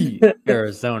 The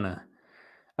Arizona.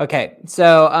 Okay,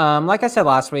 so like I said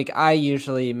last week, I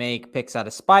usually make picks out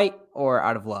of spite or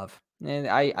out of love. And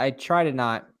I try to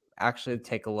not actually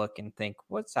take a look and think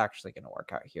what's actually going to work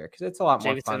out here because it's a lot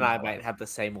more Jameson fun. and I might have the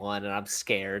same one, and I'm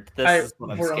scared. This is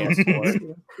what I'm scared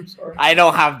for. I'm sorry. I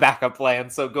don't have backup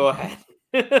plans, so go ahead.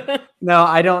 No,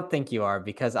 I don't think you are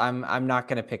because I'm not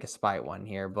going to pick a spite one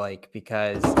here, Blake,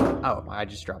 because I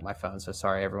just dropped my phone. So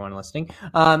sorry, everyone listening.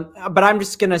 But I'm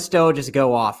just going to still just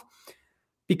go off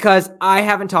because I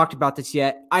haven't talked about this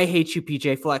yet. I hate you,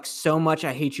 PJ Fleck, so much.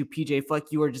 I hate you, PJ Fleck.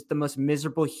 You are just the most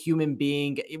miserable human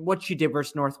being. What you did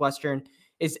versus Northwestern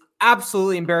is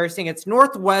absolutely embarrassing. It's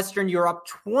Northwestern. You're up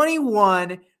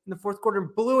 21 in the fourth quarter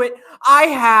and blew it. I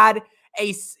had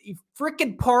a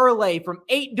freaking parlay from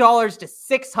 $8 to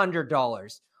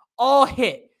 $600. All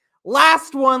hit.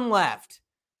 Last one left.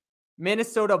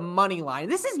 Minnesota money line.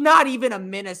 This is not even a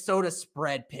Minnesota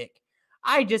spread pick.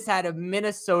 I just had a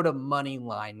Minnesota money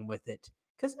line with it.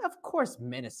 Because, of course,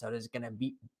 Minnesota is going to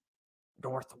beat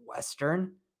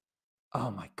Northwestern. Oh,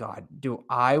 my God. Do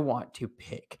I want to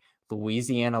pick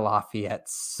Louisiana Lafayette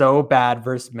so bad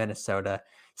versus Minnesota?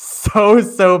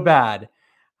 So bad.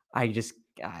 I'm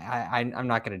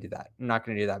not going to do that. I'm not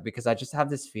going to do that because I just have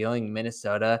this feeling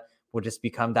Minnesota will just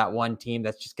become that one team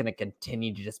that's just going to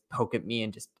continue to just poke at me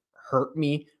and just hurt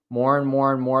me more and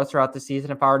more and more throughout the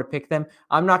season. If I were to pick them,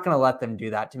 I'm not going to let them do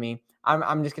that to me.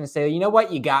 I'm just going to say, you know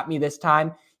what? You got me this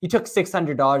time. You took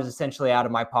 $600 essentially out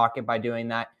of my pocket by doing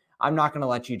that. I'm not going to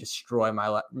let you destroy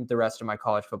the rest of my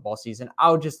college football season.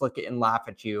 I'll just look at and laugh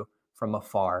at you from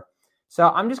afar. So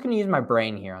I'm just going to use my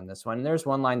brain here on this one. There's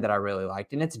one line that I really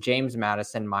liked, and it's James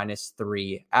Madison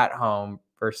 -3 at home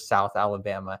versus South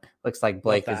Alabama. Looks like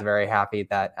Blake is very happy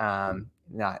that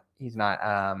he's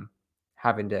not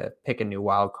having to pick a new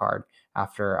wild card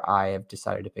after I have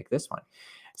decided to pick this one.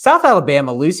 South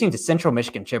Alabama losing to Central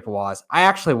Michigan Chippewas. I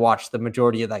actually watched the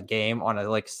majority of that game on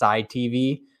a side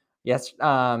TV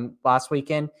last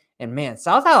weekend, and man,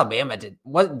 South Alabama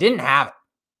didn't have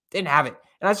it.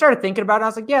 And I started thinking about it. I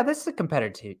was like, yeah, this is a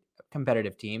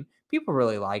competitive team. People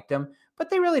really liked them, but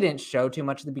they really didn't show too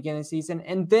much at the beginning of the season.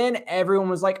 And then everyone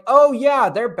was like, oh, yeah,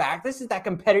 they're back. This is that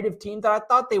competitive team that I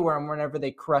thought they were whenever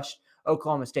they crushed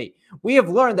Oklahoma State. We have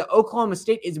learned that Oklahoma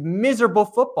State is a miserable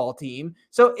football team.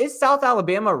 So is South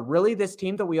Alabama really this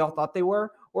team that we all thought they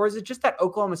were? Or is it just that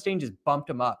Oklahoma State just bumped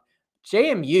them up?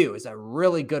 JMU is a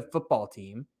really good football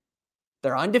team.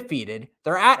 They're undefeated.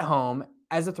 They're at home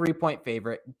as a 3-point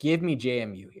favorite. Give me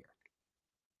JMU here.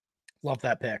 Love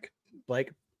that pick.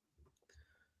 Blake?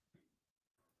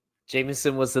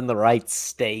 Jameson was in the right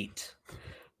state,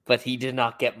 but he did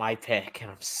not get my pick.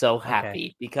 And I'm so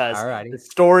happy because the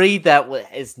story that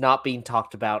is not being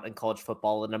talked about in college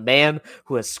football, and a man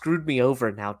who has screwed me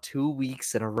over now 2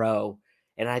 weeks in a row,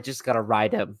 and I just got to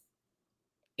ride him.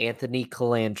 Anthony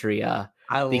Calandria,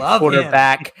 the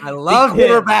quarterback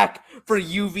for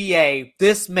UVA.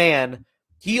 This man,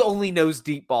 he only knows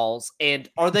deep balls. And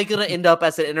are they going to end up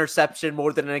as an interception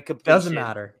more than an incompletion? Doesn't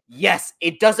matter. Yes,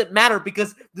 it doesn't matter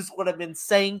because this is what I've been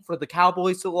saying for the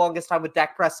Cowboys for the longest time with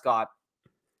Dak Prescott.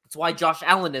 That's why Josh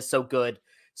Allen is so good.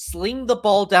 Sling the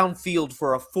ball downfield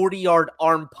for a 40-yard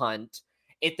arm punt.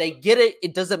 If they get it,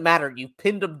 it doesn't matter. You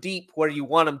pinned them deep where you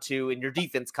want them to, and your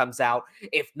defense comes out.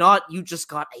 If not, you just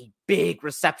got a big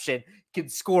reception. Can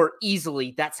score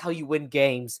easily. That's how you win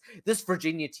games. This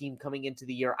Virginia team coming into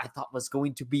the year, I thought was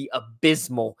going to be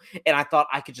abysmal, and I thought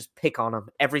I could just pick on them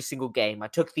every single game. I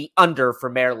took the under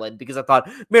for Maryland because I thought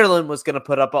Maryland was going to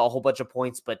put up a whole bunch of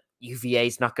points, but UVA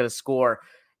is not going to score.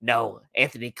 No,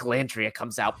 Anthony Calandria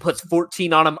comes out, puts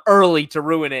 14 on him early to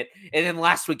ruin it, and then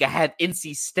last week I had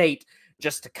NC State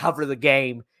just to cover the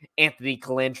game. Anthony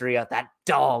Calandria, that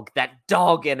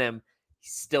dog in him, He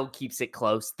still keeps it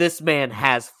close. This man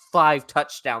has 5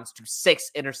 touchdowns to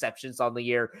 6 interceptions on the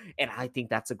year, and I think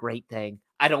that's a great thing.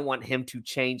 I don't want him to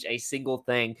change a single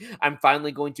thing. I'm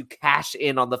finally going to cash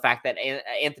in on the fact that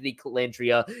Anthony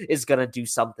Colandrea is going to do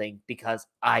something, because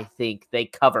I think they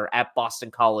cover at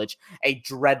Boston College, a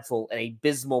dreadful and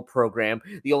abysmal program.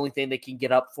 The only thing they can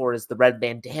get up for is the red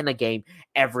bandana game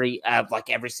every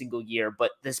single year,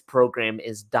 but this program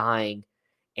is dying.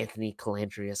 Anthony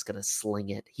Colandrea is going to sling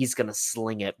it. He's going to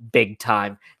sling it big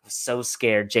time. I'm so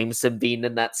scared. Jameson being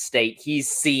in that state, he's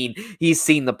seen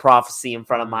the prophecy in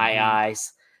front of my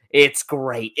eyes. It's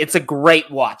great. It's a great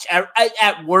watch.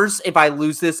 At worst, if I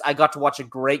lose this, I got to watch a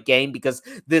great game, because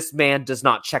this man does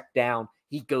not check down.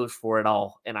 He goes for it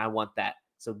all, and I want that.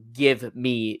 So give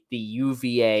me the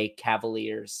UVA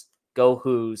Cavaliers. Go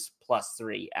Who's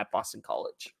 +3 at Boston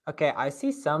College. Okay, I see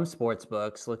some sports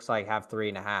books looks like have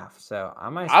 3.5. So I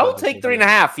might. I'll take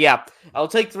 3.5. Yeah, I'll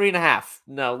take 3.5.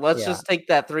 No, let's just take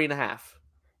that 3.5.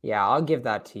 Yeah, I'll give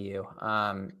that to you.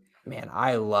 Man,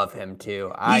 I love him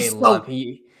too.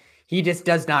 He just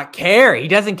does not care. He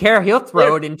doesn't care. He'll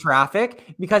throw it in traffic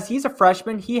because he's a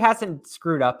freshman. He hasn't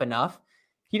screwed up enough.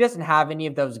 He doesn't have any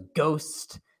of those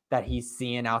ghosts that he's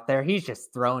seeing out there. He's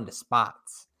just throwing to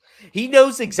spots. He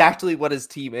knows exactly what his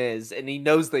team is, and he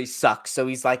knows they suck. So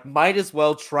he's like, might as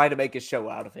well try to make a show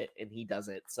out of it. And he does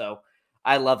it. So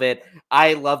I love it.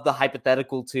 I love the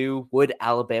hypothetical too. Would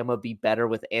Alabama be better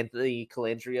with Anthony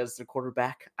Colandrea as their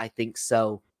quarterback? I think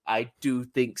so. I do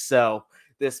think so.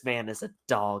 This man is a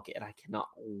dog, and I cannot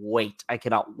wait. I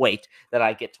cannot wait that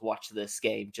I get to watch this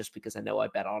game, just because I know I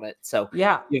bet on it. So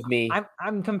yeah, give me.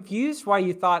 I'm confused why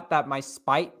you thought that my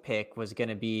spite pick was going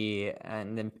to be,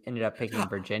 and then ended up picking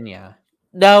Virginia.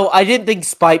 No, I didn't think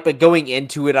spite, but going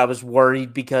into it, I was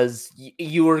worried because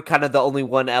you were kind of the only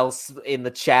one else in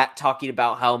the chat talking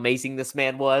about how amazing this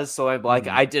man was. So I'm like,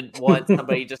 I didn't want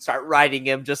somebody to start riding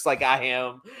him just like I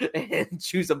am and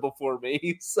choose him before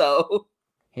me. So.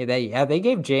 Hey, they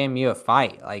gave JMU a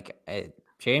fight. Like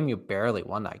JMU barely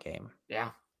won that game. Yeah,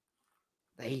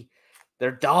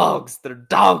 they're dogs. They're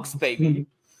dogs, baby.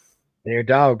 They're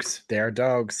dogs. They're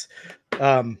dogs.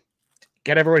 Can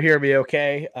everyone hear me?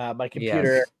 Okay. My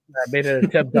computer made an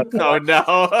attempt. Oh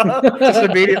no! Just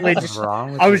immediately. What's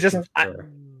wrong with I was just.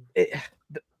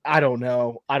 I don't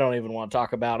know. I don't even want to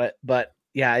talk about it. But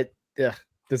yeah,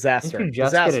 disaster. Did you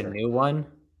just get a new one?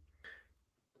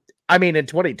 I mean, in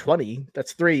 2020,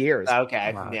 that's 3 years.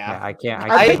 Okay, wow, yeah. I can't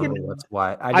remember what's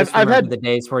what. I just remember the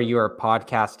days where you were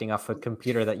podcasting off a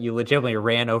computer that you legitimately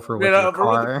ran over with your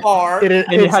car.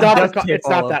 It's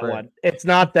not that one. It's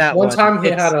not that one. One time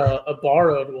he had a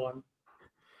borrowed one.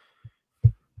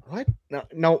 What?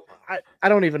 No, I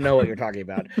don't even know what you're talking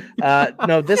about.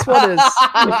 No, this one is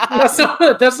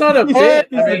that's not a bit.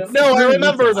 No, I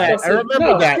remember that. I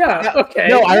remember that. Yeah, okay.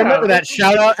 No, I remember that.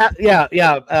 Shout out.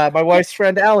 Yeah. My wife's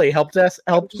friend Allie helped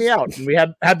me out, and we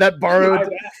had that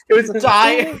borrowed. It was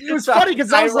funny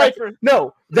because I was like,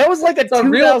 no, that was like a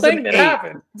real thing that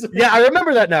happened. Yeah, I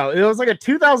remember that now. It was like a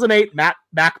 2008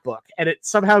 MacBook, and it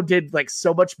somehow did like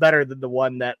so much better than the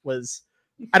one that was.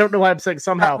 I don't know why I'm saying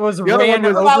somehow. The other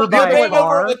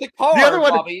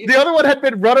one had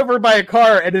been run over by a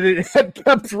car, and it had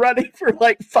kept running for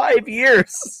like 5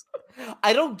 years.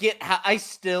 I don't get how.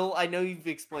 I know you've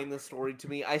explained the story to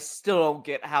me. I still don't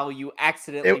get how you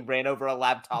accidentally ran over a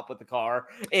laptop with the car.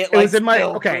 It was in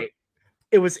my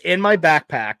It was in my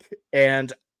backpack,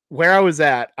 and where I was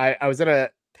at, I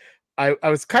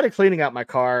was kind of cleaning out my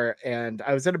car, and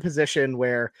I was in a position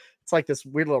where. It's like this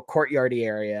weird little courtyardy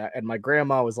area. And my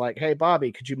grandma was like, hey,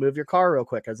 Bobby, could you move your car real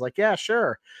quick? I was like, yeah,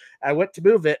 sure. I went to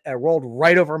move it and rolled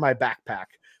right over my backpack,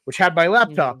 which had my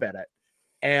laptop in it.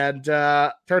 And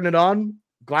turned it on.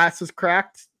 Glass was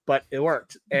cracked, but it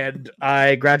worked. And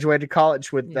I graduated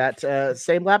college with that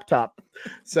same laptop.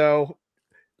 So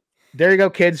there you go,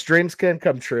 kids. Dreams can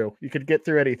come true. You could get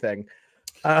through anything.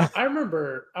 I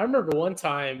remember one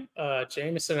time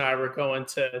Jameson and I were going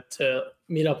to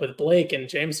meet up with Blake, and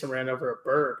Jameson ran over a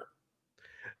bird.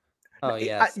 Oh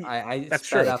yes, I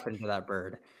sped up into that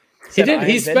bird. He did.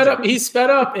 He sped up. He sped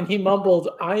up, and he mumbled,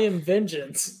 "I am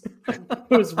vengeance." It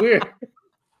was weird.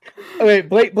 Oh, wait,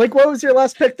 Blake, what was your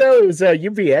last pick though? It was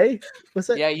UVA. Was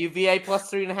it? Yeah, UVA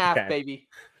 +3.5, baby.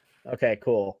 Okay,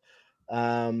 cool.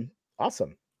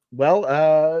 Awesome.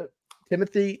 Well,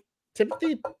 Timothy.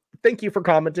 Thank you for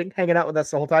commenting, hanging out with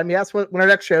us the whole time. Yes, when our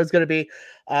next show is going to be,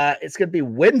 it's going to be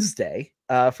Wednesday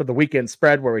for the weekend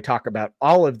spread, where we talk about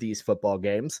all of these football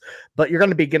games. But you're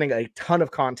going to be getting a ton of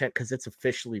content because it's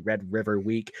officially Red River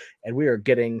Week, and we are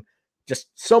getting just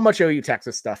so much OU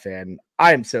Texas stuff in.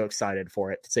 I am so excited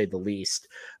for it, to say the least.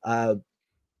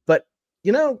 But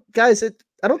you know, guys,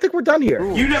 I don't think we're done here.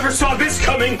 You never saw this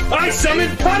coming. I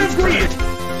summoned Pot of Greed.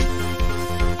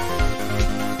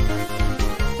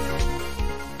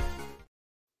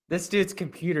 This dude's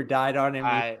computer died on him.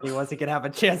 He wasn't gonna have a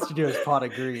chance to do his pot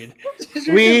of greed. Did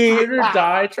your computer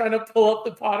die trying to pull up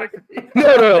the pot of greed?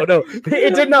 No.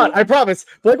 It did not. I promise.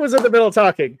 Blake was in the middle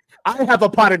talking. I have a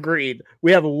pot of greed.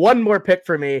 We have one more pick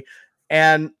for me.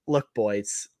 And look,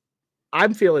 boys,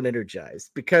 I'm feeling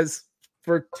energized because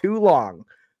for too long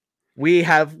we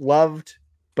have loved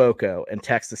Boko and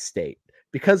Texas State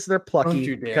because they're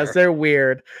plucky, because they're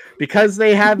weird, because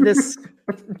they have this.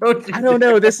 I don't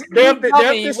know. They have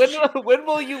this. When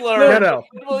will you learn? No.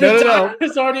 The die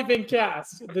has already been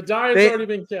cast. The die has already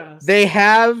been cast. They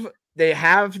have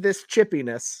this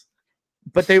chippiness,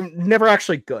 but they're never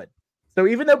actually good. So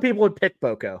even though people would pick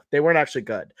Boko, they weren't actually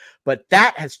good. But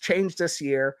that has changed this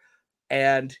year.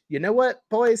 And you know what,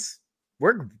 boys?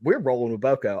 We're rolling with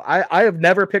Boko. I have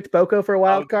never picked Boko for a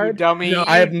wild card. Dummy.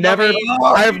 I have never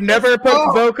picked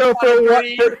Boko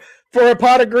for a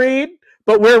pot of greed.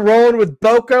 But we're rolling with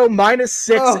Boko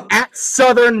 -6 at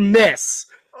Southern Miss.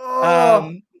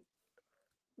 No.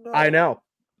 I know.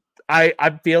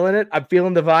 I'm feeling it. I'm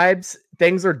feeling the vibes.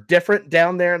 Things are different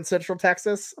down there in Central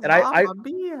Texas, and I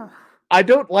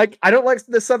don't like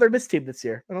the Southern Miss team this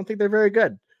year. I don't think they're very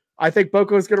good. I think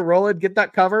Boko is going to roll it, get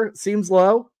that cover. It seems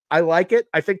low. I like it.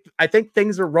 I think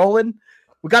things are rolling.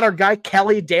 We got our guy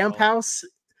Kelly Damphouse.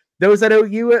 Those at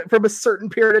OU from a certain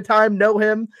period of time know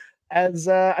him as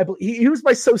I believe he was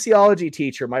my sociology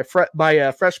teacher my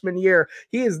freshman year.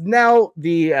 He is now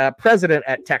the president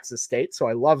at Texas State, so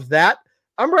I love that.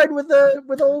 I'm riding with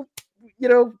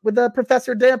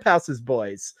Professor Damphouse's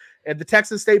boys and the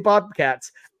Texas State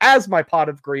Bobcats as my pot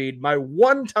of greed, my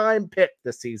one-time pick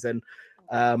this season.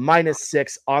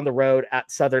 -6 on the road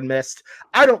at Southern Miss.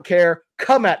 I don't care.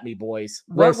 Come at me, boys.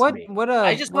 I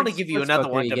just want to give you another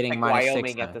one to pick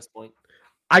Wyoming at this point.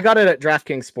 I got it at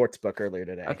DraftKings Sportsbook earlier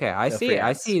today. Okay, I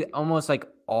see almost like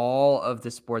all of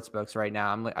the sports books right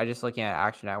now. I'm just looking at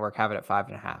Action Network, have it at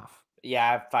 5.5.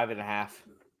 Yeah, 5.5.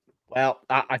 Well,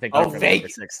 I think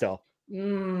Vegas 6 still.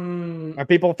 Are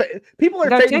people are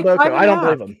fading Boko? I don't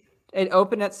believe them. It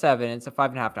opened at 7. It's a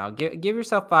 5.5 now. Give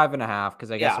yourself 5.5 because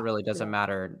I guess it really doesn't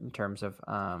matter in terms of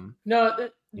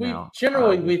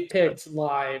we picked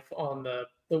live on the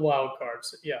wild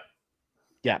cards.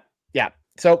 Yeah.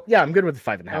 So I'm good with the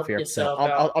 5.5 here. So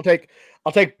I'll take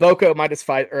Boko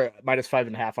 -5 or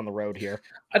 -5.5 on the road here.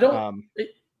 I don't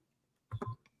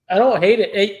hate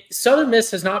it. Southern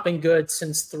Miss has not been good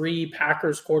since 3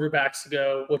 Packers quarterbacks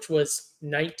ago, which was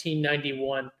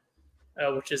 1991.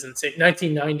 Which is insane.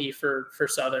 1990 for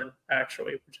Southern,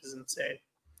 actually, which is insane.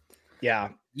 Yeah.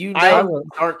 I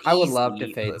would love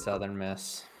to fade Southern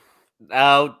Miss.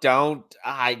 Oh, don't.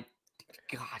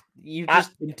 You're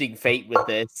just tempting fate with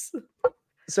this.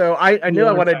 So I knew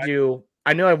I wanted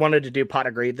to do pot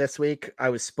of greed this week. I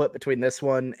was split between this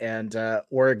one and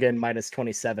Oregon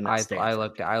 -27 at State. I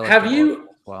looked have you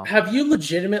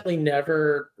legitimately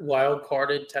never wild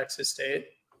carded Texas State?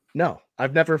 No,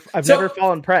 I've never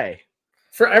fallen prey.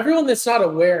 For everyone that's not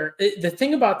aware, the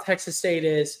thing about Texas State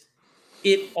is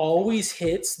it always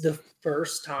hits the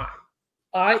first time.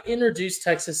 I introduced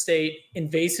Texas State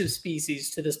invasive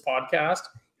species to this podcast,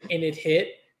 and it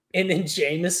hit. And then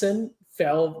Jameson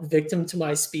fell victim to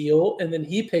my spiel, and then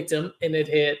he picked him, and it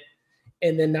hit.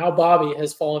 And then now Bobby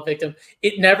has fallen victim.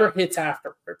 It never hits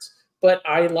afterwards. But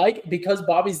because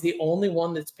Bobby's the only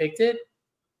one that's picked it,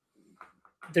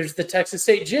 there's the Texas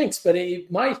State jinx, but it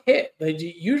might hit.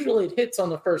 Usually it hits on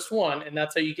the first one, and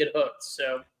that's how you get hooked.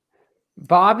 So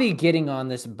Bobby getting on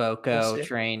this Boko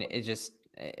train is just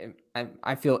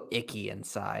I feel icky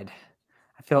inside.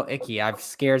 I feel icky. I'm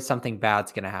scared something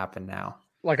bad's going to happen now.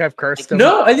 Like I've cursed him.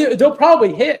 No, they'll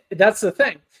probably hit. That's the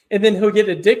thing. And then he'll get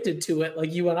addicted to it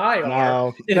like you and I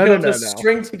are. He'll just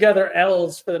string together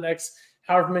L's for the next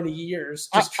however many years.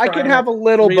 I can have a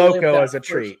little Boko as a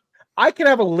treat. I'm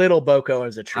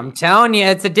telling you,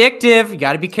 it's addictive. You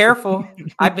got to be careful.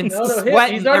 I've been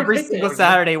sweating every single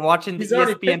Saturday watching the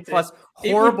ESPN Plus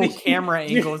horrible camera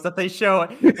angles that they show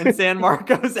in San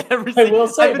Marcos. I've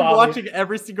been watching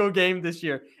every single game this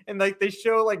year, and they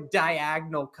show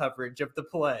diagonal coverage of the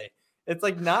play. It's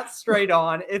not straight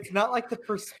on. It's not like the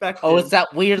perspective. Oh, it's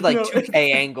that weird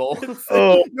 2K angle.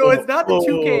 No, it's not the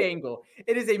 2K angle.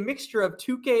 It is a mixture of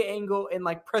 2K angle and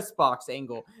press box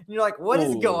angle. And you're like, what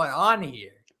is going on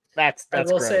here? That's I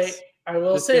will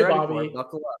say, Bobby,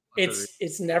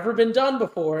 it's never been done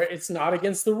before. It's not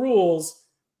against the rules,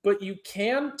 but you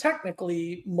can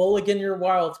technically mulligan your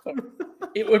wild card.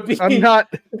 It would be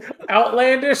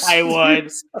outlandish. I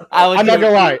would. I'm not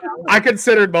gonna lie. I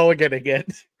considered mulliganing it.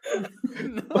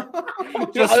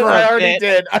 Just for I a already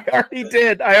bit.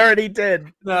 did. I already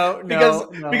did. No,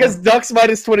 Because Ducks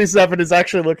minus 27 is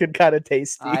actually looking kind of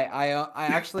tasty. I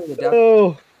actually the Ducks.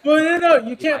 Oh, Well, no,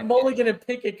 you can't mulligan and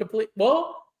pick a complete.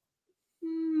 Well,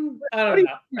 I don't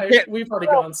know. We've already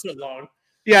gone so long.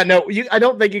 yeah, no, I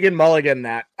don't think you can mulligan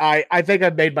that. I think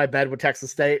I've made my bed with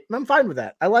Texas State, and I'm fine with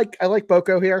that. I like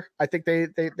Boko here. I think they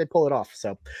pull it off.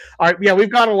 So, all right, yeah,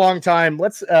 we've got a long time.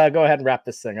 Let's go ahead and wrap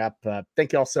this thing up.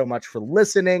 Thank you all so much for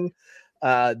listening.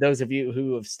 Those of you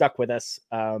who have stuck with us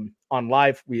on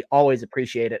live, we always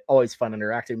appreciate it. Always fun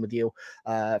interacting with you.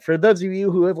 For those of you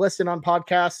who have listened on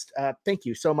podcast, thank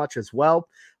you so much as well.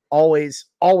 Always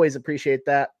appreciate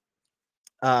that.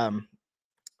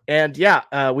 And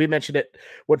yeah, we mentioned it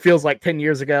what feels like 10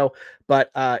 years ago, but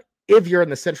if you're in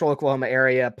the central Oklahoma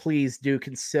area, please do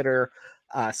consider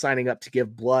signing up to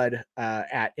give blood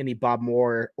at any Bob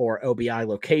Moore or OBI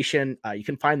location. You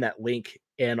can find that link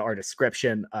in our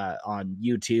description on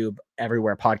YouTube,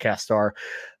 everywhere podcasts are.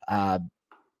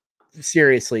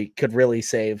 Seriously, could really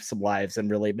save some lives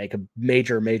and really make a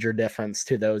major difference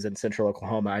to those in central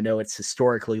Oklahoma. I know it's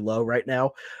historically low right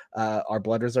now, our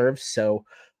blood reserves, so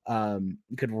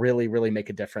could really make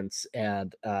a difference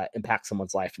and impact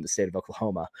someone's life in the state of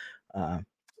Oklahoma.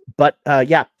 But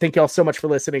yeah, thank you all so much for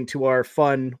listening to our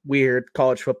fun, weird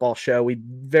college football show. We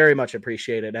very much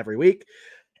appreciate it every week.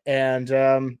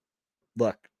 And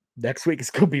look, next week is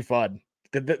going to be fun.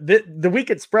 The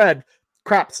weekend spread,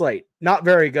 crap slate, not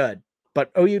very good.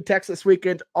 But OU Texas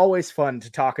weekend, always fun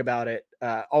to talk about it.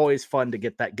 Always fun to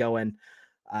get that going.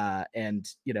 And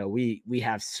you know, we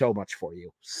have so much for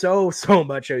you, so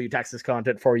much OU Texas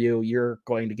content for you. You're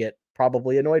going to get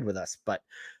probably annoyed with us, but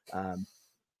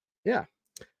yeah.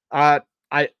 I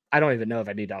don't even know if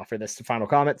I need to offer this to final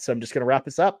comment, so I'm just gonna wrap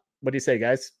this up. What do you say,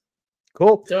 guys?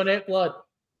 Cool. Donate blood.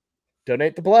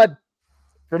 Donate the blood.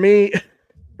 For me,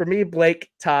 Blake,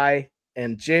 Ty,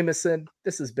 and Jameson,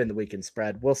 this has been the Weekend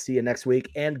Spread. We'll see you next week,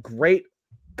 and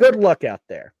good luck out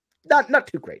there. Not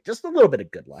too great, just a little bit of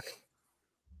good luck.